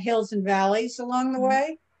all had hills and valleys along the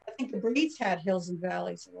way. I think the breeds had hills and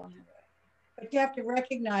valleys along the way. But you have to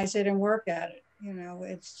recognize it and work at it.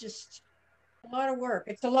 It's just a lot of work.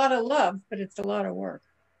 It's a lot of love, but it's a lot of work.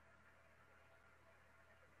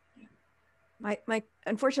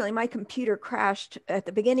 Unfortunately, my computer crashed at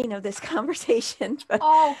the beginning of this conversation.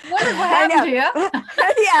 Oh, what happened to you?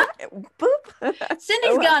 Yeah. Boop.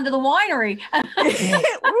 Cindy's gone to the winery.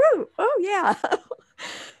 Woo. Oh, yeah.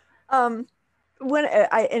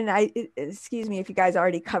 Excuse me if you guys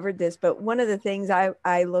already covered this, but one of the things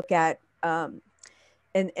I look at and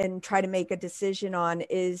try to make a decision on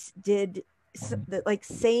is, did the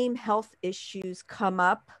same health issues come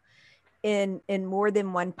up in more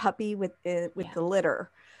than one puppy with the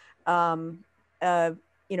litter? So,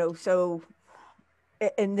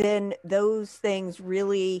 and then those things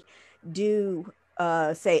really do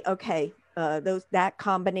say, okay, that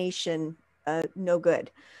combination, no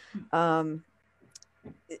good.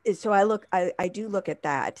 So I do look at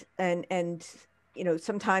that, and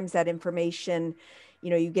sometimes that information,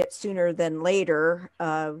 you get sooner than later,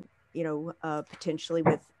 potentially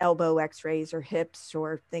with elbow x-rays or hips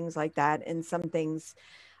or things like that. And some things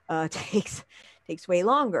takes way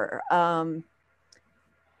longer. And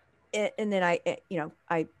then I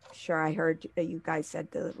heard you guys said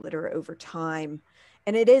the litter over time.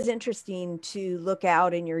 And it is interesting to look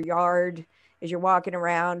out in your yard as you're walking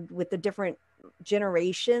around with the different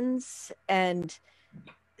generations and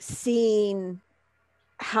seeing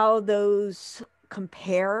how those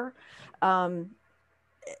compare.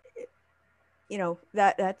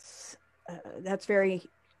 That's very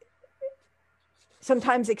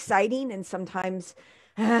sometimes exciting and sometimes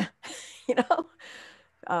I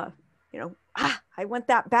want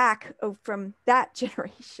that back from that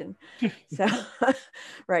generation. So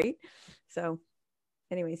right. So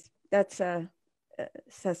anyways, that's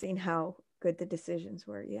assessing how good the decisions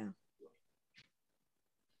were. Yeah.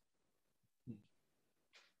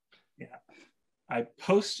 I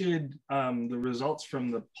posted the results from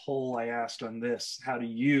the poll I asked on this. How do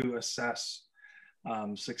you assess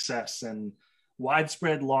success and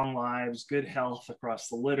widespread long lives, good health across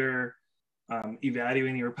the litter,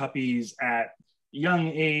 evaluating your puppies at young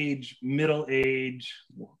age, middle age,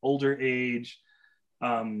 older age.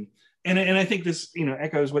 And I think this,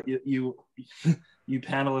 echoes what you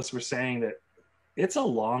panelists were saying, that it's a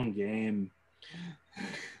long game.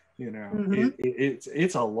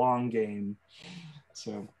 It's a long game.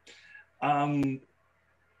 So, are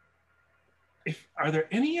there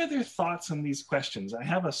any other thoughts on these questions? I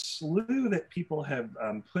have a slew that people have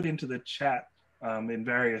put into the chat in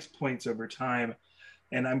various points over time,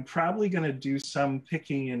 and I'm probably going to do some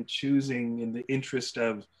picking and choosing in the interest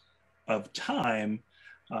of time.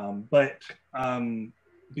 But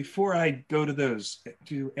before I go to those,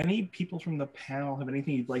 do any people from the panel have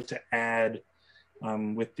anything you'd like to add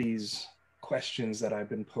with these questions that I've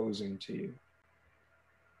been posing to you?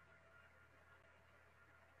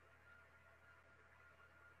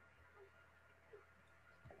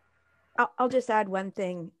 I'll just add one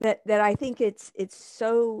thing that I think it's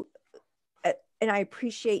so, and I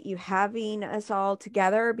appreciate you having us all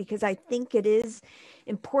together, because I think it is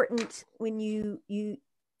important when you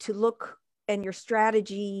to look and your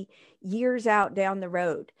strategy years out down the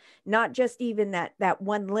road, not just even that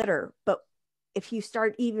one litter, but if you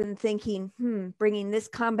start even thinking, bringing this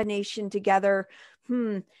combination together,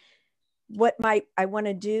 what might I want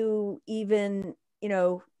to do even,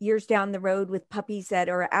 years down the road with puppies that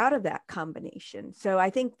are out of that combination. So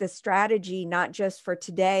I think the strategy, not just for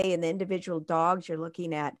today and the individual dogs you're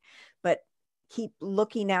looking at, but keep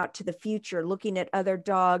looking out to the future, looking at other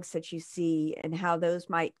dogs that you see and how those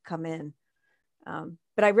might come in.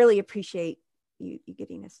 But I really appreciate you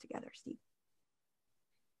getting us together, Steve.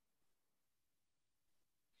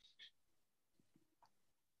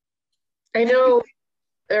 I know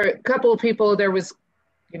there are a couple of people, there was,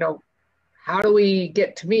 how do we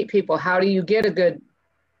get to meet people? How do you get a good,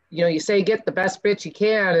 you say get the best bitch you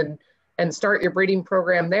can and start your breeding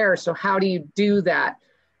program there. So how do you do that?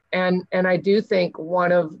 And I do think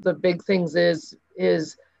one of the big things is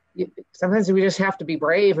sometimes we just have to be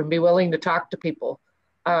brave and be willing to talk to people.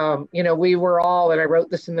 We were all, and I wrote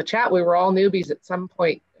this in the chat, we were all newbies at some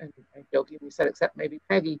point, and I jokingly said, except maybe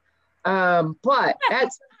Peggy. But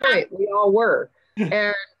at some point we all were,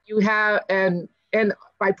 and you have, and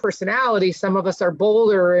by personality, some of us are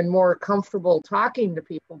bolder and more comfortable talking to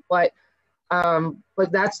people, but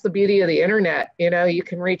that's the beauty of the internet. You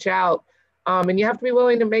can reach out, and you have to be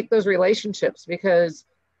willing to make those relationships, because,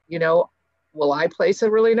 will I place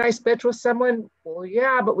a really nice bitch with someone? Well,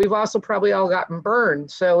 yeah, but we've also probably all gotten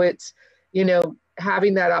burned. So it's,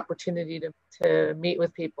 having that opportunity to meet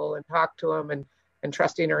with people and talk to them and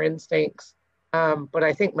trusting our instincts. But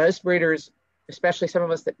I think most breeders, especially some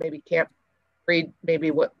of us that maybe can't breed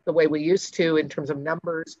maybe the way we used to in terms of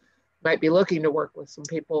numbers, might be looking to work with some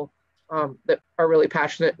people that are really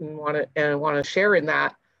passionate and want to share in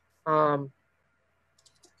that. So,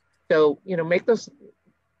 make those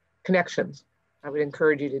connections. I would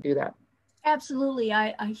encourage you to do that. Absolutely.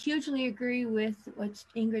 I hugely agree with what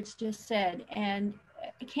Ingrid's just said. And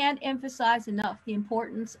I can't emphasize enough the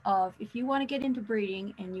importance of, if you want to get into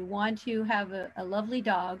breeding and you want to have a lovely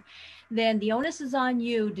dog, then the onus is on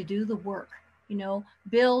you to do the work,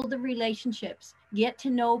 build the relationships, get to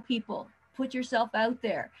know people, put yourself out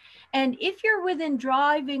there. And if you're within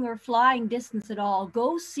driving or flying distance at all,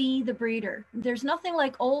 go see the breeder. There's nothing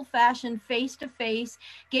like old-fashioned face-to-face,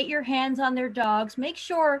 get your hands on their dogs, make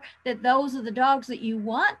sure that those are the dogs that you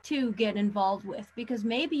want to get involved with, because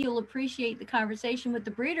maybe you'll appreciate the conversation with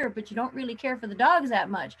the breeder, but you don't really care for the dogs that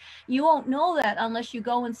much. You won't know that unless you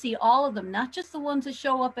go and see all of them, not just the ones that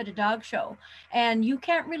show up at a dog show. And you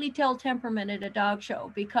can't really tell temperament at a dog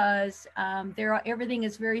show, because everything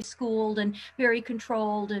is very schooled and very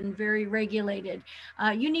controlled and very regulated.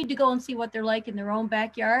 You need to go and see what they're like in their own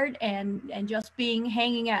backyard and just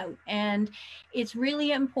hanging out. And it's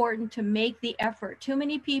really important to make the effort. Too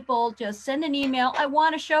many people just send an email, I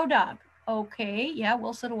want a show dog. Okay, yeah,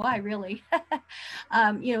 well, so do I, really.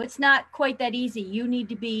 It's not quite that easy. You need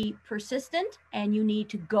to be persistent, and you need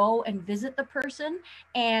to go and visit the person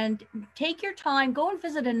and take your time, go and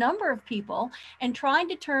visit a number of people and try and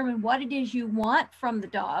determine what it is you want from the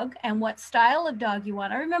dog and what style of dog you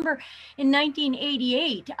want. I remember in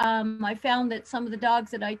 1988, I found that some of the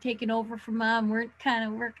dogs that I'd taken over from Mom weren't kind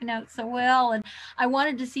of working out so well, and I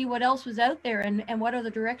wanted to see what else was out there and what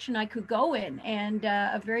other direction I could go in. And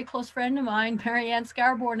a very close friend of mine, Marianne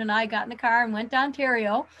Scarborn, and I got in the car and went to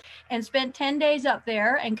Ontario and spent 10 days up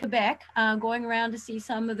there in Quebec, going around to see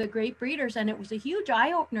some of the great breeders. And it was a huge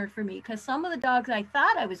eye-opener for me, because some of the dogs I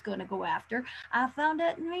thought I was going to go after, I found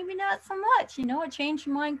out maybe not so much. It changed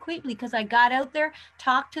my mind quickly, because I got out there,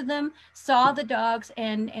 talked to them, saw the dogs,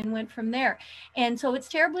 and went from there. And so it's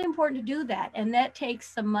terribly important to do that. And that takes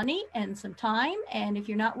some money and some time. And if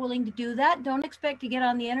you're not willing to do that, don't expect to get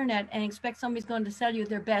on the internet and expect somebody's going to sell you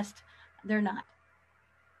their best. They're not.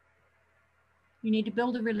 You need to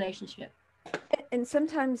build a relationship. And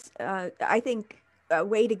sometimes I think a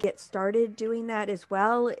way to get started doing that as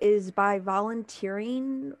well is by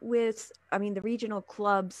volunteering with, the regional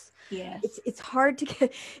clubs. Yes. It's hard to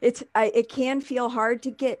get, it can feel hard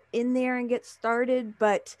to get in there and get started,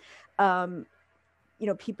 but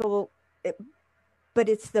people, but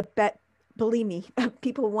it's the bet, believe me,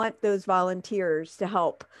 people want those volunteers to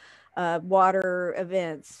help. Water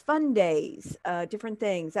events, fun days, different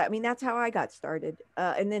things. That's how I got started.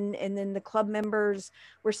 And then the club members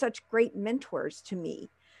were such great mentors to me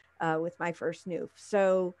with my first Newf.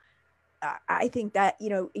 So I think that,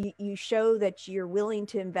 you show that you're willing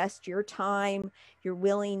to invest your time, you're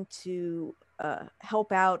willing to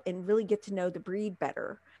help out and really get to know the breed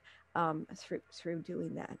better through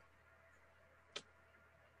doing that.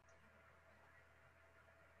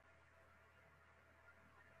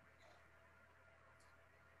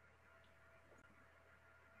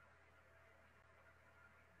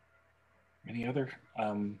 Any other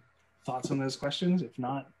thoughts on those questions? If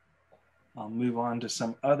not, I'll move on to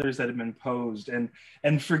some others that have been posed.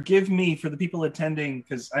 And forgive me for the people attending,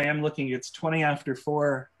 because I am looking, it's 20 after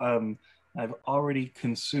 4. I've already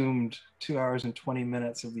consumed 2 hours and 20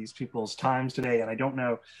 minutes of these people's times today, and I don't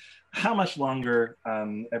know how much longer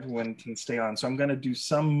everyone can stay on. So I'm going to do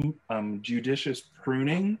some judicious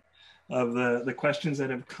pruning of the questions that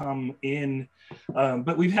have come in.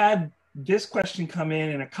 But we've had this question come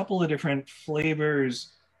in a couple of different flavors.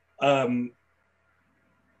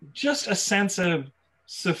 Just a sense of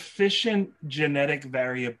sufficient genetic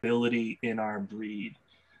variability in our breed.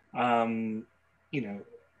 Trying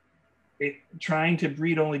to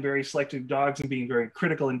breed only very selective dogs and being very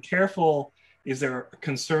critical and careful. Is there a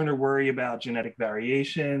concern or worry about genetic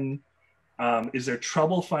variation? Is there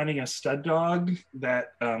trouble finding a stud dog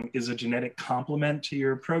that is a genetic complement to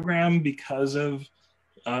your program because of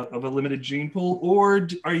a limited gene pool, or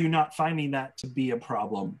are you not finding that to be a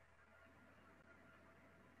problem?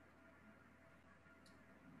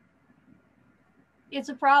 It's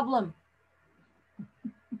a problem.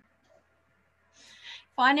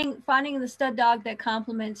 Finding the stud dog that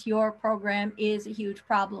complements your program is a huge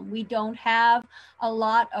problem. We don't have a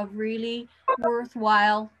lot of really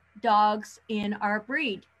worthwhile dogs in our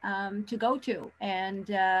breed to go to, and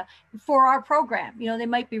for our program, they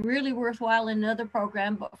might be really worthwhile in another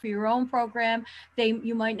program, but for your own program,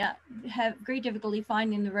 you might not have great difficulty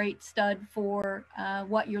finding the right stud for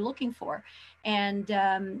what you're looking for. And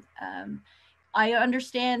I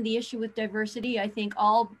understand the issue with diversity. I think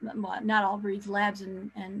not all breeds, labs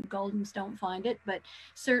and Goldens don't find it, but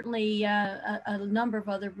certainly a number of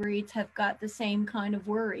other breeds have got the same kind of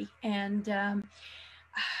worry. And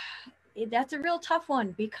that's a real tough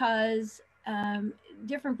one, because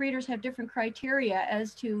different breeders have different criteria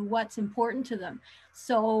as to what's important to them.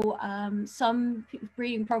 So some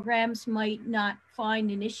breeding programs might not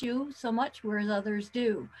find an issue so much, whereas others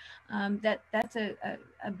do. That's a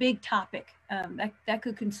big topic. That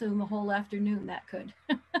could consume a whole afternoon, that could,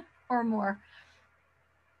 or more.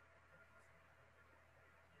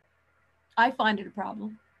 I find it a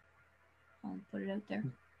problem. I'll put it out there.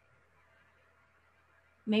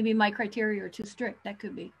 Maybe my criteria are too strict, that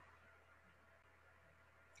could be.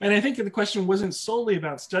 And I think that the question wasn't solely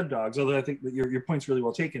about stud dogs, although I think that your point's really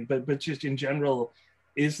well taken, but just in general,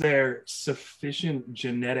 is there sufficient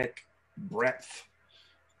genetic breadth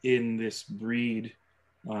in this breed,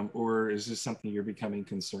 or is this something you're becoming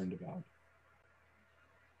concerned about?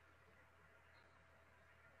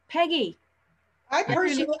 Peggy. I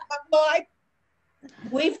personally,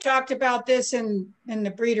 we've talked about this in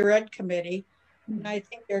the Breeder Ed Committee, and I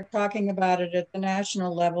think they're talking about it at the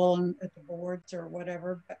national level and at the boards or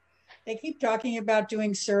whatever, but they keep talking about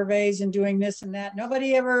doing surveys and doing this and that.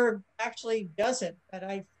 Nobody ever actually does it, but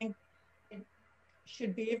I think it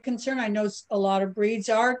should be of concern. I know a lot of breeds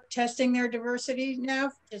are testing their diversity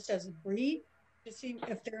now, just as a breed, to see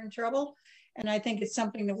if they're in trouble. And I think it's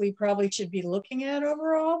something that we probably should be looking at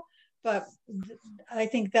overall. But I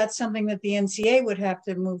think that's something that the NCA would have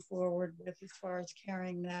to move forward with as far as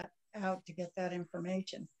carrying that out to get that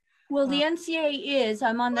information. Well, the NCA is,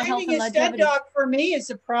 I'm on the health and longevity. Finding a stud dog for me is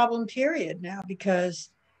a problem, period, now, because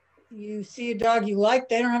you see a dog you like,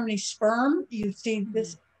 they don't have any sperm. You see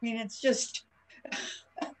this, I mean, it's just,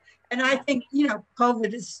 and I think,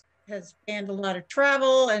 COVID has banned a lot of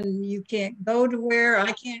travel, and you can't go to where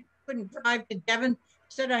couldn't drive to Devon.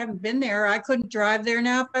 Said I haven't been there. I couldn't drive there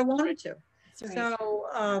now if I wanted to. Right. So,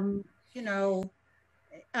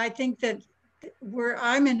 I think that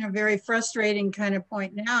I'm in a very frustrating kind of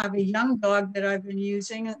point now. I have a young dog that I've been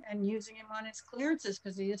using him on his clearances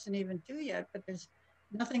because he isn't even 2 yet, but there's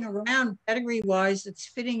nothing around pedigree wise that's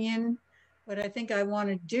fitting in what I think I want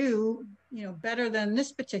to do, better than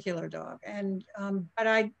this particular dog. And, but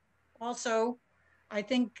I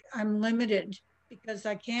think I'm limited because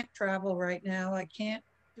I can't travel right now. We can't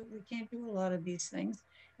do a lot of these things.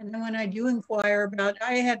 And then when I do inquire about,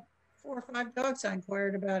 I had 4 or 5 dogs I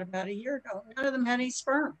inquired about a year ago. None of them had any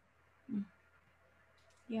sperm.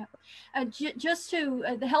 Yeah.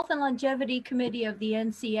 The Health and Longevity Committee of the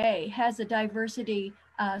NCA has a diversity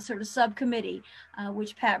sort of subcommittee,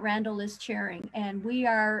 which Pat Randall is chairing. And we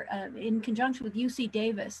are in conjunction with UC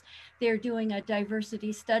Davis. They're doing a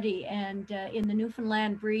diversity study. And in the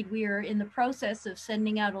Newfoundland breed, we are in the process of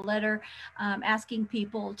sending out a letter asking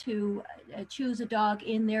people to choose a dog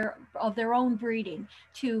of their own breeding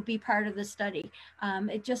to be part of the study.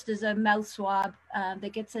 It just is a mouth swab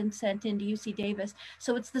that gets sent into UC Davis.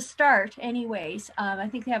 So it's the start anyways. I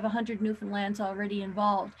think they have 100 Newfoundlands already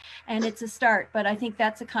involved, and it's a start, but I think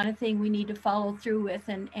that's the kind of thing we need to follow through with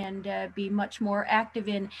and be much more active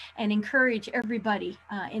in, and encourage everybody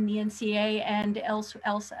in the NCA and else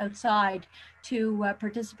outside to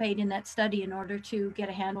participate in that study in order to get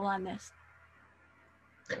a handle on this.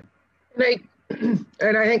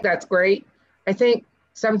 And I think that's great. I think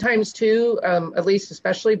sometimes too, at least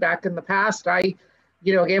especially back in the past,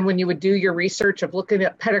 again, when you would do your research of looking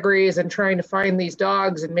at pedigrees and trying to find these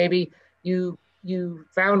dogs, and maybe you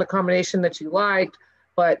found a combination that you liked,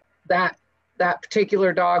 but that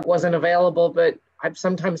particular dog wasn't available, but I've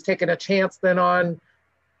sometimes taken a chance then on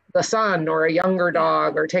the son or a younger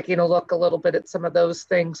dog, or taking a look a little bit at some of those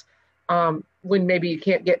things when maybe you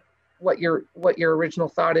can't get what your original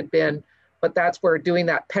thought had been. But that's where doing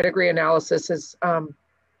that pedigree analysis has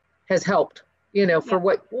helped, for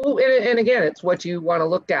what, and again, it's what you want to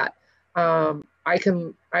look at. I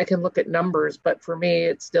can look at numbers, but for me,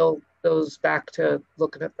 it still goes back to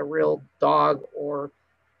looking at the real dog, or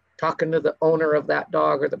talking to the owner of that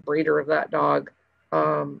dog or the breeder of that dog,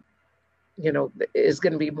 is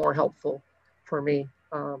going to be more helpful for me.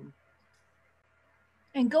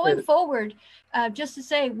 And going forward, just to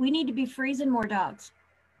say, we need to be freezing more dogs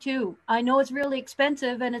too. I know it's really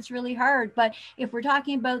expensive and it's really hard, but if we're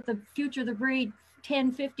talking about the future of the breed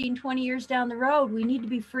 10, 15, 20 years down the road, we need to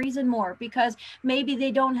be freezing more, because maybe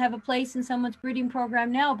they don't have a place in someone's breeding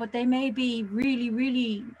program now, but they may be really,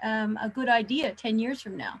 really a good idea 10 years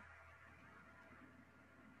from now.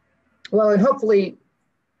 Well, and hopefully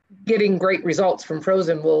getting great results from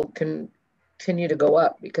frozen will continue to go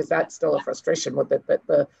up, because that's still a frustration with it, that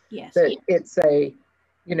it's a,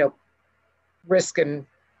 risk and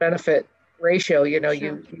benefit ratio.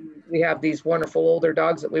 Sure. We have these wonderful older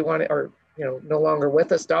dogs that we want, or no longer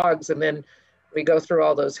with us dogs, and then we go through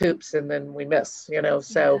all those hoops and then we miss,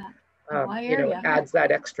 so it adds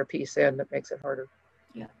that extra piece in that makes it harder.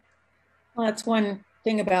 Yeah. Well, that's one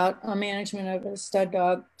thing about management of a stud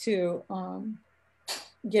dog too.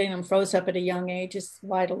 Getting them froze up at a young age is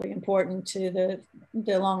vitally important to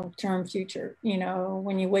the long-term future.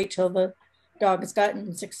 When you wait till the dog has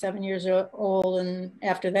gotten 6, 7 years old, and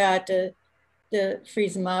after that to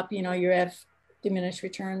freeze them up, you have diminished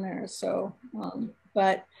return there. So,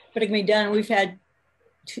 but it can be done. We've had,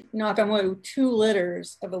 knock on wood, 2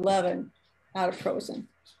 litters of 11 out of frozen,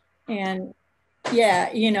 and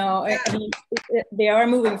yeah, they are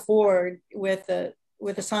moving forward with the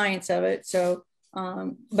science of it. So,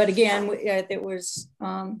 but again, it was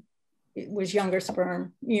younger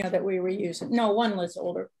sperm, that we were using. No, one was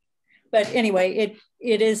older. But anyway,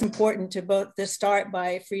 it is important to both to start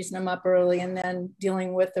by freezing them up early, and then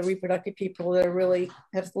dealing with the reproductive people that really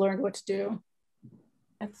have learned what to do.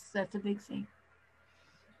 That's a big thing.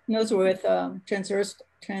 And those were with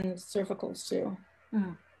transcervicals too.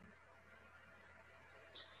 Mm.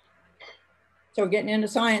 So we're getting into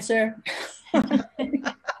science there.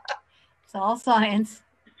 It's all science.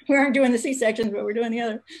 We aren't doing the C-sections, but we're doing the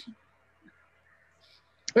other.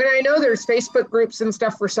 And I know there's Facebook groups and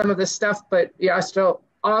stuff for some of this stuff, but still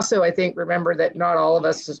also, I think, remember that not all of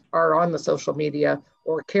us are on the social media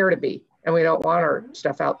or care to be, and we don't want our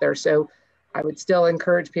stuff out there. So I would still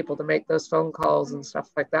encourage people to make those phone calls and stuff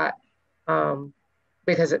like that,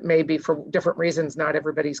 because it may be for different reasons, not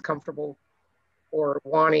everybody's comfortable or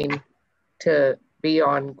wanting to be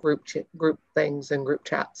on group things and group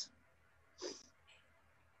chats.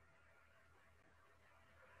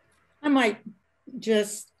 I might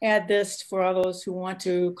just add this for all those who want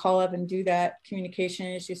to call up and do that communication,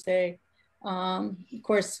 as you say. Of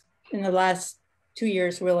course, in the last 2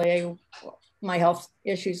 years, really, my health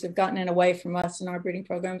issues have gotten away from us in our breeding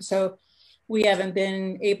program. So we haven't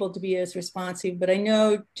been able to be as responsive, but I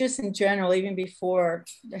know just in general, even before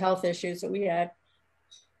the health issues that we had,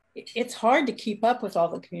 it's hard to keep up with all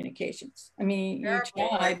the communications. I mean, you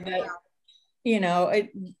try, but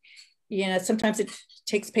sometimes it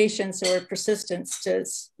takes patience or persistence to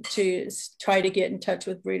try to get in touch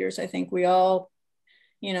with breeders. I think we all,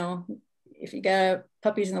 if you got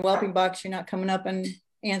puppies in the whelping box, you're not coming up and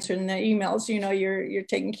answering the emails, you're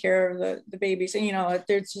taking care of the babies. And,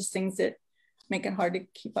 there's just things that make it hard to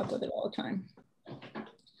keep up with it all the time.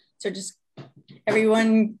 So just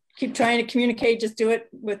everyone keep trying to communicate, just do it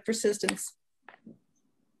with persistence.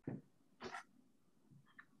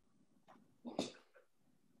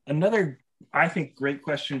 Another, I think, great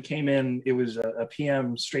question came in. It was a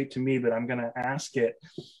PM straight to me, but I'm going to ask it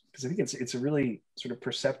because I think it's a really sort of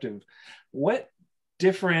perceptive. What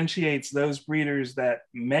differentiates those breeders that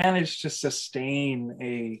manage to sustain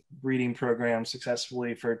a breeding program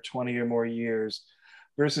successfully for 20 or more years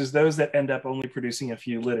versus those that end up only producing a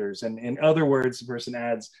few litters? And in other words, the person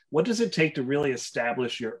adds, what does it take to really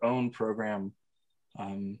establish your own program?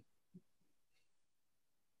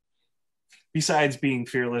 Besides being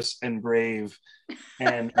fearless and brave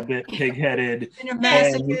and a bit pig-headed. And a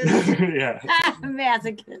masochist. Yeah.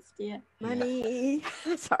 Masochist, yeah. Money.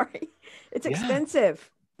 Sorry. It's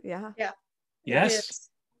expensive. Yeah. Yeah. Yes.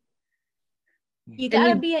 You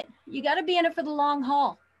gotta be in it for the long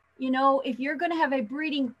haul. You know, if you're gonna have a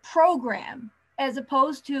breeding program as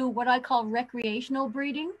opposed to what I call recreational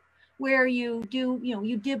breeding, where you do, you know,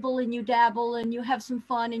 you dibble and you dabble and you have some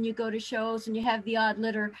fun and you go to shows and you have the odd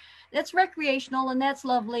litter. That's recreational and that's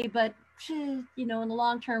lovely, but you know, in the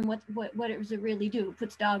long term, what does it really do? It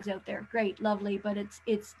puts dogs out there. Great, lovely, but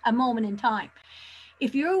it's a moment in time.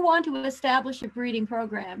 If you want to establish a breeding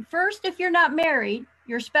program, first, if you're not married,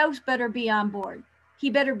 your spouse better be on board. He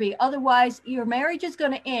better be. Otherwise, your marriage is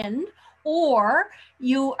going to end, or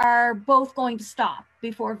you are both going to stop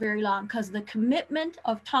before very long, because the commitment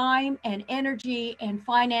of time and energy and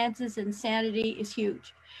finances and sanity is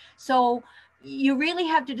huge. So you really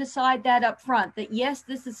have to decide that up front, that yes,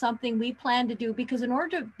 this is something we plan to do, because in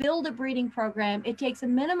order to build a breeding program, it takes a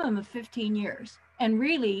minimum of 15 years and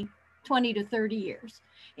really 20 to 30 years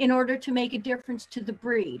in order to make a difference to the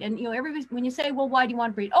breed. And, you know, everybody, when you say, well, why do you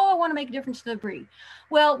want to breed? Oh, I want to make a difference to the breed.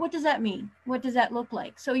 Well, what does that mean? What does that look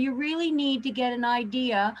like? So you really need to get an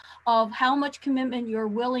idea of how much commitment you're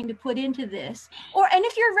willing to put into this. And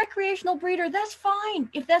if you're a recreational breeder, that's fine.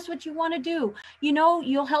 If that's what you want to do, you know,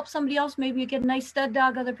 you'll help somebody else. Maybe you get a nice stud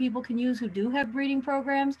dog other people can use who do have breeding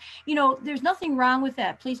programs. You know, there's nothing wrong with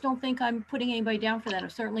that. Please don't think I'm putting anybody down for that. I'm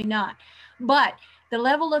certainly not. But the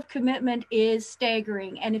level of commitment is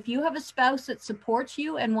staggering. And if you have a spouse that supports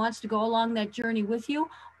you and wants to go along that journey with you,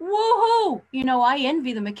 woohoo! You know, I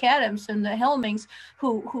envy the McAdams and the Helmings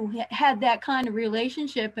who had that kind of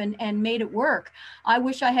relationship and made it work. I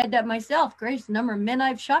wish I had that myself. Gracious, the number of men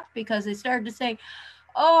I've shocked because they started to say,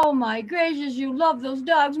 oh my gracious, you love those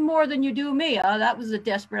dogs more than you do me. That was a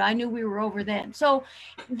desperate, I knew we were over then. So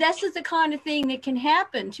this is the kind of thing that can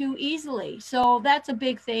happen too easily. So that's a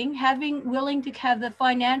big thing. Willing to have the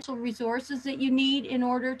financial resources that you need in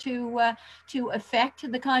order to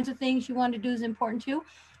affect the kinds of things you want to do is important too.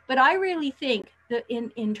 But I really think that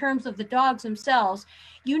in terms of the dogs themselves,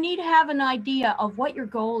 you need to have an idea of what your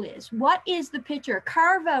goal is. What is the picture?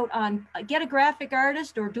 Carve out get a graphic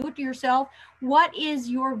artist or do it yourself. What is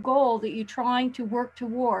your goal that you're trying to work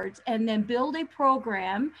towards? And then build a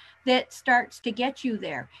program that starts to get you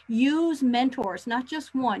there. Use mentors, not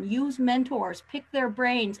just one. Use mentors, pick their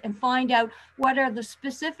brains and find out what are the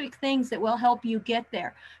specific things that will help you get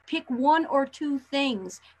there. Pick one or two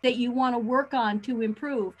things that you want to work on to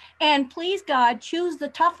improve. And please, God, choose the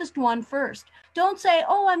toughest one first. Don't say,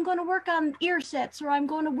 oh, I'm going to work on ear sets or I'm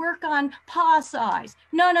going to work on paw size.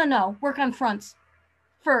 No. Work on fronts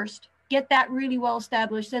first. Get that really well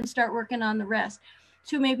established, then start working on the rest.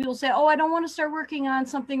 Too many people say, oh, I don't want to start working on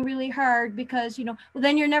something really hard because, you know, well,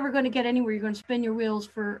 then you're never going to get anywhere. You're going to spin your wheels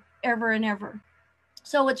forever and ever.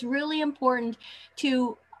 So it's really important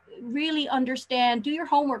to really understand, do your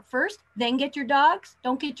homework first, then get your dogs.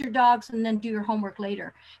 Don't get your dogs and then do your homework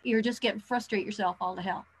later. You're just getting frustrate yourself all to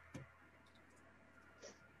hell.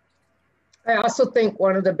 I also think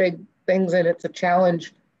one of the big things, and it's a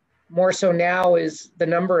challenge more so now, is the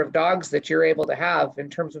number of dogs that you're able to have in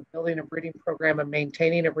terms of building a breeding program and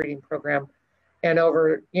maintaining a breeding program. And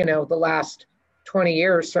over, you know, the last 20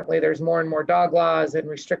 years, certainly there's more and more dog laws and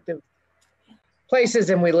restrictive places,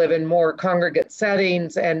 and we live in more congregate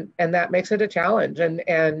settings, and that makes it a challenge.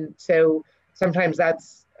 And so sometimes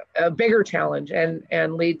that's a bigger challenge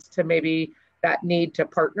and leads to maybe that need to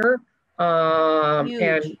partner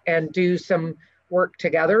and do some work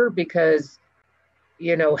together, because,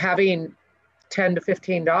 you know, having 10 to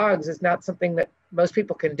 15 dogs is not something that most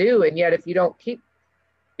people can do. And yet if you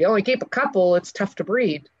only keep a couple, it's tough to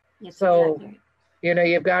breed. Yes, so, exactly. You know,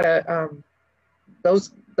 you've got to,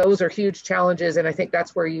 those are huge challenges. And I think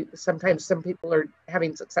that's where sometimes some people are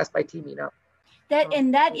having success by teaming up.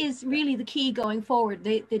 And that is really the key going forward.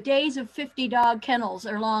 The days of 50 dog kennels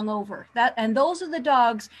are long over. And those are the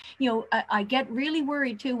dogs, you know, I get really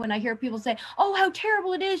worried too when I hear people say, oh, how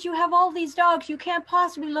terrible it is. You have all these dogs. You can't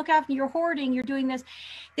possibly look after, you're hoarding, you're doing this.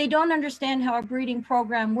 They don't understand how a breeding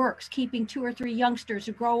program works, keeping 2 or 3 youngsters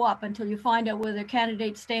to grow up until you find out whether they're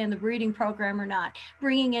candidates to stay in the breeding program or not,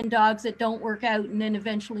 bringing in dogs that don't work out and then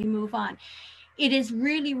eventually move on. It is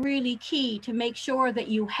really, really key to make sure that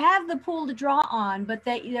you have the pool to draw on, but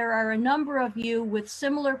that there are a number of you with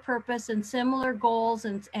similar purpose and similar goals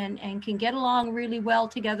and can get along really well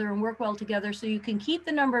together and work well together, so you can keep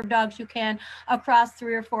the number of dogs you can across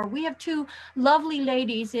 3 or 4. We have 2 lovely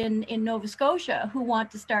ladies in Nova Scotia who want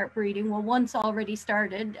to start breeding. Well, one's already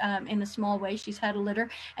started in a small way. She's had a litter,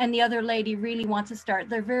 and the other lady really wants to start.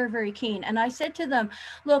 They're very, very keen. And I said to them,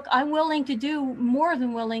 look, I'm willing to do more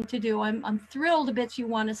than willing to do. I'm thrilled a bit you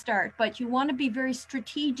want to start, but you want to be very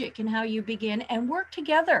strategic in how you begin and work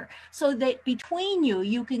together so that between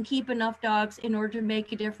you can keep enough dogs in order to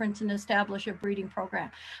make a difference and establish a breeding program.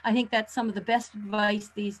 I think that's some of the best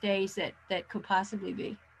advice these days that could possibly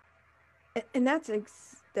be. And that's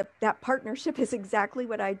that partnership is exactly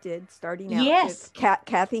what I did starting out. Yes. With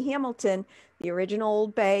Kathy Hamilton, the original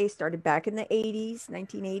Old Bay, started back in the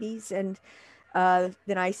 1980s. And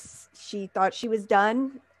then she thought she was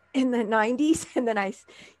done in the 90s, and then I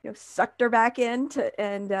sucked her back in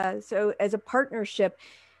so as a partnership,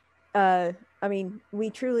 I mean, we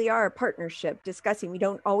truly are a partnership discussing. We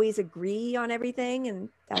don't always agree on everything, and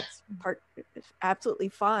that's absolutely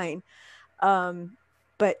fine.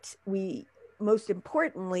 But we, most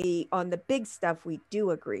importantly, on the big stuff, we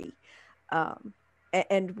do agree,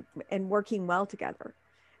 and working well together.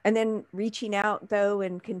 And then reaching out though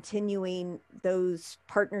and continuing those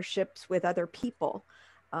partnerships with other people.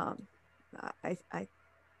 I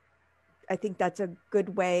think that's a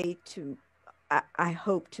good way to, I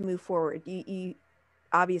hope, to move forward. You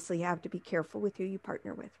obviously have to be careful with who you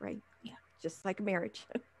partner with, right? Yeah. Just like a marriage.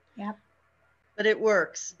 Yeah. But it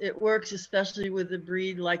works. It works, especially with a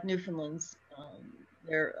breed like Newfoundlands.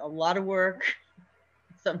 They're a lot of work.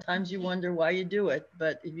 Sometimes you wonder why you do it,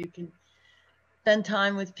 but if you can spend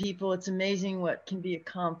time with people, it's amazing what can be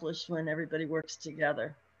accomplished when everybody works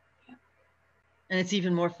together. And it's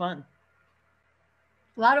even more fun.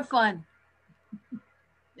 A lot of fun.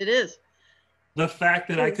 It is. The fact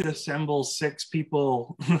that I could assemble 6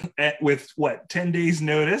 people with 10 days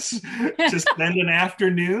notice to spend an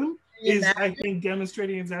afternoon is, I think,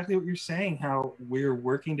 demonstrating exactly what you're saying, how we're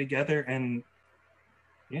working together. And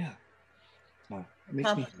yeah, well, it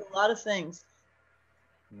makes me a lot of things.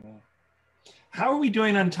 Yeah. How are we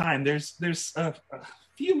doing on time? There's a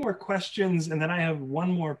few more questions, and then I have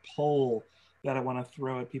one more poll that I want to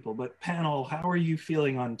throw at people. But panel, how are you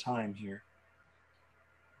feeling on time here?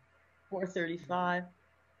 4:35.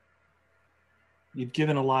 You've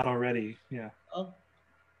given a lot already. Yeah. Oh,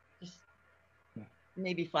 just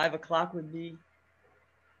maybe 5 o'clock would be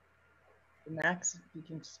the max. You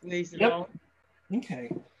can squeeze it all.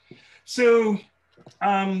 Okay. So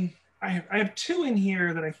I have 2 in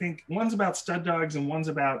here that I think, one's about stud dogs and one's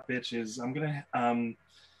about bitches. I'm gonna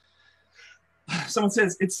someone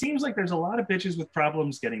says, it seems like there's a lot of bitches with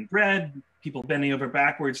problems getting bred, people bending over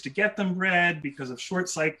backwards to get them bred because of short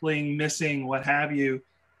cycling, missing, what have you.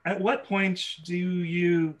 At what point do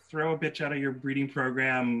you throw a bitch out of your breeding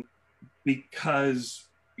program because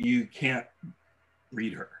you can't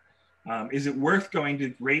breed her? Is it worth going to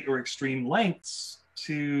great or extreme lengths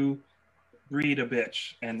to breed a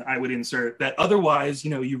bitch? And I would insert that otherwise,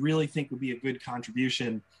 you really think would be a good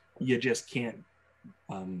contribution, you just can't.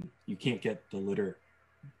 You can't get the litter.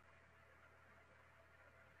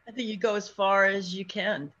 I think you go as far as you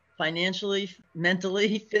can, financially,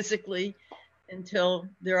 mentally, physically, until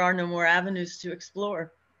there are no more avenues to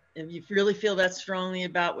explore. If you really feel that strongly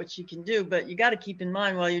about what you can do, but you got to keep in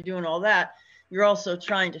mind while you're doing all that, you're also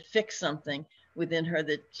trying to fix something within her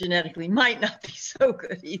that genetically might not be so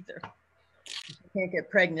good either. You can't get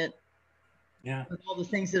pregnant. Yeah. With all the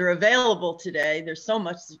things that are available today, there's so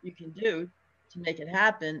much that you can do to make it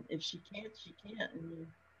happen. If she can't, she can't. And you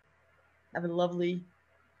have a lovely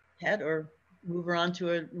pet or move her on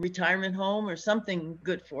to a retirement home or something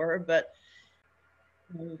good for her. But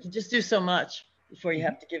you can just do so much before you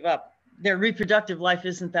have to give up. Their reproductive life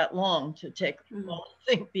isn't that long to take all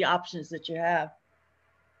the options that you have.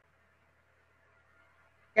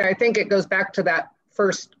 Yeah, I think it goes back to that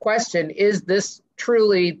first question. Is this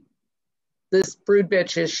truly, this brood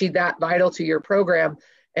bitch, is she that vital to your program?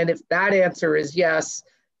 And if that answer is yes,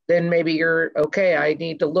 then maybe you're okay. I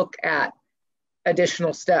need to look at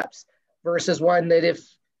additional steps versus one that if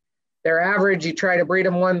they're average, you try to breed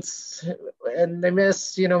them once and they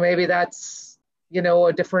miss, maybe that's,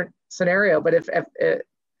 a different scenario. But if it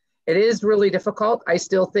is really difficult, I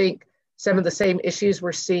still think some of the same issues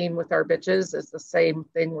we're seeing with our bitches is the same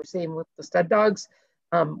thing we're seeing with the stud dogs,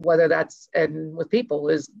 whether that's, and with people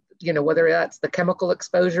is, whether that's the chemical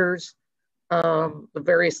exposures, the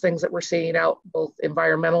various things that we're seeing out both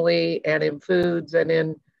environmentally and in foods and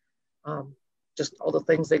in just all the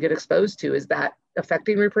things they get exposed to. Is that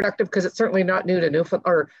affecting reproductive? Because it's certainly not new to Newfoundland,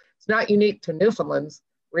 or it's not unique to Newfoundland's.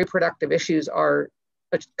 Reproductive issues are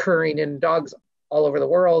occurring in dogs all over the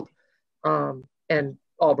world, and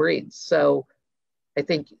all breeds. So I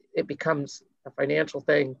think it becomes a financial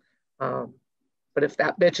thing. But if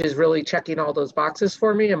that bitch is really checking all those boxes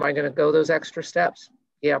for me, am I going to go those extra steps?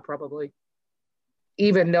 Yeah, probably.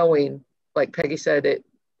 Even knowing, like Peggy said,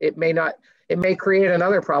 it may create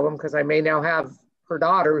another problem, because I may now have her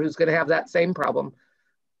daughter who's going to have that same problem,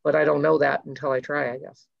 but I don't know that until I try, I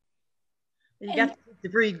guess. You got to keep the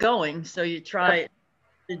breed going, so you try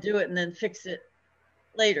to do it and then fix it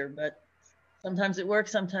later. But sometimes it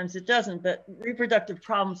works, sometimes it doesn't. But reproductive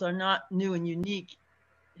problems are not new and unique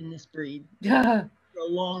in this breed for a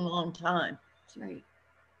long, long time. That's right.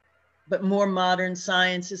 But more modern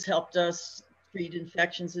science has helped us treat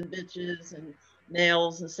infections in bitches and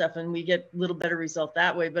males and stuff, and we get a little better result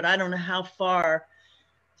that way. But I don't know how far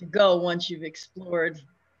to go once you've explored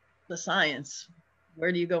the science.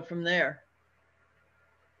 Where do you go from there?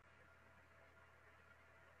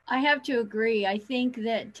 I have to agree. I think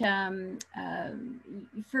that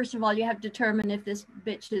first of all, you have to determine if this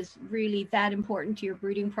bitch is really that important to your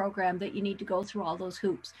breeding program that you need to go through all those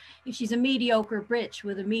hoops. If she's a mediocre bitch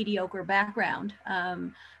with a mediocre background,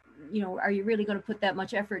 are you really going to put that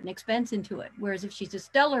much effort and expense into it? Whereas if she's a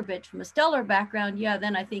stellar bitch from a stellar background, yeah,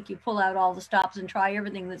 then I think you pull out all the stops and try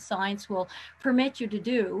everything that science will permit you to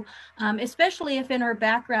do, especially if in her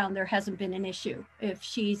background there hasn't been an issue.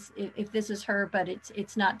 If this is her, but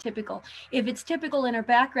it's not typical. If it's typical in her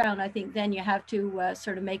background, I think then you have to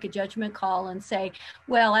sort of make a judgment call and say,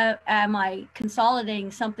 well, am I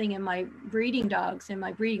consolidating something in my breeding dogs, in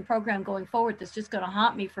my breeding program going forward that's just going to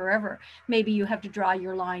haunt me forever? Maybe you have to draw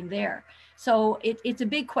your line there. So it's a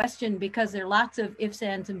big question, because there are lots of ifs,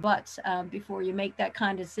 ands, and buts before you make that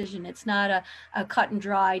kind of decision. It's not a cut and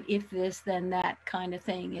dried if this, then that kind of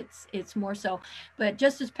thing. It's more so. But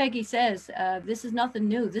just as Peggy says, this is nothing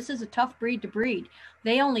new. This is a tough breed to breed.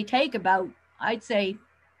 They only take about, I'd say,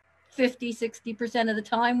 50-60% of the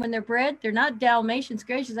time when they're bred. They're not Dalmatians.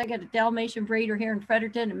 Gracious, I got a Dalmatian breeder here in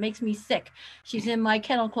Fredericton. It makes me sick. She's in my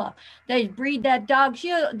kennel club. They breed that dog.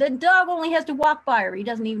 The dog only has to walk by her. He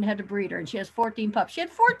doesn't even have to breed her. And she has 14 pups. She had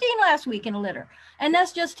 14 last week in a litter. And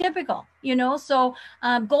that's just typical, So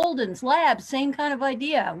Goldens, Labs, same kind of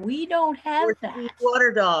idea. We don't have that.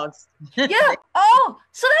 Water dogs. Yeah. Oh,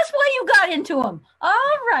 so that's why you got into them.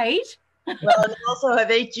 All right. Well, and they also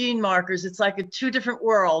have 8 gene markers. It's like 2 different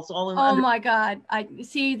worlds all in one. Oh my God. I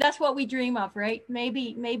see, that's what we dream of, right?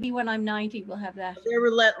 Maybe when I'm 90, we'll have that. They're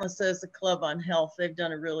relentless as a club on health. They've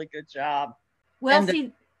done a really good job. Well, and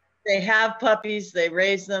see, they have puppies, they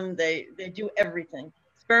raise them, they do everything.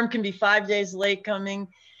 Sperm can be 5 days late coming,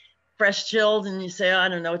 fresh chilled, and you say, oh, I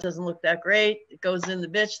don't know, it doesn't look that great. It goes in the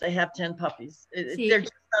bitch, they have 10 puppies. They're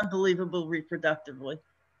just unbelievable reproductively.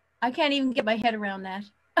 I can't even get my head around that.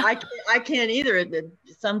 I can't either.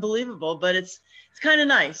 It's unbelievable, but it's kind of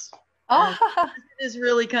nice. Oh. It is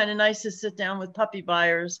really kind of nice to sit down with puppy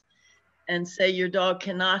buyers and say your dog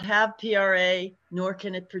cannot have PRA, nor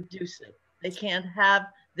can it produce it. They can't have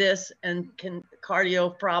this and can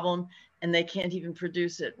cardio problem, and they can't even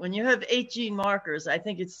produce it. When you have 8 gene markers, I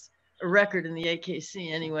think it's a record in the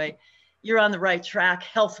AKC anyway, you're on the right track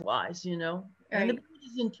health-wise, Right. And the breed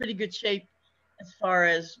is in pretty good shape as far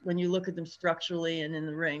as when you look at them structurally and in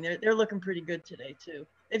the ring. They're looking pretty good today too.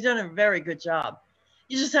 They've done a very good job.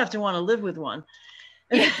 You just have to want to live with one.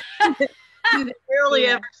 Yeah. They barely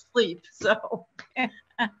ever sleep, so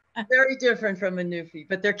very different from a Newfie,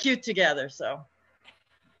 but they're cute together, so.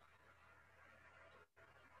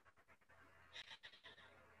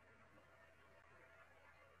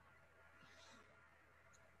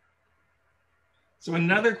 So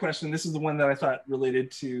another question, this is the one that I thought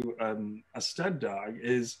related to a stud dog,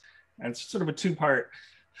 and it's sort of a 2-part.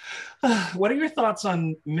 What are your thoughts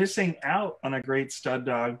on missing out on a great stud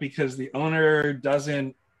dog because the owner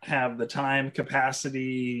doesn't have the time,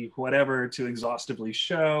 capacity, whatever, to exhaustively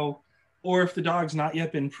show, or if the dog's not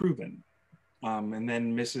yet been proven and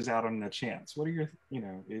then misses out on a chance? What are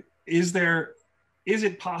your, is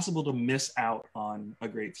it possible to miss out on a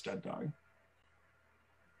great stud dog?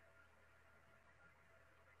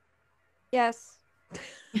 Yes.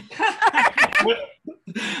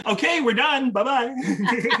 Okay, we're done. Bye-bye.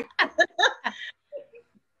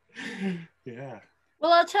 Yeah.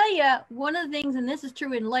 Well, I'll tell you, one of the things, and this is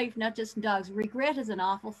true in life, not just in dogs, regret is an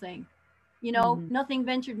awful thing. You know, nothing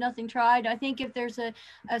ventured, nothing tried. I think if there's a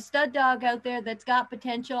stud dog out there that's got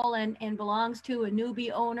potential and belongs to a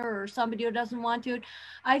newbie owner or somebody who doesn't want to,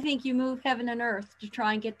 I think you move heaven and earth to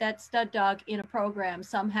try and get that stud dog in a program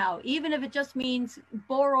somehow, even if it just means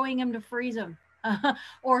borrowing him to freeze him.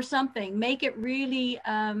 Or something. Make it really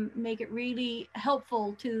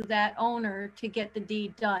helpful to that owner to get the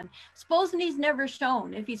deed done. Supposing he's never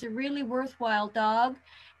shown, if he's a really worthwhile dog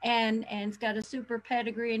and it's got a super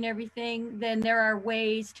pedigree and everything, then there are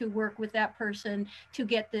ways to work with that person to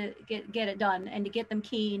get it done and to get them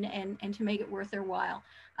keen and to make it worth their while.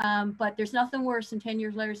 But there's nothing worse than 10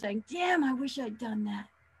 years later saying, damn, I wish I'd done that.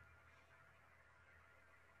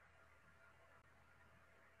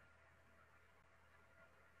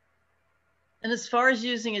 And as far as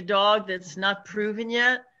using a dog that's not proven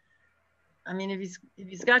yet, I mean, if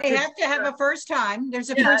he's got, they have to have a first time.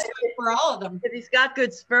 There's a first time for all of them. If he's got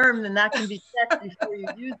good sperm, then that can be checked before you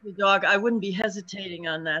use the dog. I wouldn't be hesitating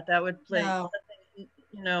on that. That would play, nothing,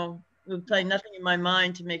 you know, would play nothing in my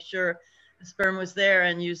mind to make sure the sperm was there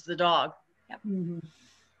and use the dog. Yep.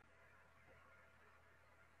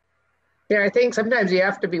 Yeah, I think sometimes you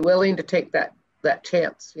have to be willing to take that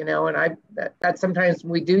chance, you know, and that sometimes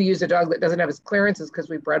we do use a dog that doesn't have his clearances because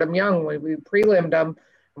we bred them young, we prelimbed them,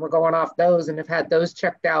 and we're going off those and have had those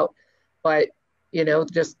checked out. But, you know,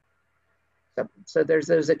 just so there's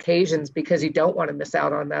those occasions because you don't want to miss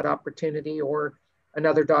out on that opportunity, or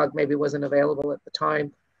another dog maybe wasn't available at the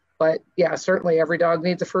time. But yeah, certainly every dog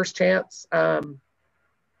needs a first chance. And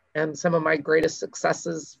some of my greatest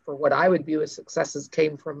successes, for what I would view as successes,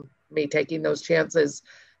 came from me taking those chances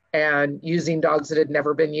and using dogs that had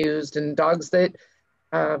never been used, and dogs that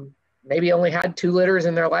maybe only had 2 litters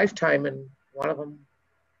in their lifetime, and one of them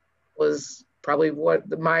was probably what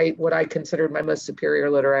I considered my most superior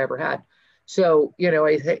litter I ever had. So, you know,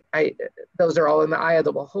 I think those are all in the eye of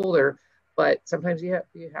the beholder, but sometimes you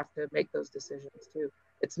have to make those decisions too.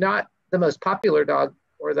 It's not the most popular dog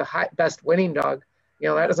or the best winning dog. You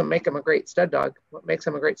know, that doesn't make them a great stud dog. What makes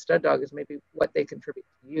them a great stud dog is maybe what they contribute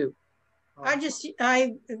to you.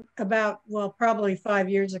 Probably 5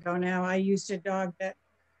 years ago now, I used a dog that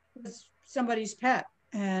was somebody's pet.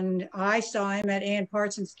 And I saw him at Ann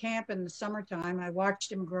Parsons' camp in the summertime. I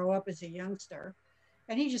watched him grow up as a youngster.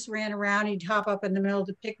 And he just ran around. He'd hop up in the middle of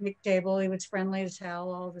the picnic table. He was friendly as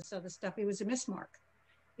hell, all this other stuff. He was a mismark.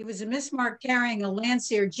 He was a mismark carrying a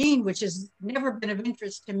Landseer gene, which has never been of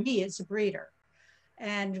interest to me as a breeder.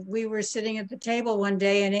 And we were sitting at the table one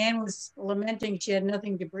day, and Ann was lamenting she had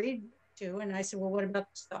nothing to breed to. And I said, well, what about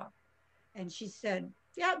this dog? And she said,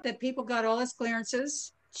 yeah, that people got all his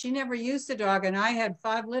clearances. She never used the dog, and I had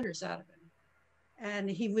 5 litters out of him. And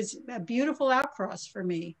he was a beautiful outcross for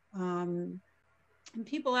me. And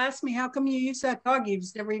people asked me, how come you use that dog? He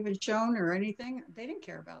was never even shown or anything. They didn't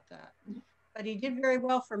care about that. But he did very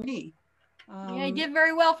well for me. Yeah, he did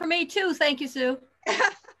very well for me too. Thank you, Sue.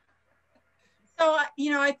 So,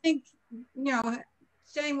 you know, I think, you know,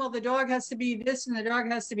 saying, well, the dog has to be this and the dog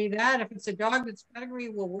has to be that. If it's a dog that's pedigree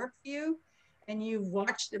will work for you, and you've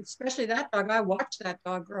watched, especially that dog, I watched that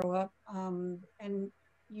dog grow up, and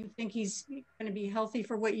you think he's going to be healthy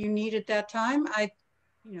for what you need at that time, I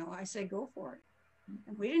say go for it.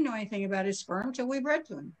 And we didn't know anything about his sperm till we bred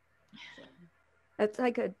to him. That's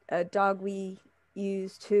like a dog we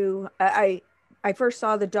used to, I first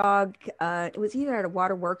saw the dog, it was either at a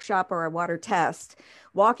water workshop or a water test,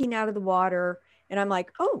 walking out of the water. And I'm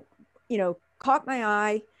like, oh, you know, caught my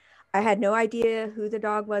eye. I had no idea who the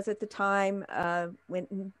dog was at the time. Went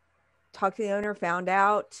and talked to the owner, found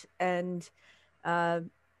out, and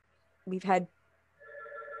we've had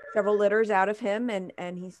several litters out of him,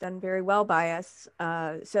 and he's done very well by us.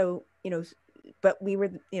 So, you know, but we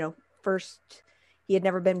were, you know, first, he had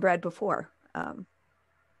never been bred before.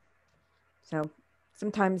 So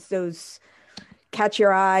sometimes those catch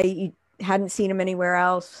your eye, you hadn't seen them anywhere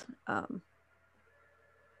else. Can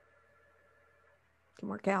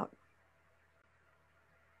work out.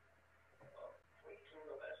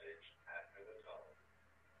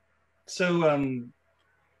 So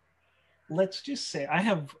let's just say I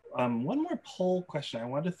have one more poll question I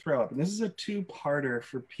want to throw up, and this is a 2-parter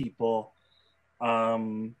for people,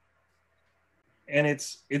 and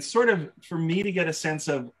it's sort of for me to get a sense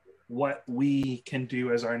of what we can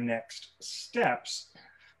do as our next steps.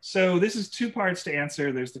 So this is 2 parts to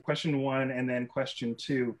answer. There's the question 1 and then question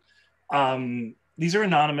 2. these are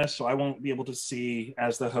anonymous, so I won't be able to see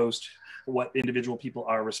as the host what individual people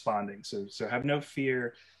are responding. So have no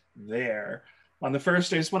fear there. On the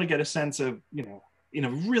first, I just want to get a sense of, in a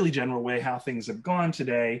really general way, how things have gone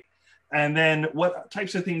today. And then what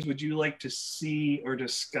types of things would you like to see or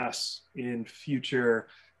discuss in future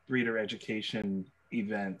breeder education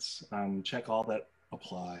events? Check all that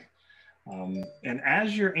apply. And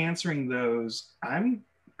as you're answering those,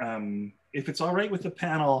 if it's all right with the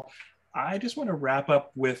panel, I just want to wrap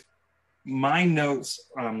up with my notes,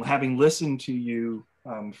 having listened to you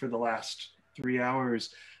for the last 3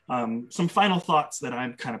 hours, some final thoughts that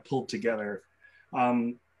I've kind of pulled together.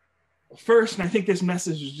 First, and I think this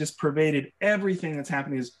message has just pervaded everything that's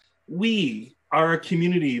happening, is we are a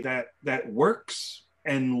community that works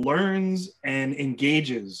and learns and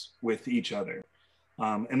engages with each other.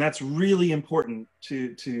 And that's really important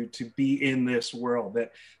to be in this world,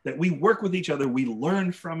 that we work with each other, we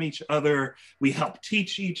learn from each other, we help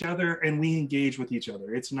teach each other, and we engage with each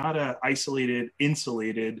other. It's not an isolated,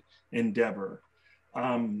 insulated endeavor.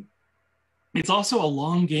 It's also a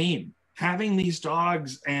long game. Having these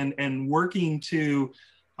dogs and working to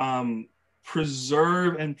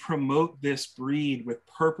preserve and promote this breed with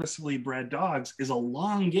purposefully bred dogs is a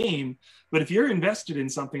long game. But if you're invested in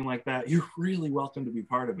something like that, you're really welcome to be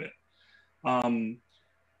part of it.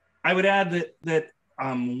 I would add that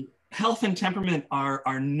health and temperament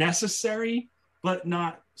are necessary, but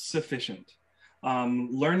not sufficient.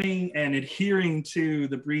 Learning and adhering to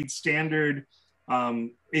the breed standard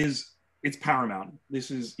it's paramount.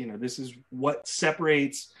 This is what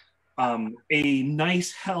separates a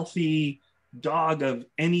nice, healthy dog of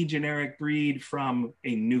any generic breed from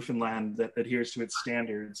a Newfoundland that adheres to its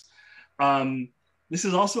standards. This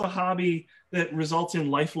is also a hobby that results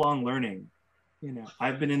in lifelong learning.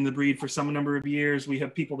 I've been in the breed for some number of years. We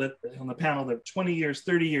have people that on the panel that 20 years,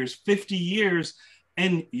 30 years, 50 years,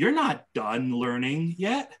 and you're not done learning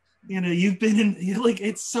yet. You've been in,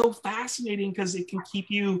 it's so fascinating because it can keep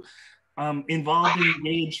you involved and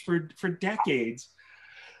engaged for decades.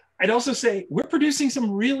 I'd also say we're producing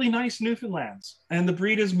some really nice Newfoundlands, and the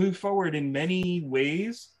breed has moved forward in many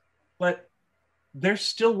ways, but there's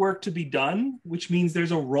still work to be done, which means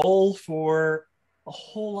there's a role for a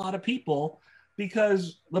whole lot of people,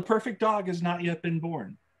 because the perfect dog has not yet been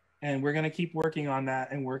born. And we're going to keep working on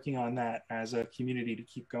that as a community to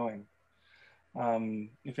keep going.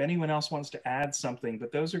 If anyone else wants to add something,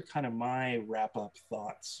 but those are kind of my wrap-up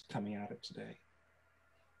thoughts coming out of today.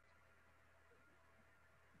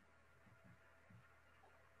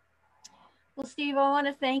 Well, Steve, I want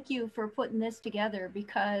to thank you for putting this together,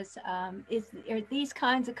 because it's these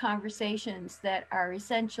kinds of conversations that are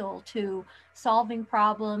essential to solving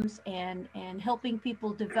problems and helping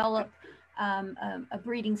people develop a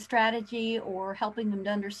breeding strategy, or helping them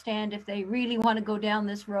to understand if they really want to go down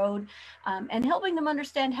this road, and helping them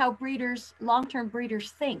understand how long-term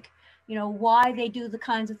breeders think, why they do the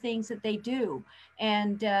kinds of things that they do.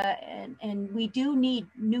 And we do need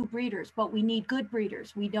new breeders, but we need good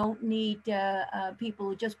breeders. We don't need people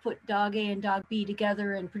who just put dog A and dog B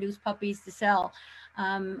together and produce puppies to sell.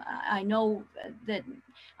 I know that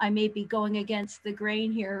I may be going against the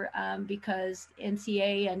grain here, because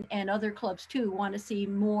NCA and other clubs too want to see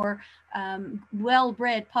more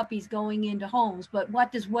well-bred puppies going into homes. But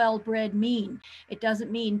what does well-bred mean? It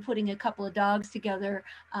doesn't mean putting a couple of dogs together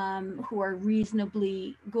who are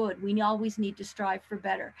reasonably good. We always need to strive for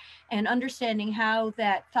better. And understanding how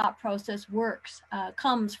that thought process works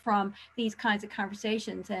comes from these kinds of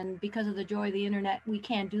conversations. And because of the joy of the internet, we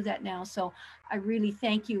can do that now. So I really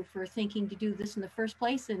thank you for thinking to do this in the first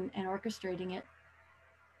place and orchestrating it.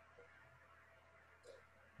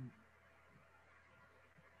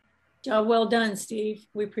 Well done, Steve.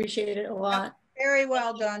 We appreciate it a lot. Very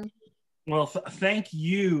well done. Well, thank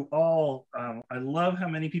you all. I love how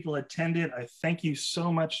many people attended. I thank you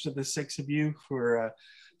so much to the 6 of you for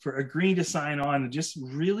agreeing to sign on and just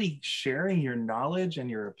really sharing your knowledge and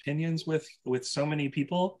your opinions with so many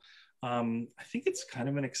people. I think it's kind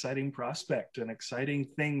of an exciting prospect, an exciting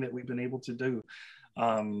thing that we've been able to do.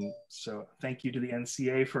 So thank you to the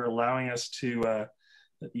NCA for allowing us to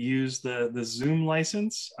use the Zoom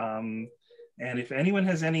license. And if anyone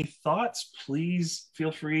has any thoughts, please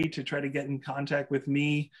feel free to try to get in contact with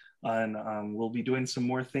me, and we'll be doing some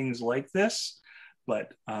more things like this.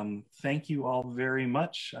 But thank you all very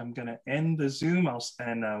much. I'm going to end the Zoom,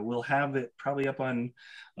 and we'll have it probably up on,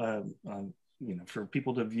 for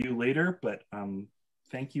people to view later. But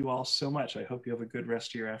thank you all so much. I hope you have a good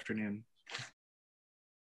rest of your afternoon.